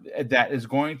that is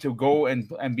going to go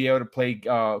and be able to play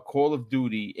Call of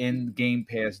Duty in Game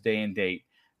Pass day and date,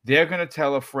 they're going to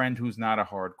tell a friend who's not a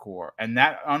hardcore, and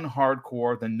that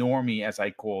unhardcore, the normie as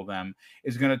I call them,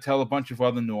 is going to tell a bunch of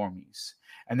other normies.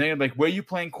 And they're like, where are you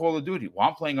playing Call of Duty? Well,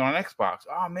 I'm playing it on Xbox.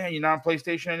 Oh, man, you're not on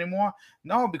PlayStation anymore?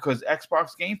 No, because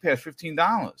Xbox Game Pass,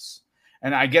 $15.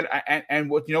 And I get and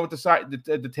what you know what the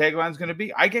tagline is going to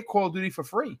be? I get Call of Duty for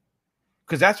free.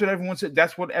 Because that's what everyone said.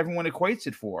 That's what everyone equates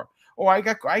it for. Oh, I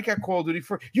got Call of Duty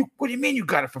for you. What do you mean you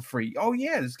got it for free? Oh,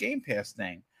 yeah, this Game Pass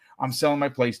thing. I'm selling my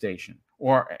PlayStation.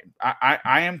 Or I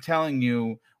am telling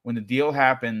you, when the deal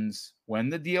happens,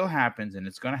 and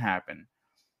it's going to happen,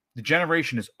 the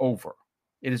generation is over.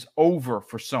 It is over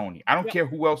for Sony. I don't care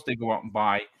who else they go out and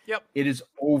buy. Yep. It is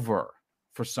over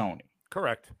for Sony.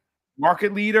 Correct.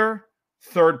 Market leader,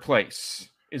 third place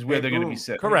is where they're going to be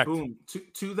sitting. Correct. Boom.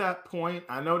 To that point,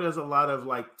 I know there's a lot of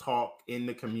like talk in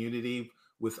the community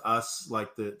with us,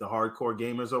 like the hardcore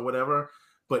gamers or whatever,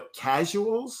 but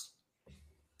casuals,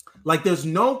 like there's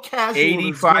no casual.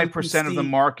 85% of the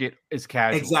market is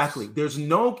casual. Exactly. There's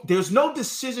no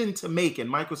decision to make, and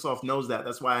Microsoft knows that.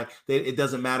 That's why it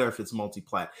doesn't matter if it's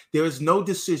multi-plat. There is no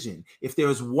decision. If there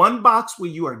is one box where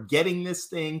you are getting this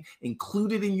thing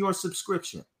included in your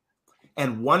subscription,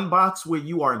 and one box where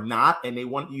you are not, and they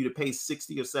want you to pay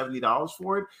 $60 or $70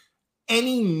 for it,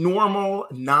 any normal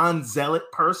non-zealot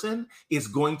person is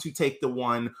going to take the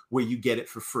one where you get it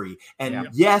for free. And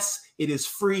yes, it is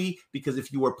free because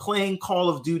if you are playing Call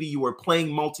of Duty, you are playing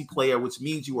multiplayer, which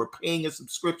means you are paying a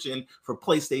subscription for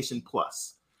PlayStation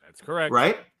Plus. That's correct.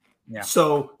 Right? Yeah.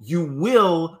 So you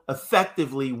will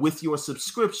effectively, with your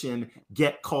subscription,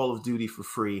 get Call of Duty for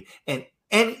free. And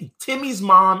Timmy's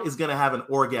mom is going to have an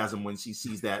orgasm when she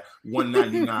sees that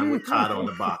 $199 with COD on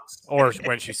the box. Or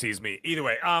when she sees me. Either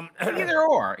way. Either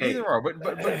or.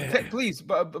 But please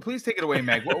take it away,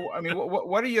 Meg.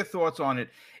 What are your thoughts on it?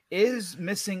 Is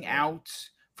missing out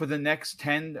for the next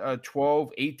 10, 12,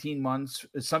 18 months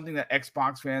is something that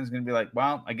Xbox fans are going to be like,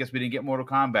 well, I guess we didn't get Mortal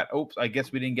Kombat. Oops, I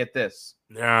guess we didn't get this.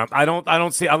 Yeah, I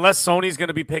don't see, unless Sony's going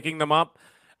to be picking them up.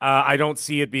 I don't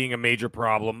see it being a major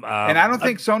problem. And I don't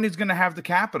think Sony's going to have the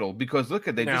capital, because look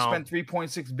at, they just No. spent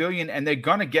 $3.6 billion and they're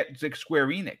going to get Square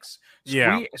Enix.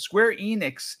 Yeah. Square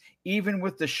Enix, even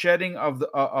with the shedding of the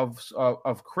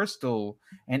of Crystal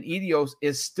and Eidos,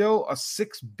 is still a $6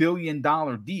 billion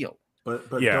deal.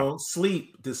 But Yeah. don't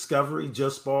sleep. Discovery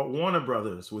just bought Warner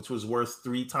Brothers, which was worth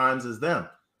 3 times as them.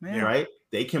 Yeah. Right?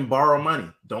 They can borrow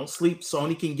money. Don't sleep.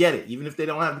 Sony can get it. Even if they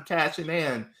don't have the cash in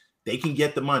hand, they can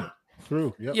get the money.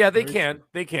 True. Yep. Yeah, they can.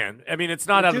 They can. I mean, it's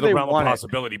not But out do of the they realm of want it?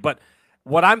 possibility. But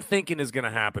what I'm thinking is going to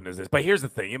happen is this. But here's the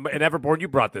thing. And Everborn, you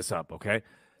brought this up, okay?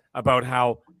 About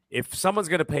how if someone's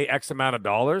going to pay X amount of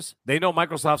dollars, they know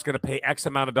Microsoft's going to pay X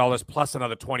amount of dollars plus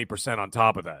another 20% on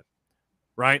top of that,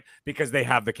 right? Because they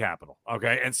have the capital,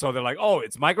 okay? And so they're like, oh,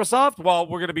 it's Microsoft? Well,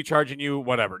 we're going to be charging you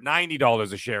whatever,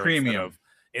 $90 a share Premium.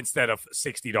 instead of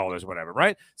 $60, whatever,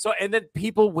 right? So, and then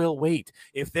people will wait.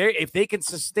 If they can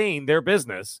sustain their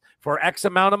business for X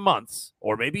amount of months,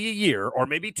 or maybe a year, or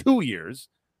maybe 2 years,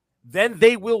 then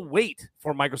they will wait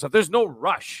for Microsoft. There's no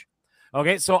rush.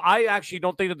 Okay, so I actually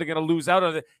don't think that they're going to lose out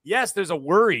on it. Yes, there's a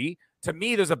worry. To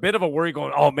me, there's a bit of a worry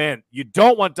going, oh, man, you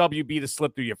don't want WB to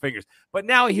slip through your fingers. But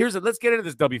now here's it. Let's get into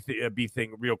this WB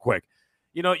thing real quick.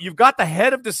 You know, you've got the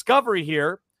head of Discovery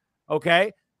here,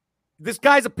 okay? This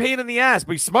guy's a pain in the ass,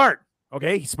 but he's smart,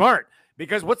 okay? He's smart.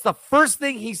 Because what's the first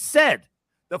thing he said?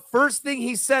 The first thing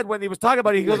he said when he was talking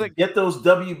about it, he goes like, get those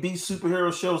WB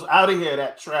superhero shows out of here,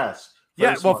 that trash.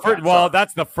 yeah, First well, one.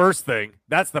 that's the first thing.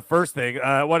 That's the first thing.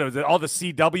 What was it? All the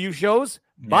CW shows?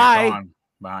 Yeah, Bye. gone.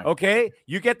 Bye. Okay,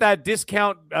 you get that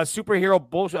discount superhero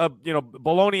bullshit,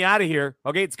 baloney out of here.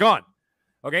 Okay, it's gone.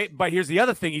 Okay, but here's the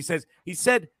other thing. He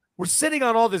said we're sitting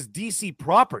on all this DC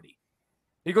property.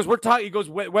 He goes, we're talking. He goes,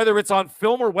 whether it's on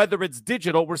film or whether it's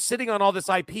digital, we're sitting on all this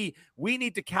IP. We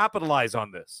need to capitalize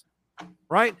on this,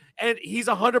 right? And he's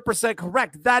 100%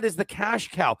 correct. That is the cash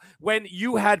cow. When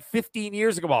you had 15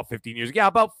 years ago, about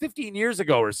 15 years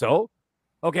ago or so,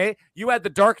 okay, you had the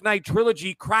Dark Knight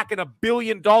trilogy cracking $1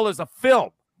 billion a film.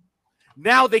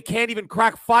 Now they can't even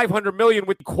crack 500 million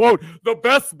with, quote, the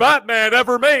best Batman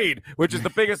ever made, which is the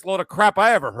biggest load of crap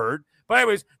I ever heard. But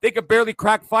anyways, they could barely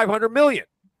crack 500 million.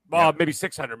 Well, maybe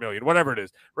 600 million, whatever it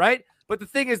is, right? But the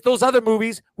thing is, those other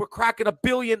movies were cracking $1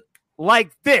 billion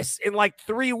like this in like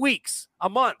 3 weeks, a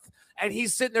month. And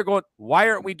he's sitting there going, why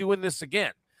aren't we doing this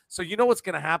again? So you know what's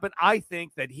going to happen? I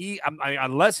think that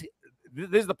this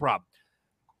is the problem.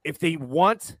 If they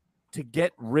want to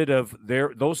get rid of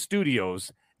those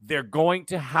studios, they're going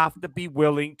to have to be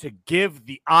willing to give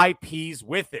the IPs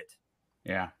with it.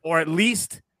 Yeah. Or at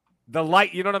least the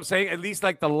light, you know what I'm saying? At least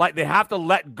like the light, they have to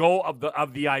let go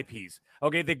of the IPs.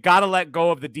 Okay, they got to let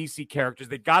go of the DC characters.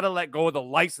 They got to let go of the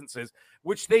licenses,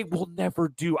 which they will never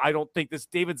do. I don't think this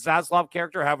David Zaslav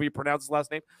character, however you pronounce his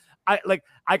last name,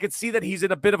 I could see that he's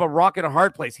in a bit of a rock and a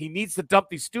hard place. He needs to dump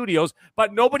these studios,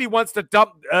 but nobody wants to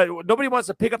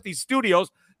pick up these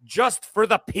studios just for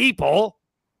the people.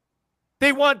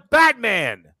 They want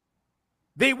Batman.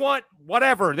 They want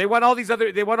whatever. They want all the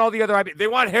other IPs. They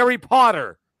want Harry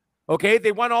Potter. Okay?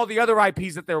 They want all the other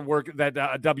IPs that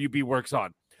WB works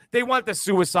on. They want the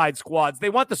Suicide Squads. They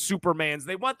want the Supermans.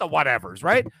 They want the whatevers,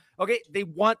 right? Okay? They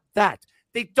want that.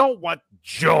 They don't want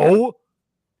Joe,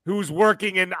 who's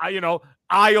working in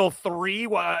aisle 3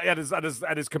 at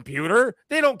his computer.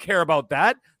 They don't care about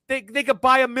that. They could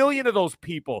buy 1 million of those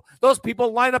people. Those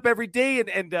people line up every day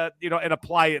and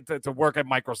apply it to work at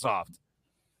Microsoft.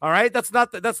 All right, that's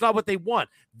not what they want.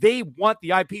 They want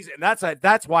the IPs, and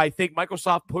that's why I think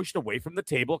Microsoft pushed away from the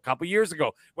table a couple years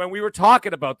ago when we were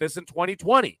talking about this in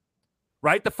 2020.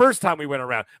 Right, the first time we went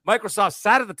around, Microsoft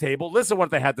sat at the table, listened to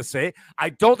what they had to say. I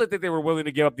don't think that they were willing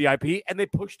to give up the IP, and they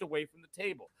pushed away from the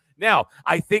table. Now,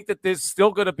 I think that there's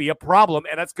still going to be a problem,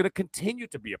 and that's going to continue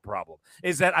to be a problem,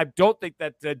 is that I don't think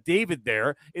that David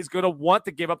there is going to want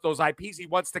to give up those IPs. He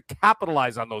wants to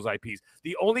capitalize on those IPs.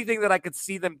 The only thing that I could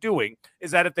see them doing is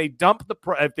that if they dump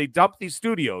these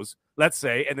studios, let's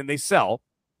say, and then they sell,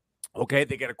 okay,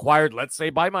 they get acquired, let's say,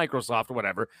 by Microsoft or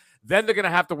whatever, then they're going to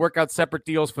have to work out separate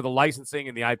deals for the licensing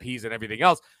and the IPs and everything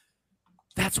else.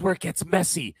 That's where it gets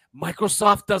messy.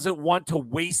 Microsoft doesn't want to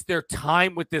waste their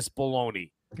time with this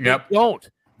baloney. Yep. They don't.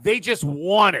 They just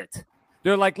want it.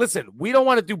 They're like, listen, we don't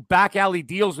want to do back alley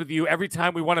deals with you every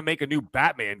time we want to make a new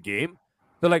Batman game.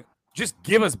 They're like, just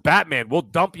give us Batman. We'll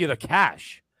dump you the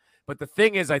cash. But the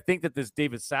thing is, I think that this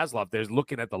David Zaslav there is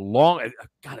looking at the long.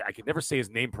 God, I can never say his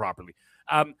name properly.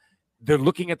 They're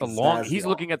looking at the long. He's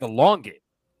looking at the long game.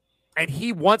 And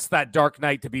he wants that Dark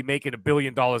Knight to be making $1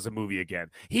 billion a movie again.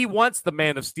 He wants the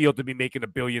Man of Steel to be making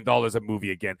 $1 billion a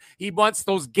movie again. He wants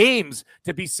those games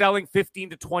to be selling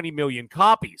 15 to 20 million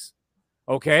copies.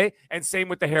 Okay? And same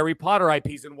with the Harry Potter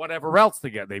IPs and whatever else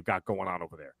they've got going on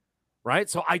over there. Right?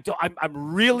 So I'm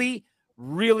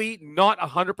really not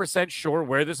 100% sure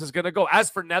where this is going to go.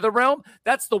 As for NetherRealm,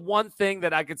 that's the one thing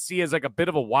that I could see as like a bit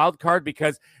of a wild card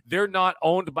because they're not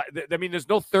owned by, I mean, there's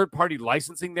no third-party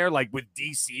licensing there like with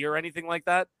DC or anything like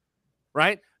that,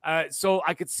 right? So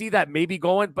I could see that maybe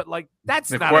going, but like that's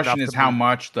the not question enough is how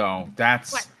much though.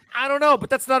 That's I don't know, but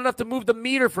that's not enough to move the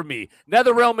meter for me.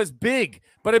 NetherRealm is big,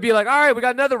 but it'd be like, all right, we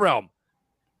got NetherRealm.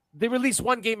 They release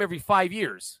one game every 5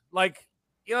 years. Like,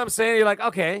 you know what I'm saying? You're like,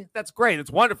 okay, that's great.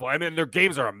 It's wonderful. I mean, their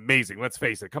games are amazing. Let's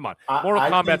face it. Come on. Mortal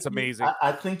Kombat's amazing.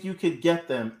 I think you could get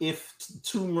them if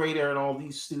Tomb Raider and all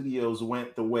these studios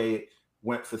went the way it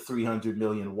went for $300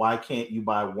 million. Why can't you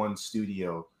buy one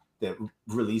studio that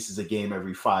releases a game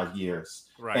every 5 years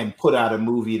and put out a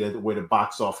movie where the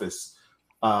box office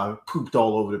pooped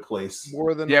all over the place?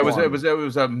 More than it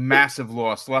was a massive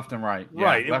loss left and right. Yeah,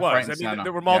 right, it left, was. Right, I mean,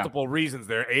 there were multiple reasons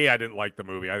there. I didn't like the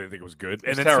movie. I didn't think it was good.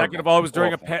 And then terrible. second of all, it was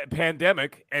during a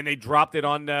pandemic, and they dropped it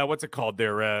on what's it called?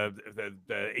 Their the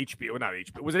HBO, not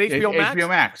HBO. Was it HBO Max? HBO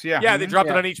Max, yeah. Yeah, they dropped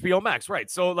it on HBO Max, right?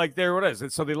 So like there it is.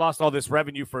 And so they lost all this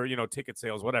revenue for ticket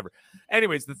sales, whatever.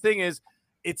 Anyways, the thing is,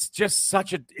 it's just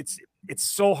such a it's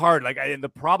so hard. And the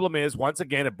problem is, once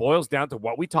again, it boils down to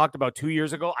what we talked about 2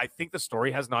 years ago. I think the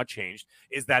story has not changed,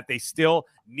 is that they still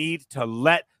need to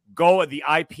let go of the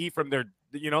IP from their,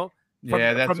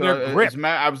 from their grip.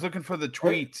 I was looking for the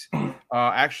tweet.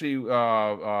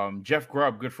 Jeff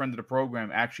Grubb, good friend of the program,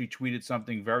 actually tweeted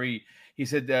something he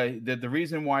said that the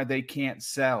reason why they can't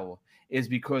sell is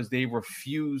because they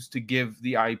refuse to give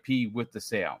the IP with the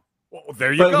sale. Well,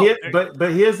 there you go.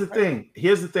 But here's the thing.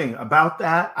 Here's the thing about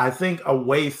that. I think a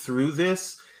way through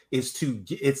this is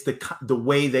it's the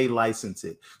way they license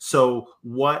it. So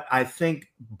what I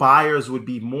think buyers would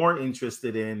be more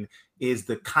interested in is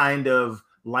the kind of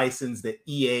license that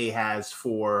EA has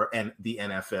for the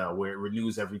NFL, where it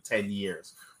renews every 10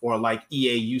 years, or like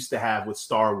EA used to have with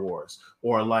Star Wars,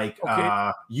 or like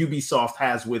Ubisoft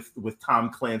has with Tom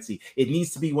Clancy. It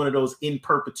needs to be one of those in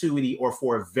perpetuity or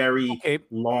for a very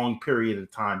long period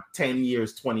of time, 10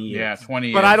 years, 20 years. Yeah, 20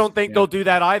 years. But I don't think they'll do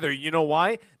that either. You know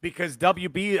why? Because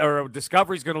WB or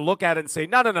Discovery is going to look at it and say,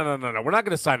 no. We're not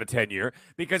going to sign a 10-year,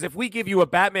 because if we give you a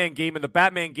Batman game and the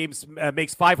Batman game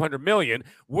makes $500 million,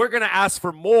 we're going to ask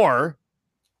for more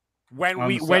when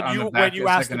you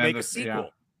ask to make a sequel.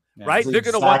 Yeah. Right? That's they're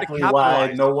going to want to capitalize.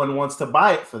 Why no one wants to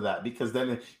buy it for that, because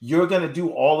then you're going to do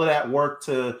all of that work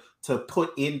to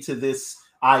put into this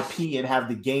IP and have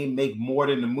the game make more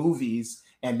than the movies,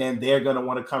 and then they're going to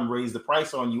want to come raise the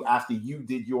price on you after you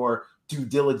did your due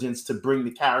diligence to bring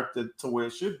the character to where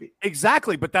it should be.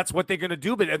 Exactly, but that's what they're going to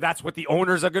do, but that's what the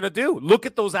owners are going to do. Look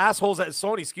at those assholes at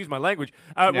Sony, excuse my language,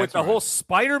 with the whole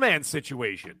Spider-Man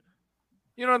situation.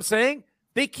 You know what I'm saying?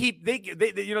 They keep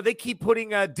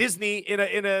putting Disney in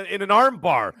an arm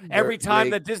bar every time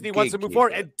that Disney wants to move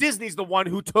forward, and Disney's the one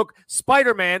who took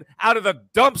Spider-Man out of the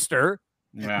dumpster.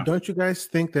 Yeah. Don't you guys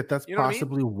think that that's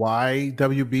possibly why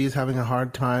WB is having a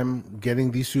hard time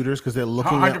getting these shooters? Because they're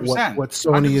looking at what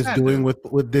Sony is doing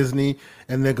with Disney,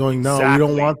 and they're going, no, we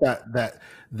don't want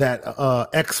that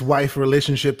ex-wife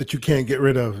relationship that you can't get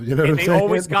rid of. You know what I'm saying? They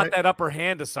always got that upper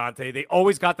hand, Asante. They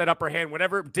always got that upper hand.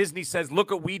 Whenever Disney says,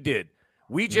 look what we did.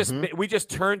 We just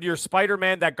turned your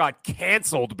Spider-Man that got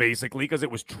canceled basically because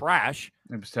it was trash.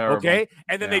 It was terrible. Okay,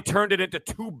 and then they turned it into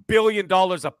 $2 billion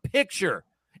a picture,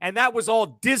 and that was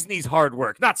all Disney's hard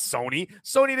work, not Sony.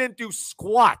 Sony didn't do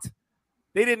squat.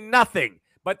 They did nothing.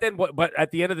 But then, but at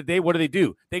the end of the day, what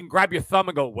do? They can grab your thumb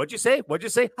and go, "What'd you say? What'd you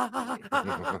say?"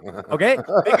 Okay,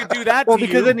 they could do that. Well,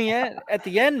 because at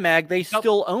the end, Mag, they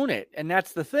still own it, and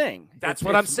that's the thing. That's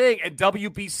what I'm saying. And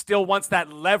WB still wants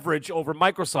that leverage over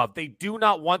Microsoft. They do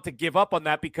not want to give up on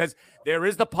that, because there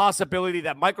is the possibility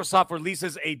that Microsoft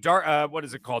releases a what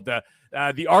is it called? The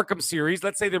Arkham series.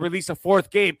 Let's say they release a fourth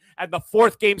game, and the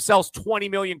fourth game sells 20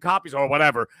 million copies or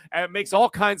whatever, and it makes all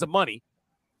kinds of money.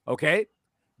 Okay.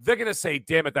 They're going to say,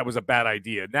 damn it, that was a bad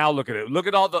idea. Now look at it. Look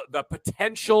at all the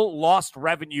potential lost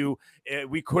revenue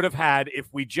we could have had if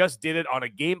we just did it on a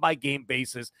game-by-game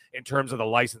basis in terms of the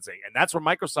licensing. And that's where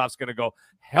Microsoft's going to go,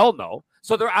 hell no.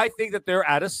 So I think that they're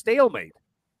at a stalemate,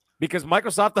 because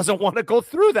Microsoft doesn't want to go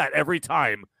through that every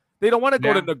time. They don't want to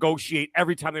go to negotiate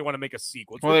every time they want to make a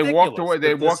sequel. It's ridiculous. They walked away.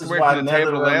 They walked away from the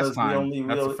table last time. The only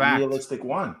That's a fact. realistic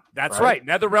one. That's right.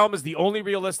 NetherRealm is the only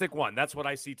realistic one. That's what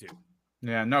I see too.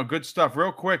 Yeah, no, good stuff.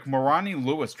 Real quick, Morani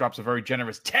Lewis drops a very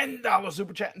generous $10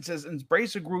 super chat and says,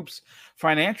 Embracer Group's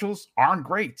financials aren't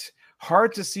great.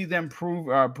 Hard to see them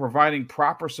providing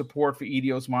proper support for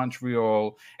Eidos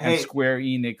Montreal and Square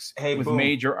Enix with boom.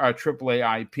 major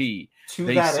AAA IP. To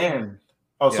that end.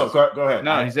 Oh, yes. So go ahead.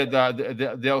 No, he said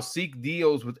they'll seek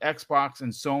deals with Xbox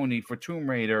and Sony for Tomb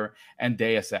Raider and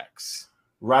Deus Ex.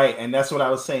 Right, and that's what I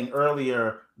was saying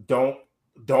earlier. Don't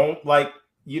like,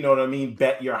 you know what I mean,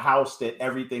 bet your house that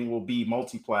everything will be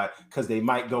multiplat, because they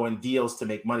might go in deals to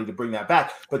make money to bring that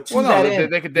back. But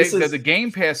the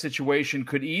Game Pass situation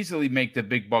could easily make the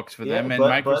big bucks for them, and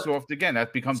Microsoft, again,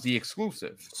 that becomes the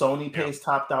exclusive. Sony pays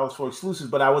top dollars for exclusives.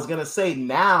 But I was going to say,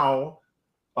 now,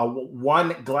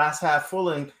 one glass half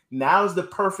full, now is the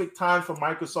perfect time for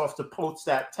Microsoft to poach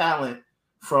that talent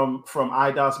from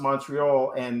Eidos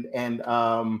Montreal and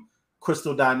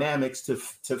Crystal Dynamics to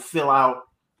fill out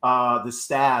the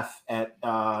staff at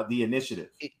the initiative.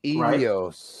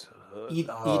 Eidos. Right?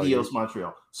 Eidos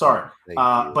Montreal. Sorry.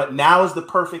 But now is the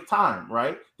perfect time,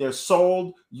 right? They're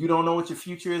sold. You don't know what your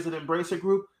future is at Embracer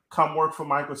Group. Come work for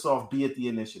Microsoft. Be at the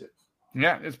initiative.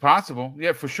 Yeah, it's possible.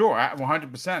 Yeah, for sure.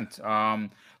 100%.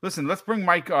 Listen, let's bring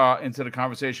Mike into the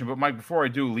conversation. But Mike, before I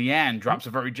do, Leanne drops a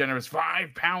very generous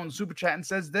 £5 super chat and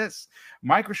says this: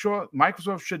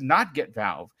 Microsoft should not get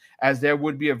Valve, as there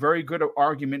would be a very good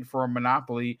argument for a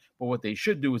monopoly, but what they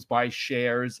should do is buy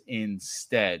shares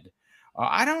instead.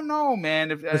 I don't know, man.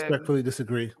 Respectfully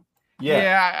disagree.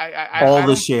 Yeah, all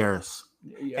the shares.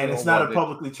 And it's not a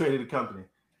publicly traded company.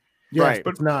 Yes, right, but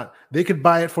it's not. They could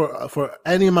buy it for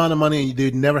any amount of money, and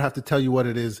they'd never have to tell you what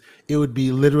it is. It would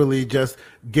be literally just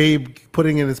Gabe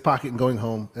putting it in his pocket and going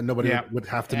home, and nobody would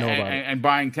have to know about it. And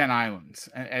buying 10 islands,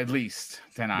 at least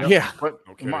 10 islands. Yeah. But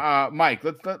Mike,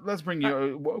 let's bring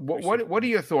you. What are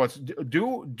your thoughts?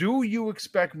 Do you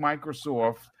expect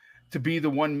Microsoft to be the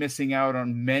one missing out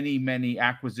on many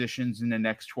acquisitions in the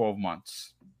next 12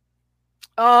 months?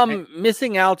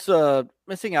 Missing out's a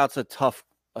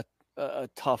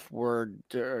tough word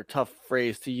or tough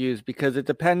phrase to use, because it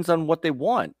depends on what they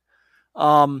want.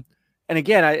 And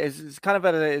again, it's kind of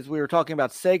as we were talking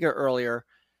about Sega earlier,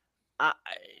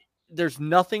 there's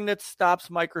nothing that stops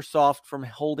Microsoft from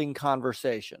holding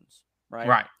conversations, right?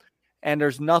 Right. And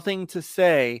there's nothing to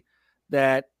say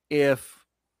that if,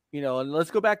 and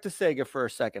let's go back to Sega for a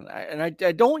second. I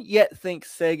don't yet think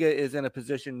Sega is in a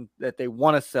position that they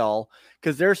want to sell,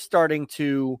 because they're starting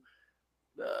to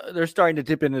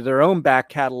dip into their own back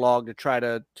catalog to try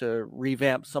to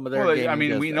revamp some of their gaming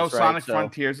business, we know Sonic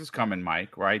Frontiers is coming,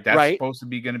 Mike, right? That's supposed to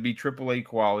be going to be AAA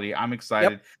quality. I'm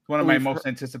excited. It's one of my most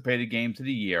anticipated games of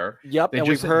the year. Yep.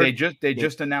 They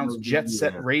just announced Jet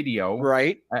Set Radio.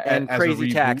 Right. And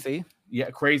Crazy Taxi. Yeah,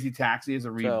 Crazy Taxi is a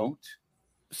reboot.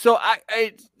 So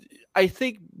I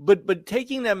think, but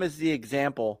taking them as the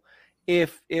example,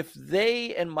 if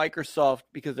they and Microsoft,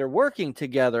 because they're working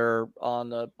together on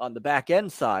the back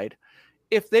end side,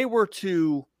 if they were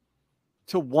to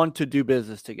want to do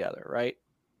business together, right?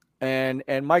 And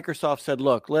Microsoft said,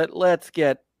 look, let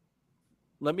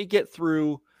me get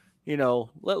through,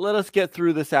 let us get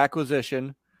through this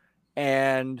acquisition,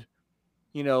 and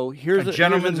here's a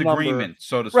gentleman's agreement,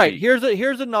 so to speak. Right.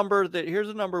 Here's a number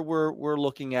we're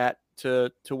looking at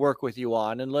to work with you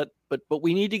on, and but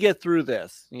we need to get through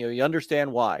this. You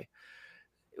understand why.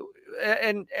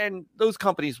 And those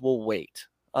companies will wait.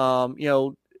 A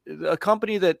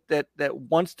company that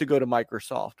wants to go to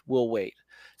Microsoft will wait.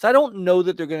 So I don't know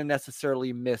that they're going to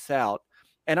necessarily miss out.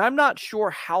 And I'm not sure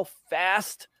how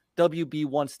fast WB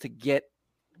wants to get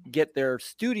their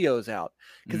studios out.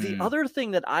 Because the other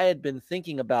thing that I had been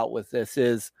thinking about with this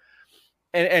is,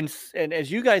 and as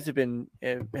you guys have been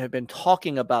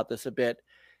talking about this a bit,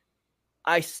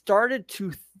 I started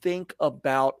to think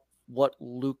about what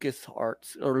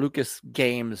LucasArts or Lucas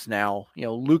Games now,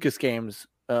 Lucas Games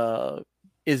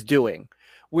is doing,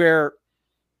 where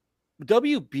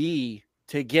WB,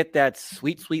 to get that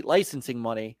sweet licensing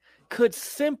money, could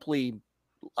simply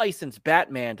license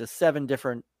Batman to 7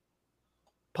 different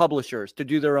publishers to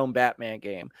do their own Batman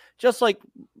game, just like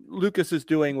Lucas is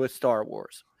doing with Star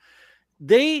Wars.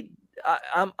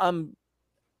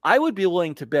 I would be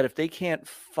willing to bet if they can't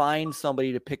find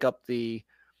somebody to pick up the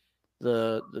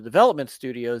development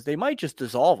studios, they might just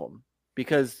dissolve them,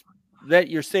 because that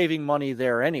you're saving money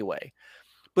there anyway.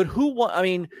 But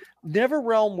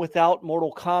NetherRealm without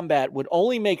Mortal Kombat would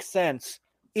only make sense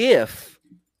if,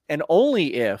 and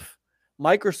only if,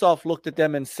 Microsoft looked at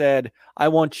them and said, I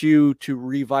want you to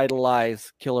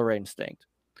revitalize Killer Instinct,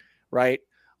 right?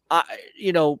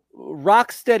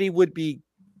 Rocksteady would be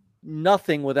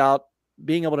nothing without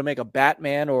being able to make a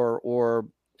Batman or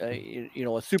a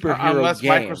superhero unless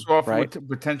game, Microsoft right? would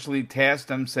potentially task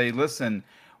them, say, listen,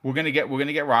 we're gonna get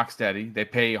Rocksteady. They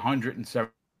pay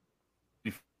 170.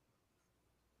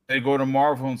 They go to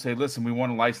Marvel and say, listen, we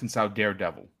want to license out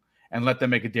Daredevil and let them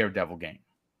make a Daredevil game.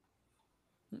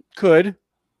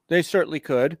 They certainly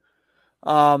could.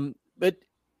 But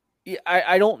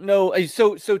I don't know.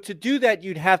 So to do that,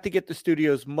 you'd have to get the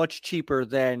studios much cheaper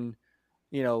than,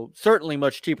 certainly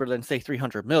much cheaper than say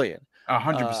 300 million.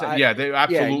 100%. Yeah, they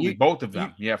absolutely both of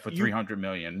them. For 300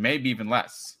 million, maybe even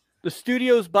less. The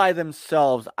studios by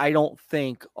themselves, I don't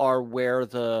think are where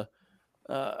the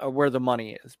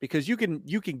money is, because you can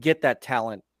get that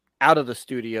talent out of the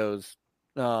studios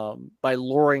by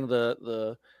luring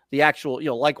the actual,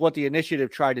 like what the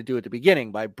initiative tried to do at the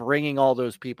beginning by bringing all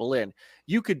those people in.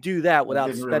 You could do that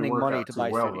without spending money to buy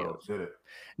studios. Did it?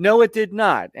 No, it did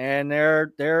not. And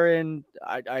they're in.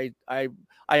 I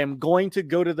am going to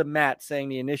go to the mat saying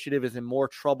the initiative is in more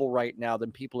trouble right now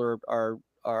than people are.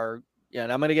 Yeah,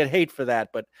 and I'm going to get hate for that,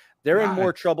 but they're in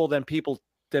more trouble than people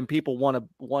want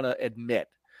to admit.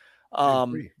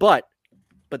 But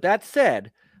that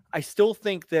said, I still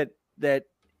think that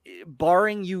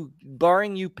barring you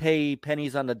pay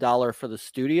pennies on the dollar for the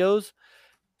studios,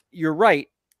 you're right.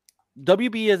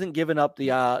 WB hasn't given up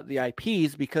the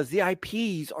IPs because the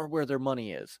IPs are where their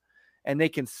money is, and they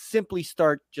can simply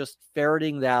start just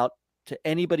ferreting out to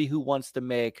anybody who wants to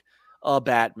make a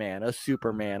Batman, a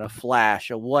Superman, a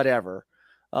Flash, a whatever,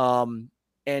 and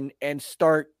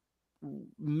start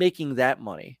making that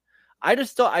money. I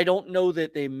don't know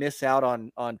that they miss out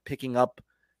on picking up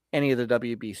any of the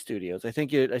WB studios. I think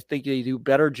they do a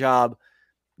better job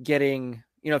getting,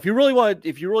 if you really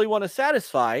want to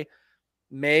satisfy,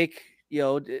 make,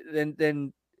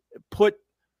 then put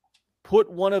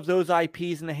one of those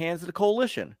IPs in the hands of the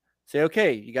coalition. Say,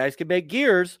 okay, you guys can make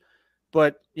Gears,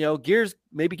 but Gears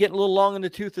maybe getting a little long in the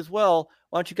tooth as well.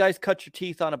 Why don't you guys cut your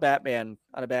teeth on a Batman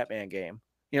game?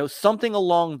 Something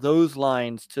along those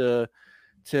lines to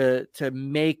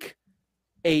make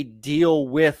a deal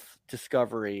with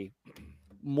Discovery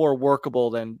more workable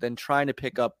than trying to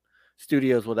pick up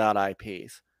studios without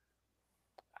IPs.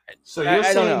 So you're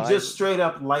saying just straight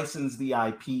up license the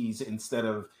IPs instead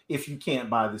of if you can't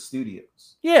buy the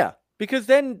studios? Yeah, because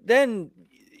then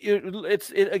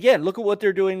again, look at what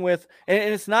they're doing with,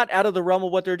 and it's not out of the realm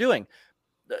of what they're doing.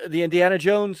 The Indiana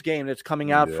Jones game that's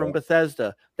coming out from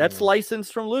Bethesda, that's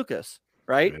licensed from Lucas,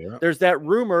 right? Yeah. There's that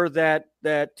rumor that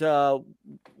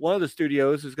one of the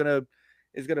studios is gonna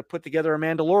put together a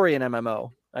Mandalorian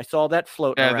MMO. I saw that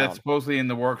floating around. Yeah, that's supposedly in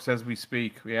the works as we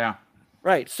speak. Yeah.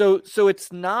 Right. So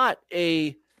it's not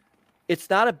a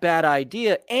bad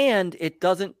idea, and it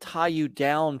doesn't tie you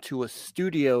down to a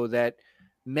studio that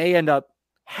may end up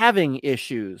having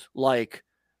issues like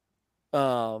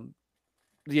the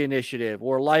initiative,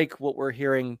 or like what we're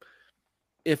hearing,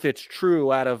 if it's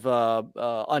true, out of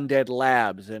Undead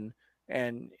Labs and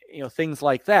things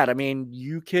like that. I mean,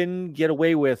 you can get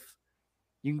away with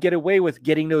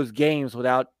getting those games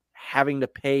without having to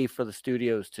pay for the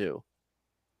studios too.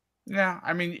 Yeah,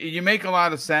 I mean, you make a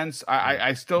lot of sense.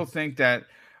 I still think that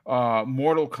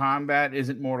Mortal Kombat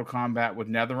isn't Mortal Kombat with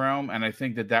NetherRealm, and I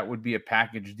think that would be a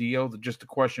package deal. Just the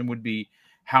question would be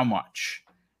how much.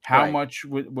 How much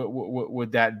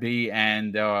would that be?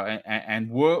 And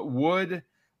would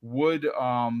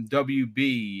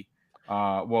WB,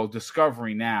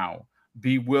 Discovery now,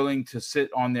 be willing to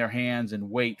sit on their hands and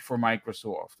wait for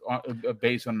Microsoft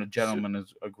based on a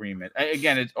gentleman's agreement?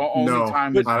 Again, it's only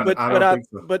time.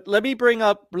 But let me bring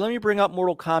up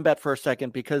Mortal Kombat for a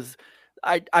second, because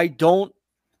I want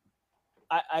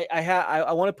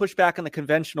to push back on the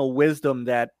conventional wisdom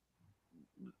that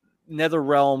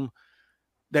NetherRealm.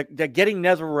 That getting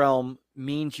NetherRealm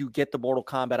means you get the Mortal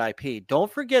Kombat IP. Don't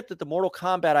forget that the Mortal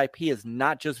Kombat IP is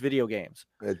not just video games.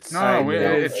 It's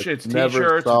t-shirts,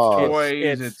 it's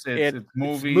toys, it's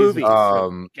movies.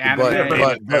 But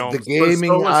the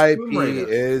gaming IP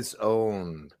is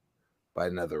owned by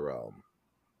NetherRealm.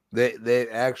 They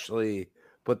actually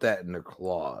put that in their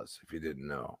clause, if you didn't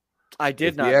know. I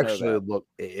did not know that.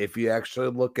 If you actually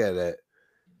look at it,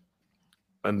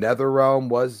 NetherRealm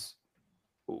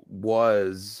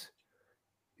was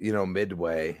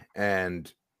Midway,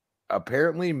 and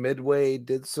apparently Midway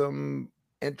did some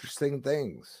interesting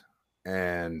things,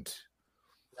 and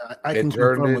I can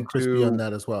confirm with Crispy on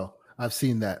that as well. I've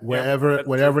seen that wherever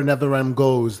NetherRealm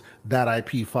goes, that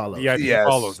IP follows. The IP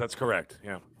follows. That's correct.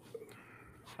 Yeah.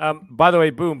 By the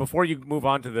way, Boom, before you move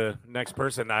on to the next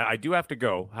person, I do have to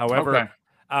go. However,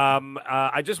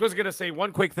 I just was going to say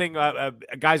one quick thing.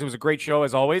 Guys, it was a great show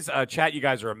as always. Chat, you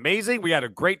guys are amazing. We had a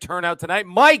great turnout tonight.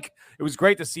 Mike, it was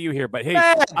great to see you here. But hey,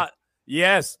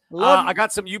 Yes. I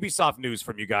got some Ubisoft news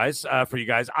from you guys. For you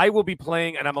guys, I will be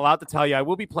playing, and I'm allowed to tell you, I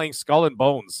will be playing Skull and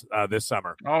Bones this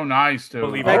summer. Oh, nice, dude.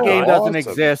 Believe that it or game not. doesn't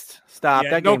Awesome. exist. Stop.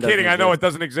 Yeah, That no game doesn't kidding. I know exist. it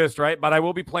doesn't exist, right? But I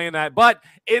will be playing that. But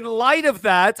in light of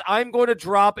that, I'm going to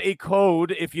drop a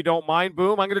code, if you don't mind,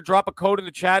 Boom. I'm going to drop a code in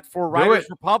the chat for Riders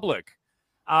Republic.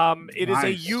 It is a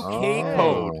Nice. UK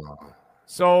code.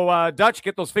 So, Dutch,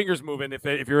 get those fingers moving if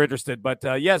you're interested. But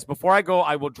yes, before I go,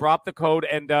 I will drop the code.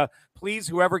 And please,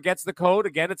 whoever gets the code,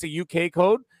 again, it's a UK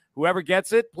code. Whoever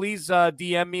gets it, please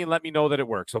DM me and let me know that it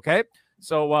works, okay?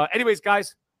 So, anyways,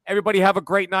 guys, everybody have a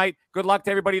great night. Good luck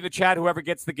to everybody in the chat, whoever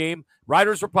gets the game.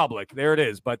 Riders Republic, there it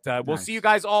is. But we'll see you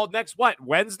guys all next,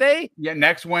 Wednesday? Yeah,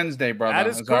 next Wednesday, brother. That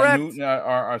is It's correct.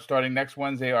 Our starting next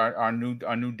Wednesday, our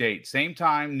new date. Same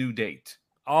time, new date.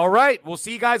 All right. We'll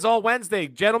see you guys all Wednesday.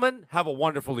 Gentlemen, have a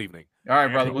wonderful evening. All right,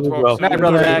 brother. We'll talk Well, soon. Night,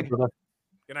 brother Mag.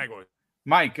 Good night, boys.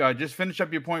 Mike, just finish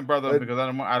up your point, brother, because I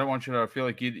don't want you to feel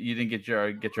like you didn't get your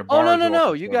Oh bars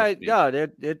no! off, You so to guys, speak. yeah,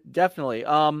 it definitely.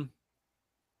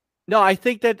 No, I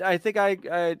think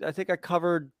I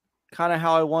covered kind of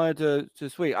how I wanted to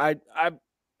speak.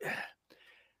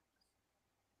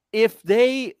 If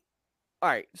they, all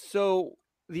right, so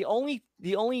the only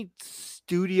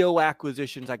studio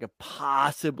acquisitions I could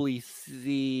possibly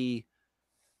see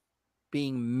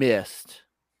being missed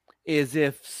is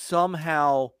if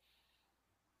somehow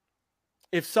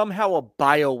a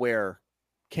BioWare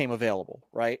came available,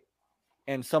 right?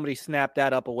 And somebody snapped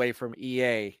that up away from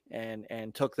EA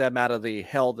and took them out of the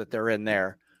hell that they're in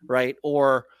there, right?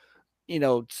 Or,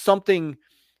 something.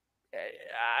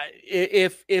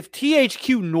 If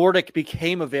THQ Nordic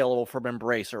became available from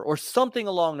Embracer or something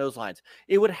along those lines,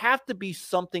 it would have to be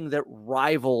something that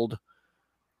rivaled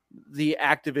the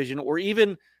Activision, or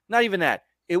even not even that.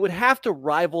 It would have to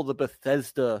rival the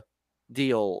Bethesda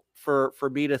deal for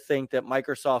me to think that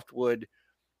Microsoft would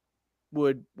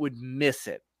miss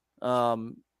it.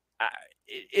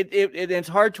 It's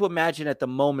hard to imagine at the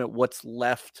moment what's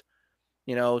left.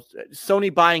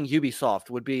 Sony buying Ubisoft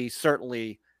would be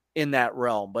certainly in that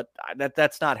realm, but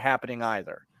that's not happening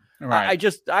either. Right.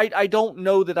 I don't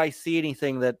know that I see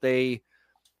anything that they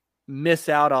miss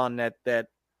out on that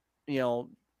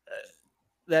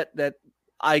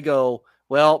I go,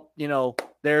 well,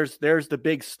 there's the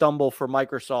big stumble for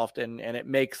Microsoft and it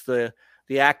makes the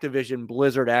Activision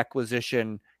Blizzard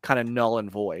acquisition kind of null and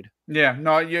void. Yeah,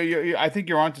 no, I think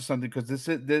you're onto something, because this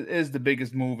is the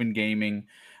biggest move in gaming.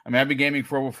 I mean, I've been gaming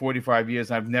for over 45 years.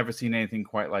 I've never seen anything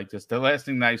quite like this. The last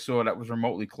thing that I saw that was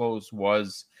remotely close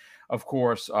was, of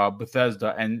course,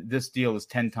 Bethesda, and this deal is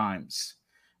 10 times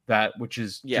that, which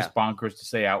is just bonkers to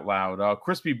say out loud.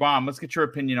 Crispy Bomb, let's get your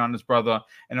opinion on this, brother,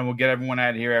 and then we'll get everyone out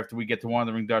of here after we get to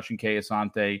Wandering Dutch and Kay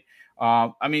Asante.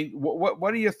 I mean,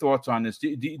 what are your thoughts on this?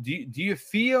 Do you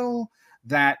feel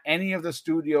that any of the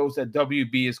studios that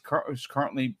WB is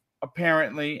currently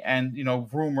apparently and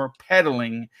rumor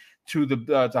peddling to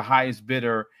the highest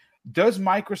bidder, does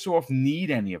Microsoft need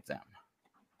any of them?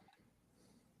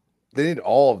 They need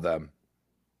all of them.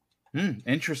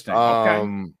 Interesting.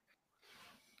 Okay.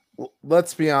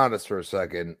 Let's be honest for a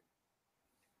second.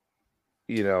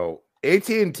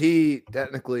 AT&T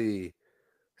technically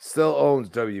still owns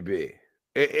WB.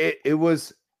 It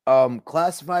was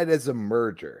classified as a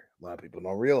merger. A lot of people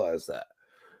don't realize that.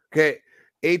 Okay,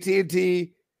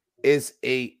 AT&T is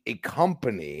a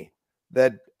company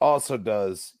that also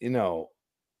does,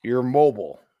 your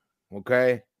mobile.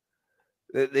 Okay,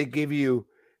 they give you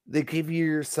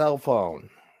your cell phone.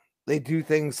 They do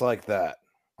things like that.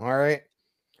 All right,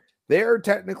 they are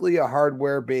technically a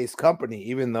hardware-based company,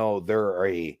 even though they're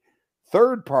a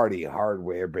third-party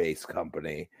hardware-based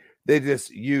company. They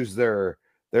just use their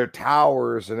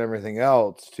towers and everything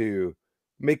else to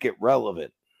make it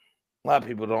relevant. A lot of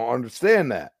people don't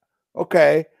understand that.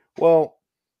 Okay, well,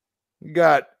 you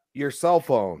got your cell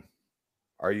phone.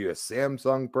 Are you a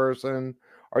Samsung person?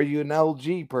 Are you an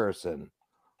LG person?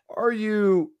 Are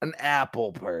you an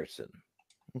Apple person?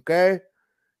 Okay,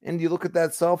 and you look at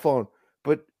that cell phone,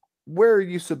 but where are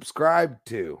you subscribed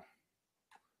to?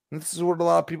 And this is what a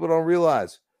lot of people don't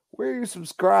realize. Where are you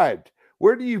subscribed?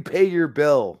 Where do you pay your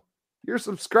bill? You're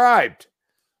subscribed.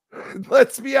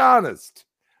 Let's be honest.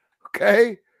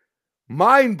 Okay?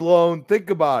 Mind blown. Think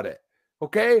about it.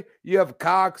 Okay? You have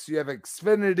Cox, you have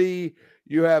Xfinity,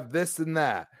 you have this and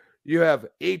that. You have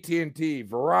AT&T,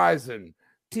 Verizon,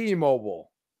 T-Mobile.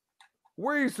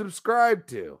 Where are you subscribed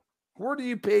to? Where do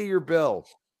you pay your bill?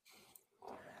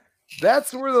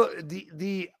 That's where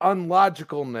the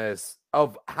unlogicalness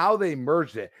of how they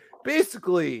merged it.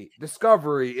 Basically,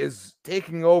 Discovery is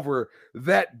taking over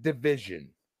that division.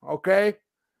 Okay?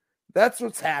 That's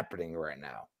what's happening right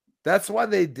now. That's why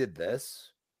they did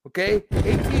this. Okay,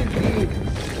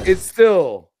 AT&T is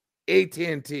still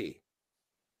AT&T.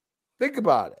 Think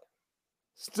about it.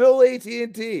 Still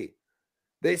AT&T.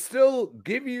 They still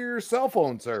give you your cell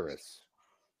phone service.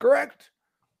 Correct?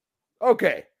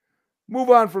 Okay.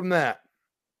 Move on from that.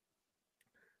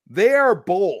 They are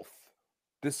both,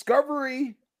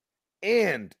 Discovery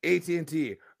and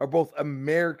AT&T are both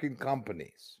American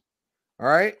companies. All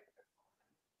right?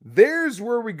 There's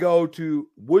where we go to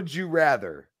would you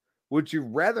rather? Would you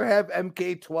rather have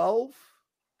MK12?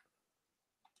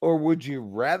 Or would you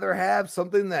rather have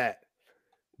something that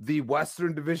the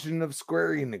Western Division of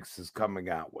Square Enix is coming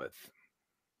out with?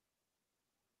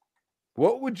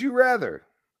 What would you rather?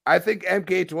 I think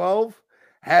MK12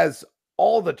 has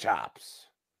all the chops.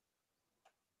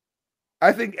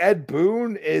 I think Ed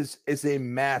Boon is a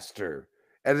master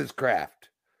at his craft.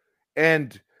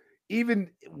 And even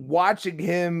watching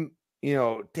him,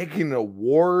 taking an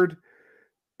award,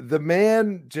 the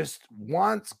man just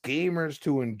wants gamers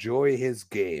to enjoy his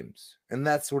games. And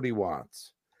that's what he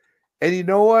wants. And you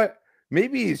know what?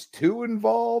 Maybe he's too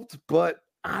involved, but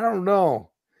I don't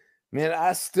know. Man,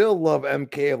 I still love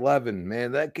MK11,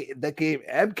 man. That game,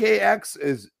 MKX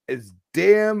is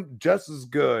damn just as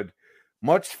good,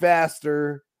 much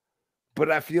faster, but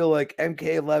I feel like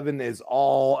MK11 is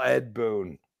all Ed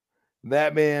Boon.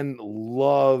 That man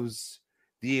loves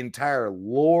the entire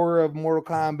lore of Mortal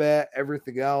Kombat,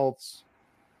 everything else.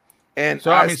 And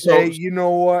so, you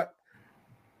know what?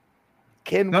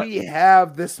 Can we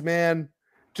have this man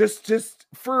just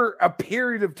for a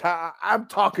period of time? I'm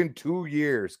talking 2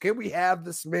 years. Can we have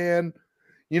this man?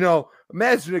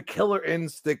 Imagine a Killer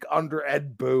Instinct under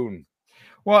Ed Boon.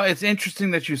 Well, it's interesting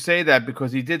that you say that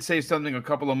because he did say something a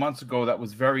couple of months ago that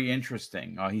was very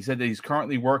interesting. He said that he's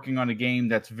currently working on a game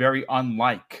that's very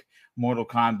unlike Mortal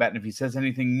Kombat. And if he says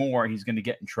anything more, he's going to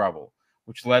get in trouble,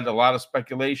 which led a lot of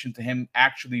speculation to him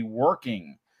actually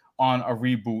working on a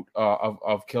reboot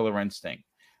of Killer Instinct.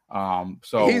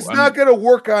 So he's not going to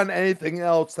work on anything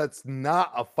else that's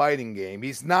not a fighting game.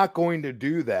 He's not going to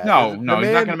do that. No, he's not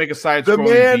going to make a side. The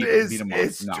man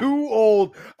is too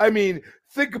old. I mean,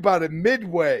 think about it.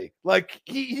 Midway, like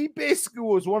he basically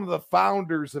was one of the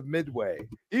founders of Midway.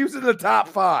 He was in the top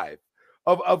 5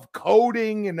 of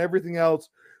coding and everything else.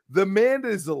 The man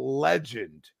is a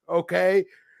legend. Okay,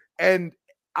 and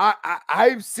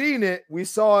I've seen it. We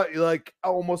saw it like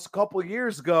almost a couple of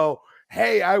years ago.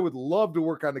 Hey, I would love to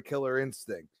work on a Killer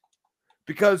Instinct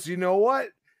because you know what?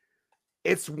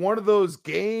 It's one of those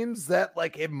games that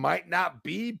like it might not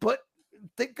be, but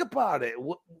think about it.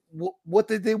 What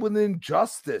they did with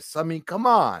Injustice. I mean, come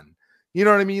on. You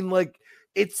know what I mean? Like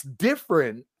it's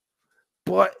different,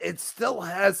 but it still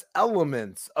has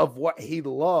elements of what he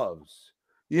loves.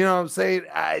 You know what I'm saying?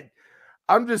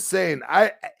 I'm just saying,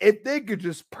 if they could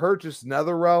just purchase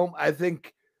NetherRealm, I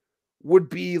think would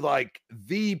be like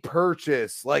the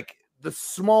purchase, like the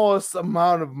smallest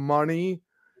amount of money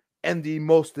and the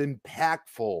most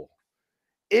impactful.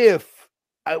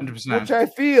 Which I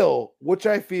feel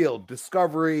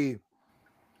Discovery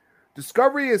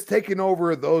is taking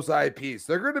over those IPs.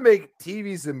 They're going to make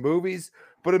TVs and movies,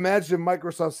 but imagine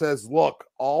Microsoft says, look,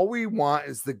 all we want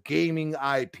is the gaming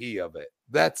IP of it.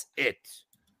 That's it.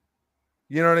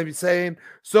 You know what I'm saying?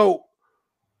 So,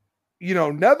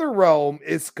 NetherRealm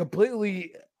is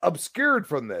completely obscured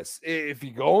from this. If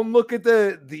you go and look at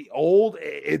the old,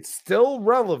 it's still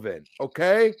relevant,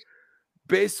 okay?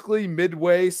 Basically,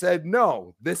 Midway said,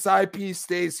 no, this IP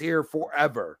stays here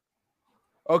forever,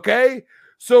 okay?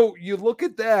 So you look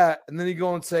at that, and then you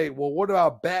go and say, well, what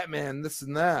about Batman, this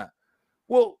and that?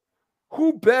 Well,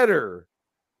 who better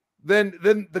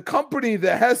than the company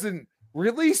that hasn't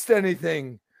released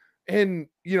anything in,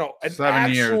 an 7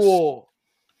 actual years.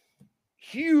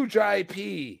 Huge IP.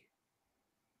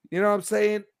 You know what I'm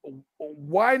saying?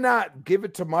 Why not give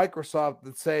it to Microsoft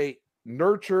and say,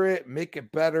 nurture it, make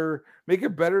it better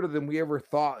than we ever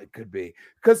thought it could be?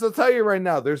 Because I'll tell you right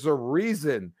now, there's a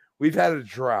reason we've had a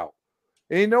drought.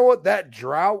 And you know what? That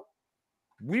drought,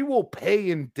 we will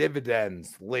pay in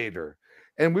dividends later.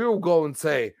 And we will go and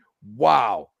say,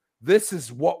 wow, this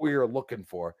is what we are looking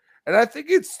for. And I think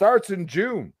it starts in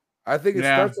June. I think it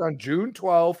starts on June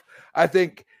 12th. I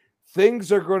think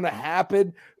things are going to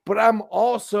happen, but I'm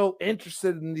also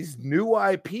interested in these new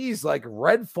IPs like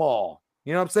Redfall.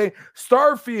 You know what I'm saying?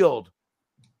 Starfield.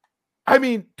 I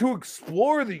mean, to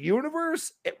explore the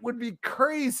universe, it would be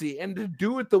crazy. And to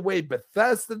do it the way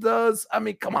Bethesda does, I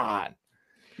mean, come on.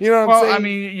 You know what I'm saying? I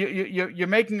mean, you're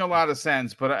making a lot of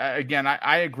sense, but again,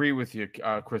 I agree with you,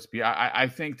 Crispy. I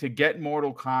think to get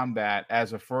Mortal Kombat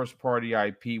as a first-party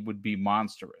IP would be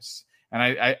monstrous. And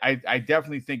I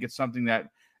definitely think it's something that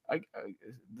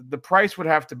the price would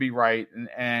have to be right,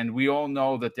 and we all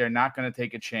know that they're not going to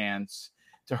take a chance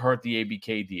to hurt the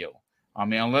ABK deal. I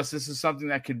mean, unless this is something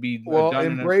that could be well.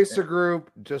 done. Embracer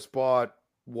Group just bought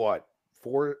what?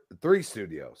 Three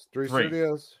studios, three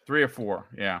studios, 3 or 4,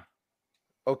 yeah.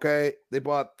 Okay, they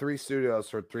bought 3 studios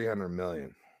for $300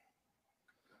 million.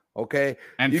 Okay,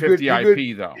 and 50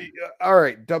 IP though. All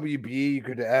right, WB, you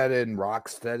could add in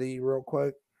Rocksteady real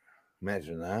quick.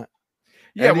 Imagine that.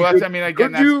 Yeah, well, I mean,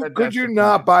 again, could you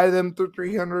not buy them for $300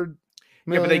 million?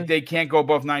 Yeah, but they can't go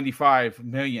above 95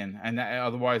 million, and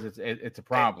otherwise it's a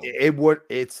problem.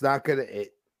 It's not gonna.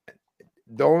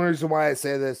 The only reason why I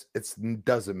say this, it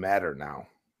doesn't matter now.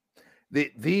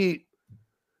 The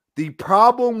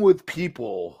problem with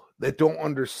people that don't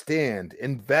understand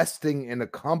investing in a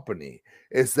company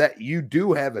is that you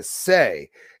do have a say.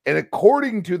 And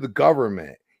according to the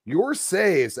government, your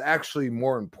say is actually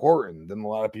more important than a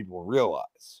lot of people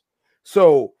realize.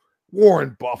 So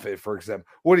Warren Buffett, for example,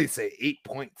 what did he say?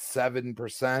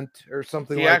 8.7% or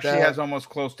something like that? He actually has almost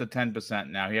close to 10%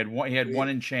 now. He had one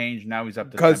and change. Now he's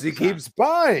up to 10%. Because he keeps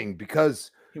buying.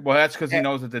 Well, that's because he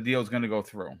knows that the deal is going to go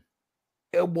through.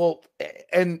 Well,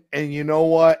 and you know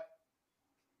what?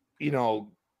 You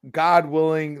know, God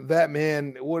willing, that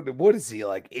man, what is he,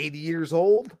 like 80 years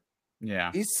old?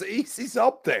 Yeah, he's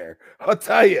up there. I'll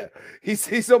tell you,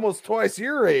 he's almost twice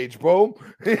your age, boom.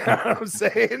 You know what I'm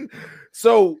saying?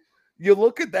 So you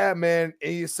look at that man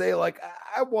and you say, like,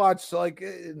 I watched, like,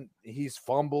 he's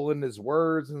fumbling his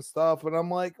words and stuff, and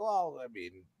I'm like, well, I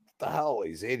mean, what the hell?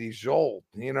 He's 80 years old.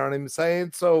 You know what I'm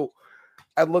saying? So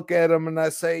I look at him and I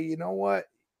say, you know what?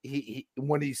 He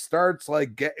when he starts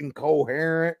like getting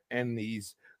coherent and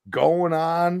he's going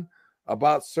on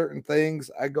about certain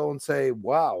things, I go and say,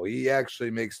 wow, he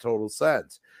actually makes total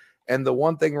sense. And the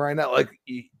one thing right now, like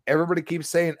everybody keeps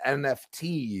saying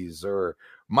NFTs or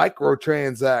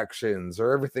microtransactions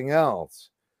or everything else.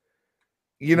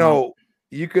 You know,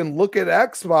 you can look at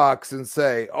Xbox and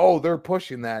say, oh, they're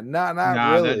pushing that. Not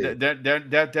really. They're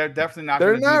definitely not.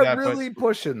 They're not really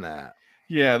pushing that.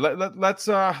 Yeah,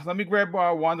 let me grab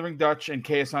Wandering Dutch and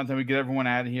Asante. We get everyone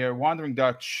out of here. Wandering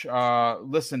Dutch,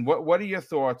 listen, what are your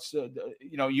thoughts?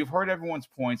 You know, you've heard everyone's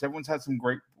points. Everyone's had some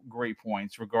great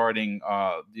points regarding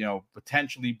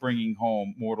potentially bringing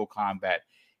home Mortal Kombat.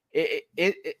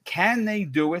 Can they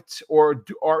do it, or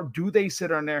do they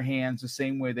sit on their hands the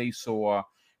same way they saw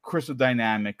Crystal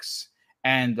Dynamics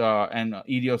and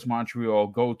Eidos Montreal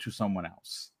go to someone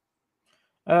else?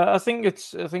 I think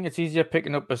it's easier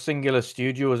picking up a singular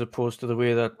studio as opposed to the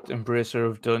way that Embracer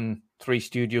have done 3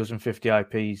 studios and 50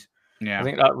 IPs. Yeah, I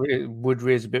think that would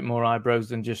raise a bit more eyebrows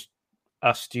than just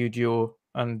a studio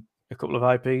and a couple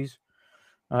of IPs.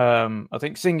 I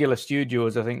think singular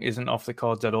studios, isn't off the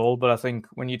cards at all. But I think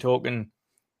when you're talking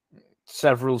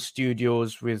several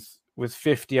studios with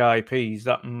 50 IPs,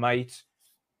 that might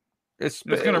it's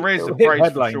going to raise the price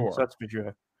headlines, for sure. That's for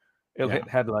sure. It'll hit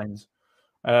headlines.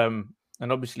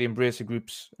 And obviously, Embracer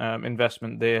Group's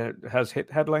investment there has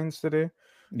hit headlines today.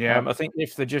 Yeah, I think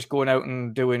if they're just going out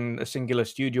and doing a singular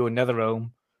studio in NetherRealm,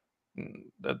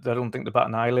 I don't think they bat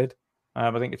an eyelid.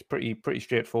 I think it's pretty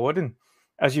straightforward. And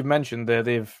as you've mentioned there,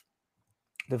 they've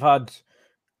had,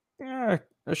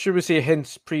 should we say,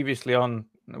 hints previously on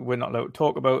we're not allowed to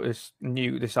talk about this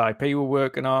IP we're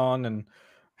working on and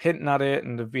hinting at it,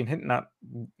 and they've been hinting at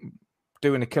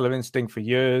doing a Killer Instinct for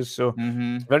years, so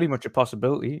it's very much a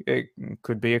possibility. It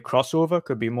could be a crossover,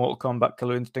 could be Mortal Kombat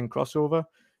Killer Instinct crossover.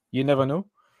 You never know.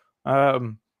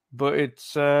 But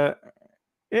it's I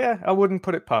wouldn't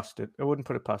put it past it.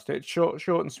 It's short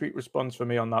and sweet response for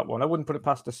me on that one. I wouldn't put it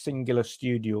past a singular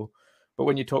studio. But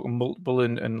when you're talking multiple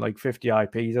and like 50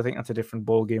 IPs, I think that's a different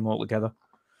ball game altogether.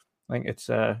 I think it's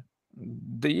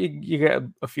you get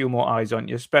a few more eyes on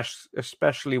you,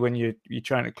 especially when you're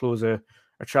trying to close a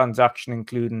transaction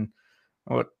including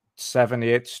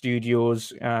 7-8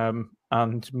 studios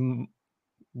and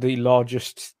the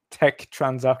largest tech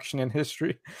transaction in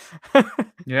history.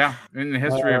 Yeah, in the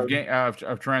history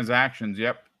of transactions.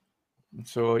 Yep.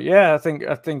 So yeah, I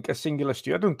think a singular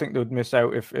studio. I don't think they would miss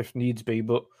out if needs be,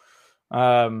 but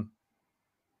I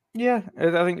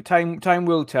think time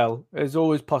will tell. There's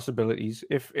always possibilities.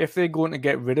 If they're going to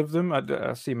get rid of them,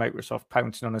 I see Microsoft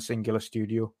pouncing on a singular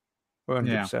studio.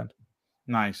 100%. Yeah.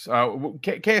 Nice.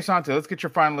 Asante, let's get your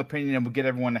final opinion and we'll get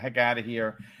everyone the heck out of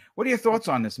here. What are your thoughts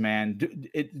on this, man?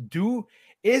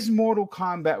 Is Mortal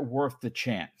Kombat worth the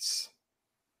chance?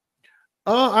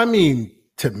 I mean,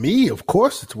 to me, of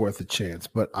course it's worth a chance.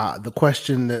 But the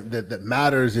question that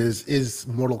matters is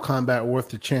Mortal Kombat worth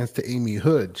the chance to Amy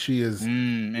Hood? She is,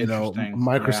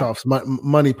 Microsoft's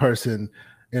money person,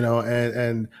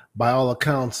 and by all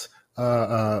accounts,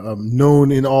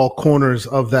 known in all corners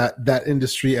of that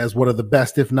industry as one of the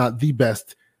best, if not the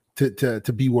best,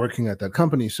 to be working at that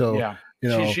company. So yeah, you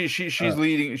know, she's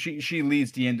leading. She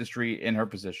leads the industry in her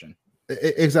position.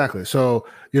 Exactly. So,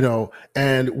 you know,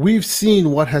 and we've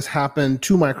seen what has happened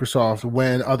to Microsoft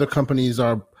when other companies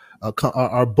are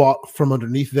bought from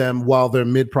underneath them while they're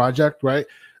mid-project, right?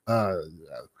 What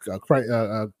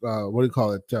do you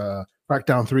call it?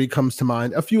 Crackdown 3 comes to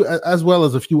mind. A few, as well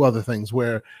as a few other things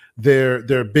where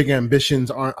their big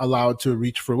ambitions aren't allowed to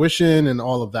reach fruition and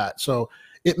all of that. So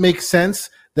it makes sense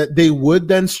that they would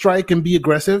then strike and be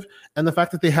aggressive. And the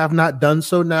fact that they have not done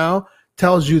so now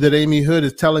tells you that Amy Hood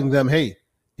is telling them, hey,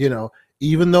 you know,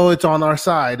 even though it's on our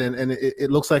side and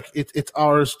it looks like it's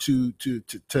ours to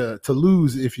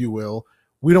lose, if you will,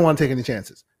 we don't want to take any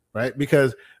chances, right?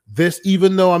 Because this,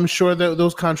 even though I'm sure that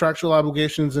those contractual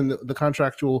obligations and the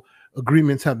contractual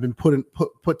agreements have been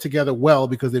put together well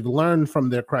because they've learned from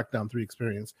their Crackdown 3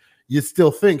 experience, you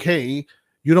still think, hey,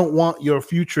 you don't want your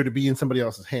future to be in somebody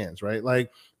else's hands, right?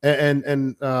 Like,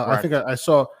 and I think I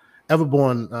saw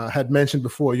Everborn had mentioned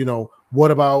before, you know,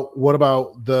 what about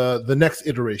the next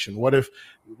iteration? What if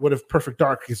Perfect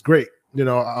Dark is great? You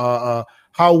know,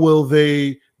 how will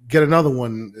they get another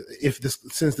one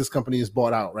since this company is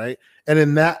bought out, right? And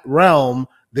in that realm,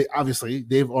 they've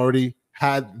already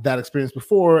had that experience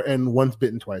before, and once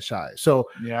bitten, twice shy. So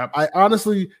yeah, I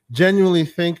honestly, genuinely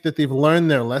think that they've learned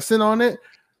their lesson on it.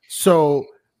 So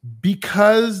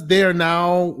because they are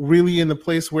now really in the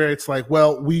place where it's like,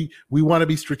 well, we want to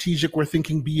be strategic. We're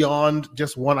thinking beyond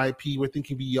just one IP. We're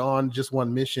thinking beyond just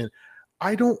one mission.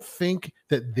 I don't think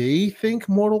that they think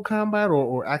Mortal Kombat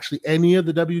or actually any of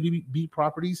the WDB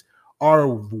properties are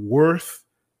worth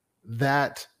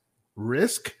that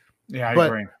risk. Yeah, I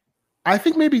agree. I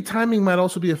think maybe timing might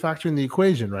also be a factor in the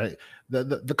equation, right?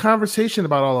 The conversation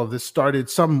about all of this started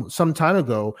some time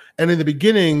ago, and in the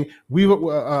beginning, we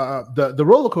the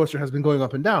roller coaster has been going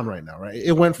up and down right now, right?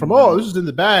 It went from this is in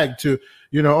the bag to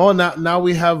now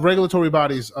we have regulatory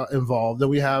bodies involved,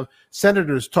 and we have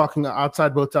senators talking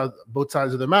outside both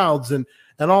sides of their mouths, and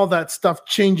all that stuff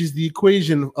changes the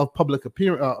equation of public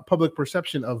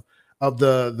perception of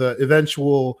the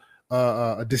eventual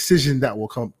decision that will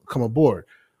come aboard.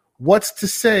 What's to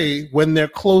say when they're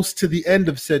close to the end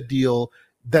of said deal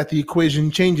that the equation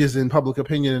changes in public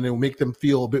opinion and it will make them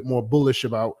feel a bit more bullish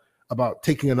about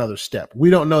taking another step?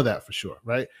 We don't know that for sure,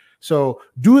 right? So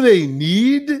do they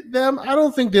need them? I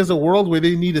don't think there's a world where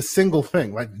they need a single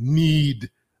thing,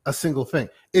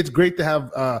 It's great to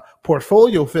have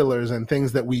portfolio fillers and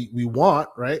things that we want,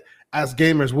 right? As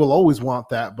gamers, we'll always want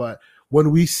that. But when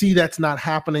we see that's not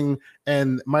happening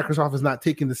and Microsoft is not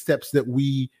taking the steps that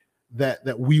we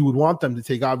would want them to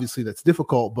take, obviously that's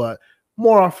difficult, but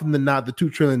more often than not, the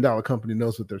 $2 trillion company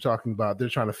knows what they're talking about. They're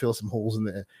trying to fill some holes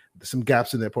in some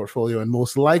gaps in their portfolio. And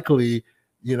most likely,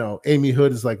 Amy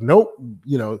Hood is like, nope,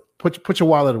 put your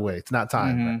wallet away. It's not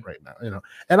time right now,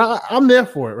 and I'm there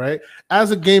for it, right?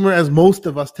 As a gamer, as most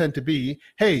of us tend to be,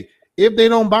 hey, if they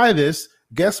don't buy this,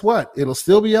 guess what? It'll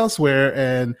still be elsewhere.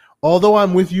 And although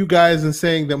I'm with you guys in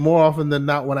saying that more often than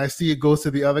not, when I see it goes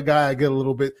to the other guy, I get a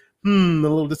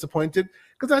little disappointed,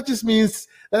 because that just means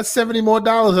that's $70 more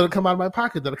that'll come out of my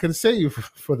pocket that I can save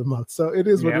for the month. So it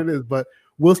is what it is, but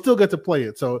we'll still get to play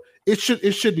it. So it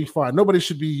should be fine. Nobody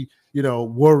should be,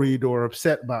 worried or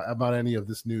upset about any of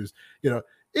this news.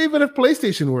 Even if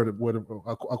PlayStation would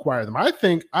acquire them, I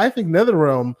think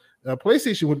NetherRealm,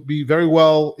 PlayStation would be very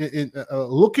well in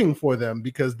looking for them,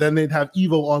 because then they'd have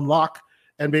EVO on lock.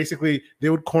 And basically, they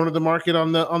would corner the market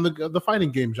on the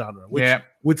fighting game genre, which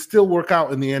would still work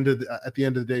out at the end of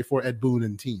the day for Ed Boon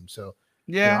and team. So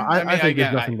I think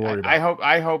there's nothing to worry about.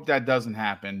 I hope that doesn't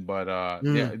happen. But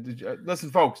listen,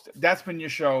 folks, that's been your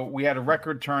show. We had a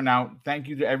record turnout. Thank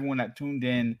you to everyone that tuned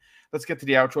in. Let's get to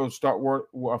the outro. Start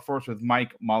first with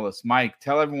Mike Mullis. Mike,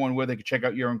 tell everyone where they can check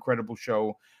out your incredible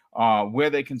show,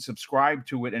 where they can subscribe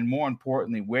to it, and more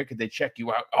importantly, where could they check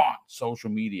you out on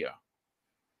social media?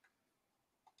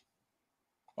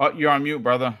 Oh, you're on mute,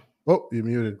 brother. Oh, you're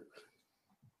muted.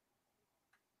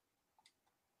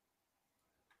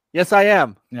 Yes, I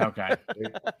am. Okay.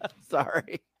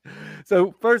 Sorry.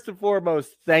 So first and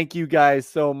foremost, thank you guys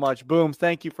so much. Booms,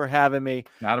 thank you for having me.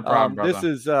 Not a problem, brother.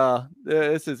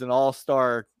 This is an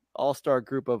all-star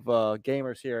group of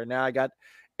gamers here. Now I got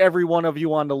every one of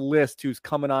you on the list who's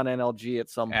coming on NLG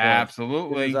at some point.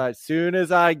 Absolutely. As soon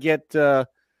as I get the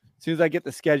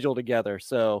schedule together.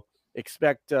 So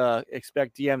expect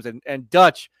DMs and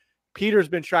Dutch. Peter's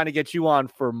been trying to get you on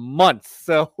for months,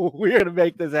 so we're gonna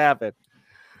make this happen.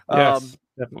 Yes,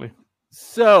 definitely.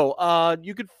 So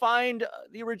you could find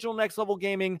the original Next Level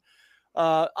Gaming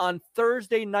On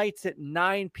Thursday nights at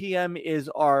 9 p.m. is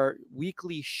our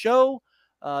weekly show.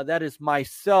 That is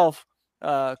myself,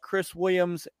 Chris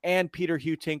Williams, and Peter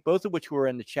Hutink, both of which were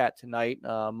in the chat tonight.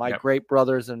 My great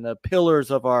brothers and the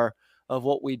pillars of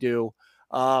what we do.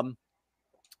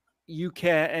 You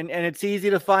can, and it's easy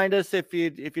to find us if you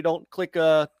don't click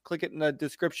it in the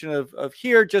description of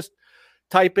here. Just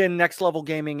type in Next Level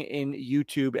Gaming in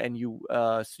YouTube and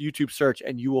YouTube search,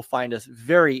 and you will find us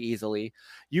very easily.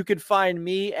 You can find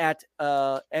me at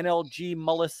NLG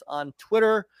Mullis on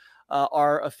Twitter.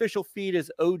 Our official feed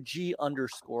is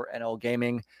OG_NL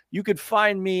Gaming. You could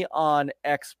find me on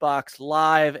Xbox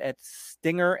Live at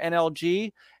Stinger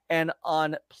NLG and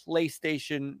on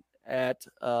PlayStation at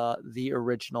the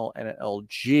original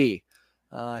NLG.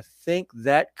 I think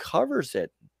that covers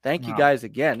it. Thank you guys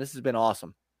again. This has been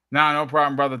awesome. No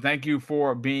problem, brother. Thank you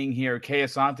for being here. Kay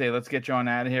Asante, let's get you on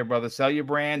out of here, brother. Sell your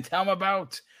brand. Tell them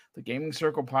about the Gaming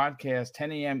Circle podcast,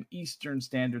 10 a.m. Eastern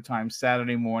Standard Time,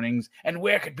 Saturday mornings. And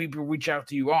where could people reach out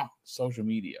to you on social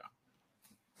media?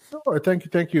 Sure.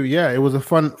 Thank you. Yeah, it was a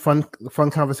fun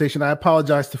conversation. I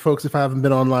apologize to folks if I haven't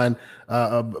been online,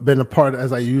 been a part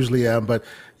as I usually am. But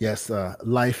yes,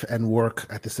 life and work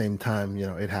at the same time,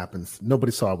 it happens.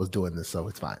 Nobody saw I was doing this, so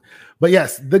it's fine. But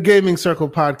yes, the Gaming Circle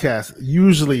podcast,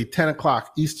 usually 10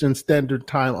 o'clock Eastern Standard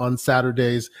Time on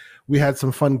Saturdays. We had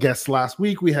some fun guests last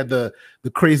week. We had the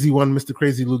crazy one, Mr.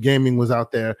 Crazy Lou Gaming was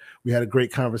out there. We had a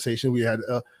great conversation. We had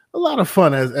a lot of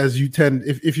fun as you tend.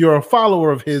 If you're a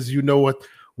follower of his, you know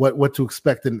what to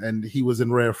expect, and he was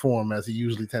in rare form as he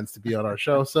usually tends to be on our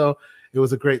show. So it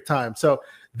was a great time. So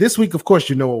this week, of course,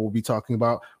 what we'll be talking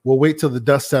about. We'll wait till the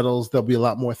dust settles. There'll be a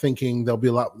lot more thinking. There'll be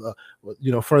a lot,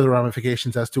 further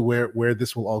ramifications as to where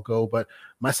this will all go. But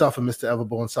myself and Mr.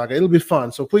 Everbone Saga, it'll be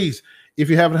fun. So please, if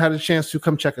you haven't had a chance to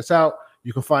come check us out,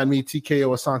 you can find me, TKO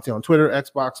Asante, on Twitter,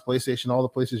 Xbox, PlayStation, all the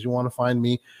places you want to find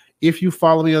me. If you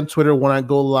follow me on Twitter, when I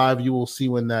go live, you will see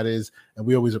when that is. And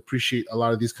we always appreciate a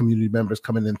lot of these community members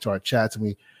coming into our chats,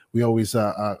 and we always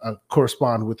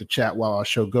correspond with the chat while our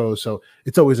show goes. So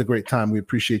it's always a great time. We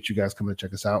appreciate you guys coming to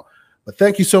check us out. But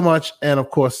thank you so much. And of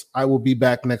course, I will be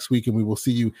back next week, and we will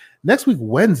see you next week,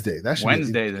 Wednesday. That's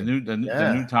Wednesday, the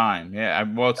new time. Yeah.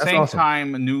 Well, that's same awesome.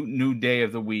 Time, new day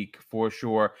of the week for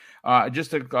sure. Just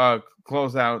to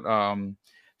close out,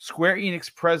 Square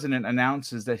Enix president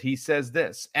announces that he says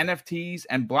this: NFTs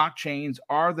and blockchains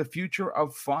are the future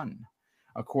of fun,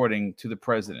 according to the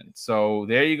president. So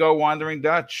there you go, Wandering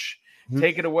Dutch. Mm-hmm.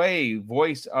 Take it away,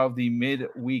 voice of the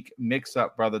midweek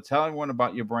mix-up, brother. Tell everyone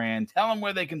about your brand. Tell them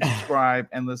where they can subscribe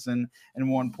and listen, and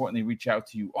more importantly, reach out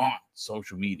to you on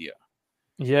social media.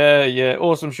 Yeah.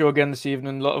 Awesome show again this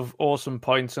evening. A lot of awesome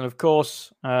points. And of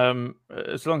course,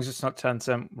 as long as it's not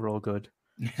Tencent, we're all good.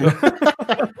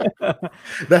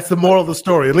 That's the moral of the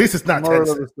story. At least it's not moral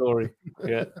Tencent. Of the story.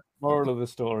 Yeah, moral of the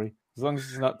story. As long as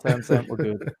it's not 10 cents, we're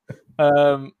good.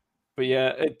 But yeah,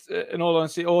 it's in all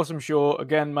honesty, awesome show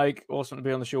again, Mike. Awesome to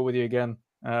be on the show with you again,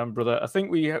 brother. I think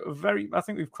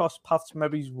we've crossed paths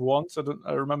maybe once.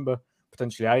 I remember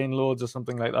potentially Iron Lords or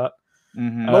something like that.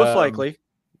 Mm-hmm. Most likely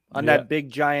on that big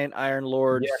giant Iron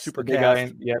Lord super big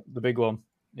iron. Yeah, the big one.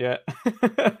 Yeah.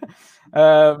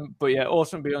 But yeah,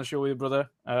 awesome to be on the show with you, brother.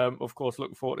 Of course,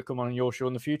 looking forward to coming on your show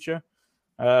in the future.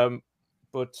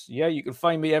 But yeah, you can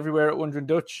find me everywhere at Wondering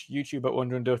Dutch, YouTube at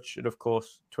Wondering Dutch, and of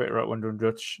course, Twitter at Wondering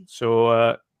Dutch.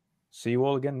 So see you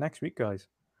all again next week, guys.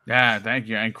 Yeah, thank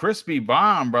you. And Crispy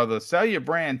Bomb, brother, sell your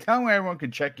brand. Tell them where everyone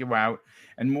can check you out.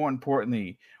 And more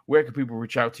importantly, where can people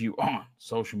reach out to you on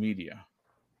social media?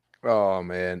 Oh,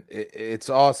 man. It's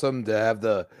awesome to have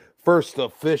the first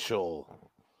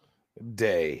official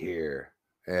day here.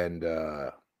 And,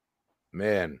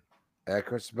 man, at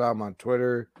Crispy Bomb on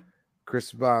Twitter,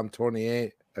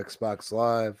 ChrisBomb28, Xbox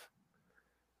Live.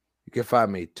 You can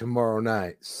find me tomorrow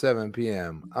night, 7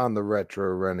 p.m. on the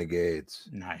Retro Renegades.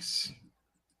 Nice.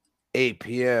 8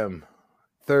 p.m.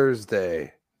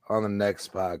 Thursday on the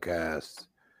next podcast.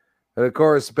 And of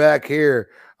course, back here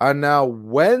on now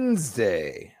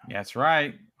Wednesday. That's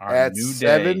right. Our at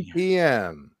 7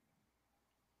 p.m.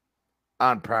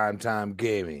 on Primetime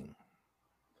Gaming.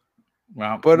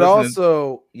 Well, but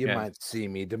also, you might see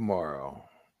me tomorrow.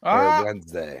 Or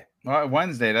Wednesday.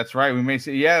 Wednesday, that's right. We may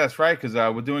say, that's right, because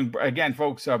we're doing, again,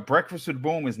 folks, Breakfast with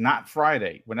Boom is not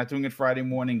Friday. We're not doing it Friday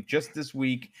morning. Just this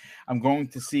week, I'm going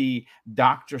to see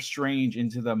Doctor Strange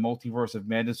Into the Multiverse of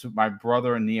Madness with my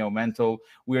brother, Neo Mental.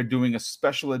 We are doing a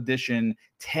special edition,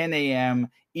 10 a.m.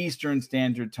 Eastern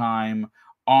Standard Time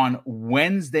on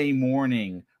Wednesday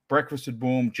morning. Breakfast with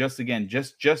Boom, just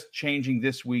changing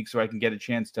this week so I can get a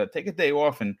chance to take a day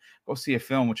off and go see a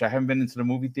film, which I haven't been into the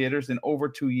movie theaters in over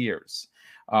 2 years.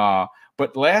 But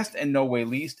But last and no way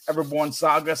least, Everborn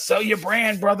Saga. Sell your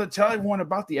brand, brother. Tell everyone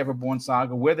about the Everborn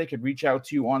Saga, where they could reach out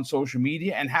to you on social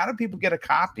media, and how do people get a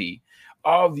copy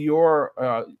of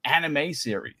your anime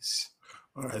series?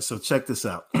 All right, so check this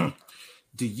out.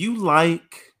 Do you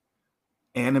like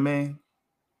anime?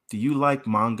 Do you like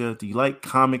manga? Do you like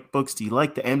comic books? Do you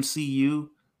like the MCU?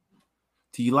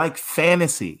 Do you like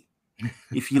fantasy?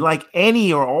 If you like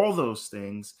any or all those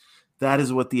things, that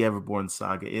is what the Everborn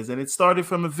Saga is. And it started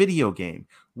from a video game.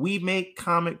 We make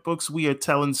comic books. We are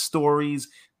telling stories.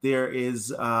 There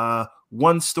is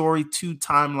 1 story, 2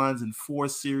 timelines, and 4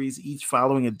 series, each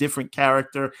following a different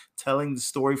character, telling the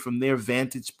story from their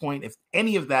vantage point. If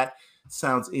any of that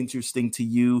sounds interesting to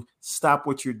you, stop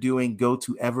what you're doing. Go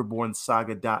to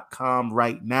everbornsaga.com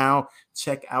right now.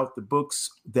 Check out the books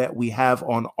that we have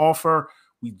on offer.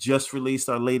 We just released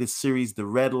our latest series, The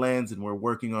Redlands, and we're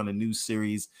working on a new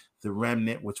series, The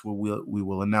Remnant, which we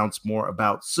will announce more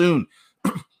about soon.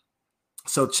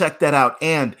 So check that out.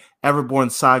 And Everborn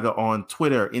Saga on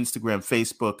Twitter, Instagram,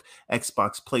 Facebook,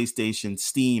 Xbox, PlayStation,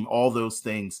 Steam, all those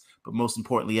things. But most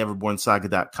importantly,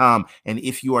 everbornsaga.com. And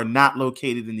if you are not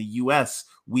located in the U.S.,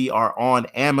 we are on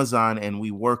Amazon and we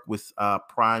work with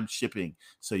Prime shipping.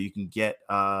 So you can get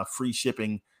free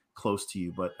shipping close to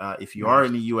you. But if you are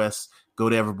in the U.S., go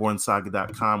to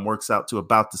everbornsaga.com. Works out to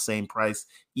about the same price,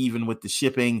 even with the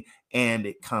shipping. And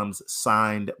it comes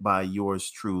signed by yours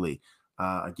truly.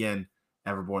 Again,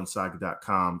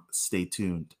 everbornsaga.com. Stay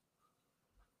tuned.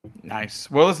 Nice.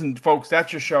 Well, listen, folks,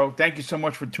 that's your show. Thank you so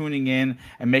much for tuning in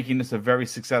and making this a very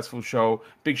successful show.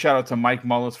 Big shout out to Mike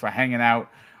Mullis for hanging out.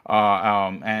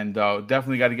 And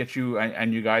definitely got to get you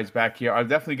and you guys back here. I've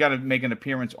definitely got to make an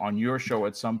appearance on your show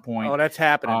at some point. Oh, that's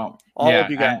happening. All of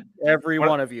you guys, every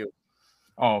one of you.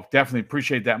 Oh, definitely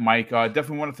appreciate that, Mike.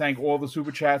 Definitely want to thank all the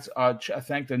super chats.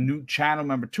 Thank the new channel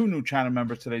member, 2 new channel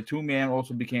members today. 2 Man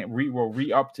also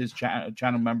re-upped his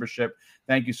channel membership.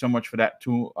 Thank you so much for that,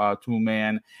 2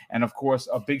 Man. And of course,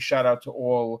 a big shout out to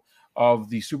all of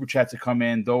the super chats that come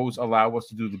in. Those allow us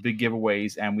to do the big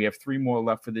giveaways, and we have 3 more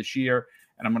left for this year.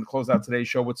 And I'm going to close out today's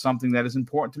show with something that is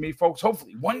important to me, folks.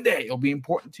 Hopefully, one day it'll be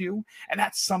important to you. And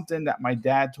that's something that my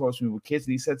dad taught us when we were kids.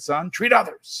 And he said, son, treat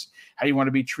others how you want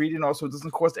to be treated. Also, it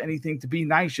doesn't cost anything to be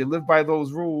nice. You live by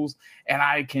those rules. And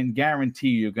I can guarantee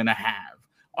you're going to have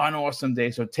an awesome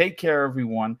day. So take care,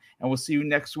 everyone. And we'll see you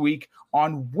next week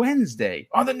on Wednesday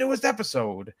on the newest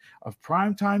episode of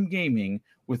Primetime Gaming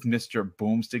with Mr.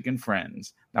 Boomstick and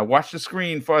Friends. Now, watch the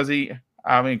screen,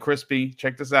 Crispy.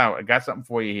 Check this out. I got something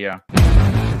for you here.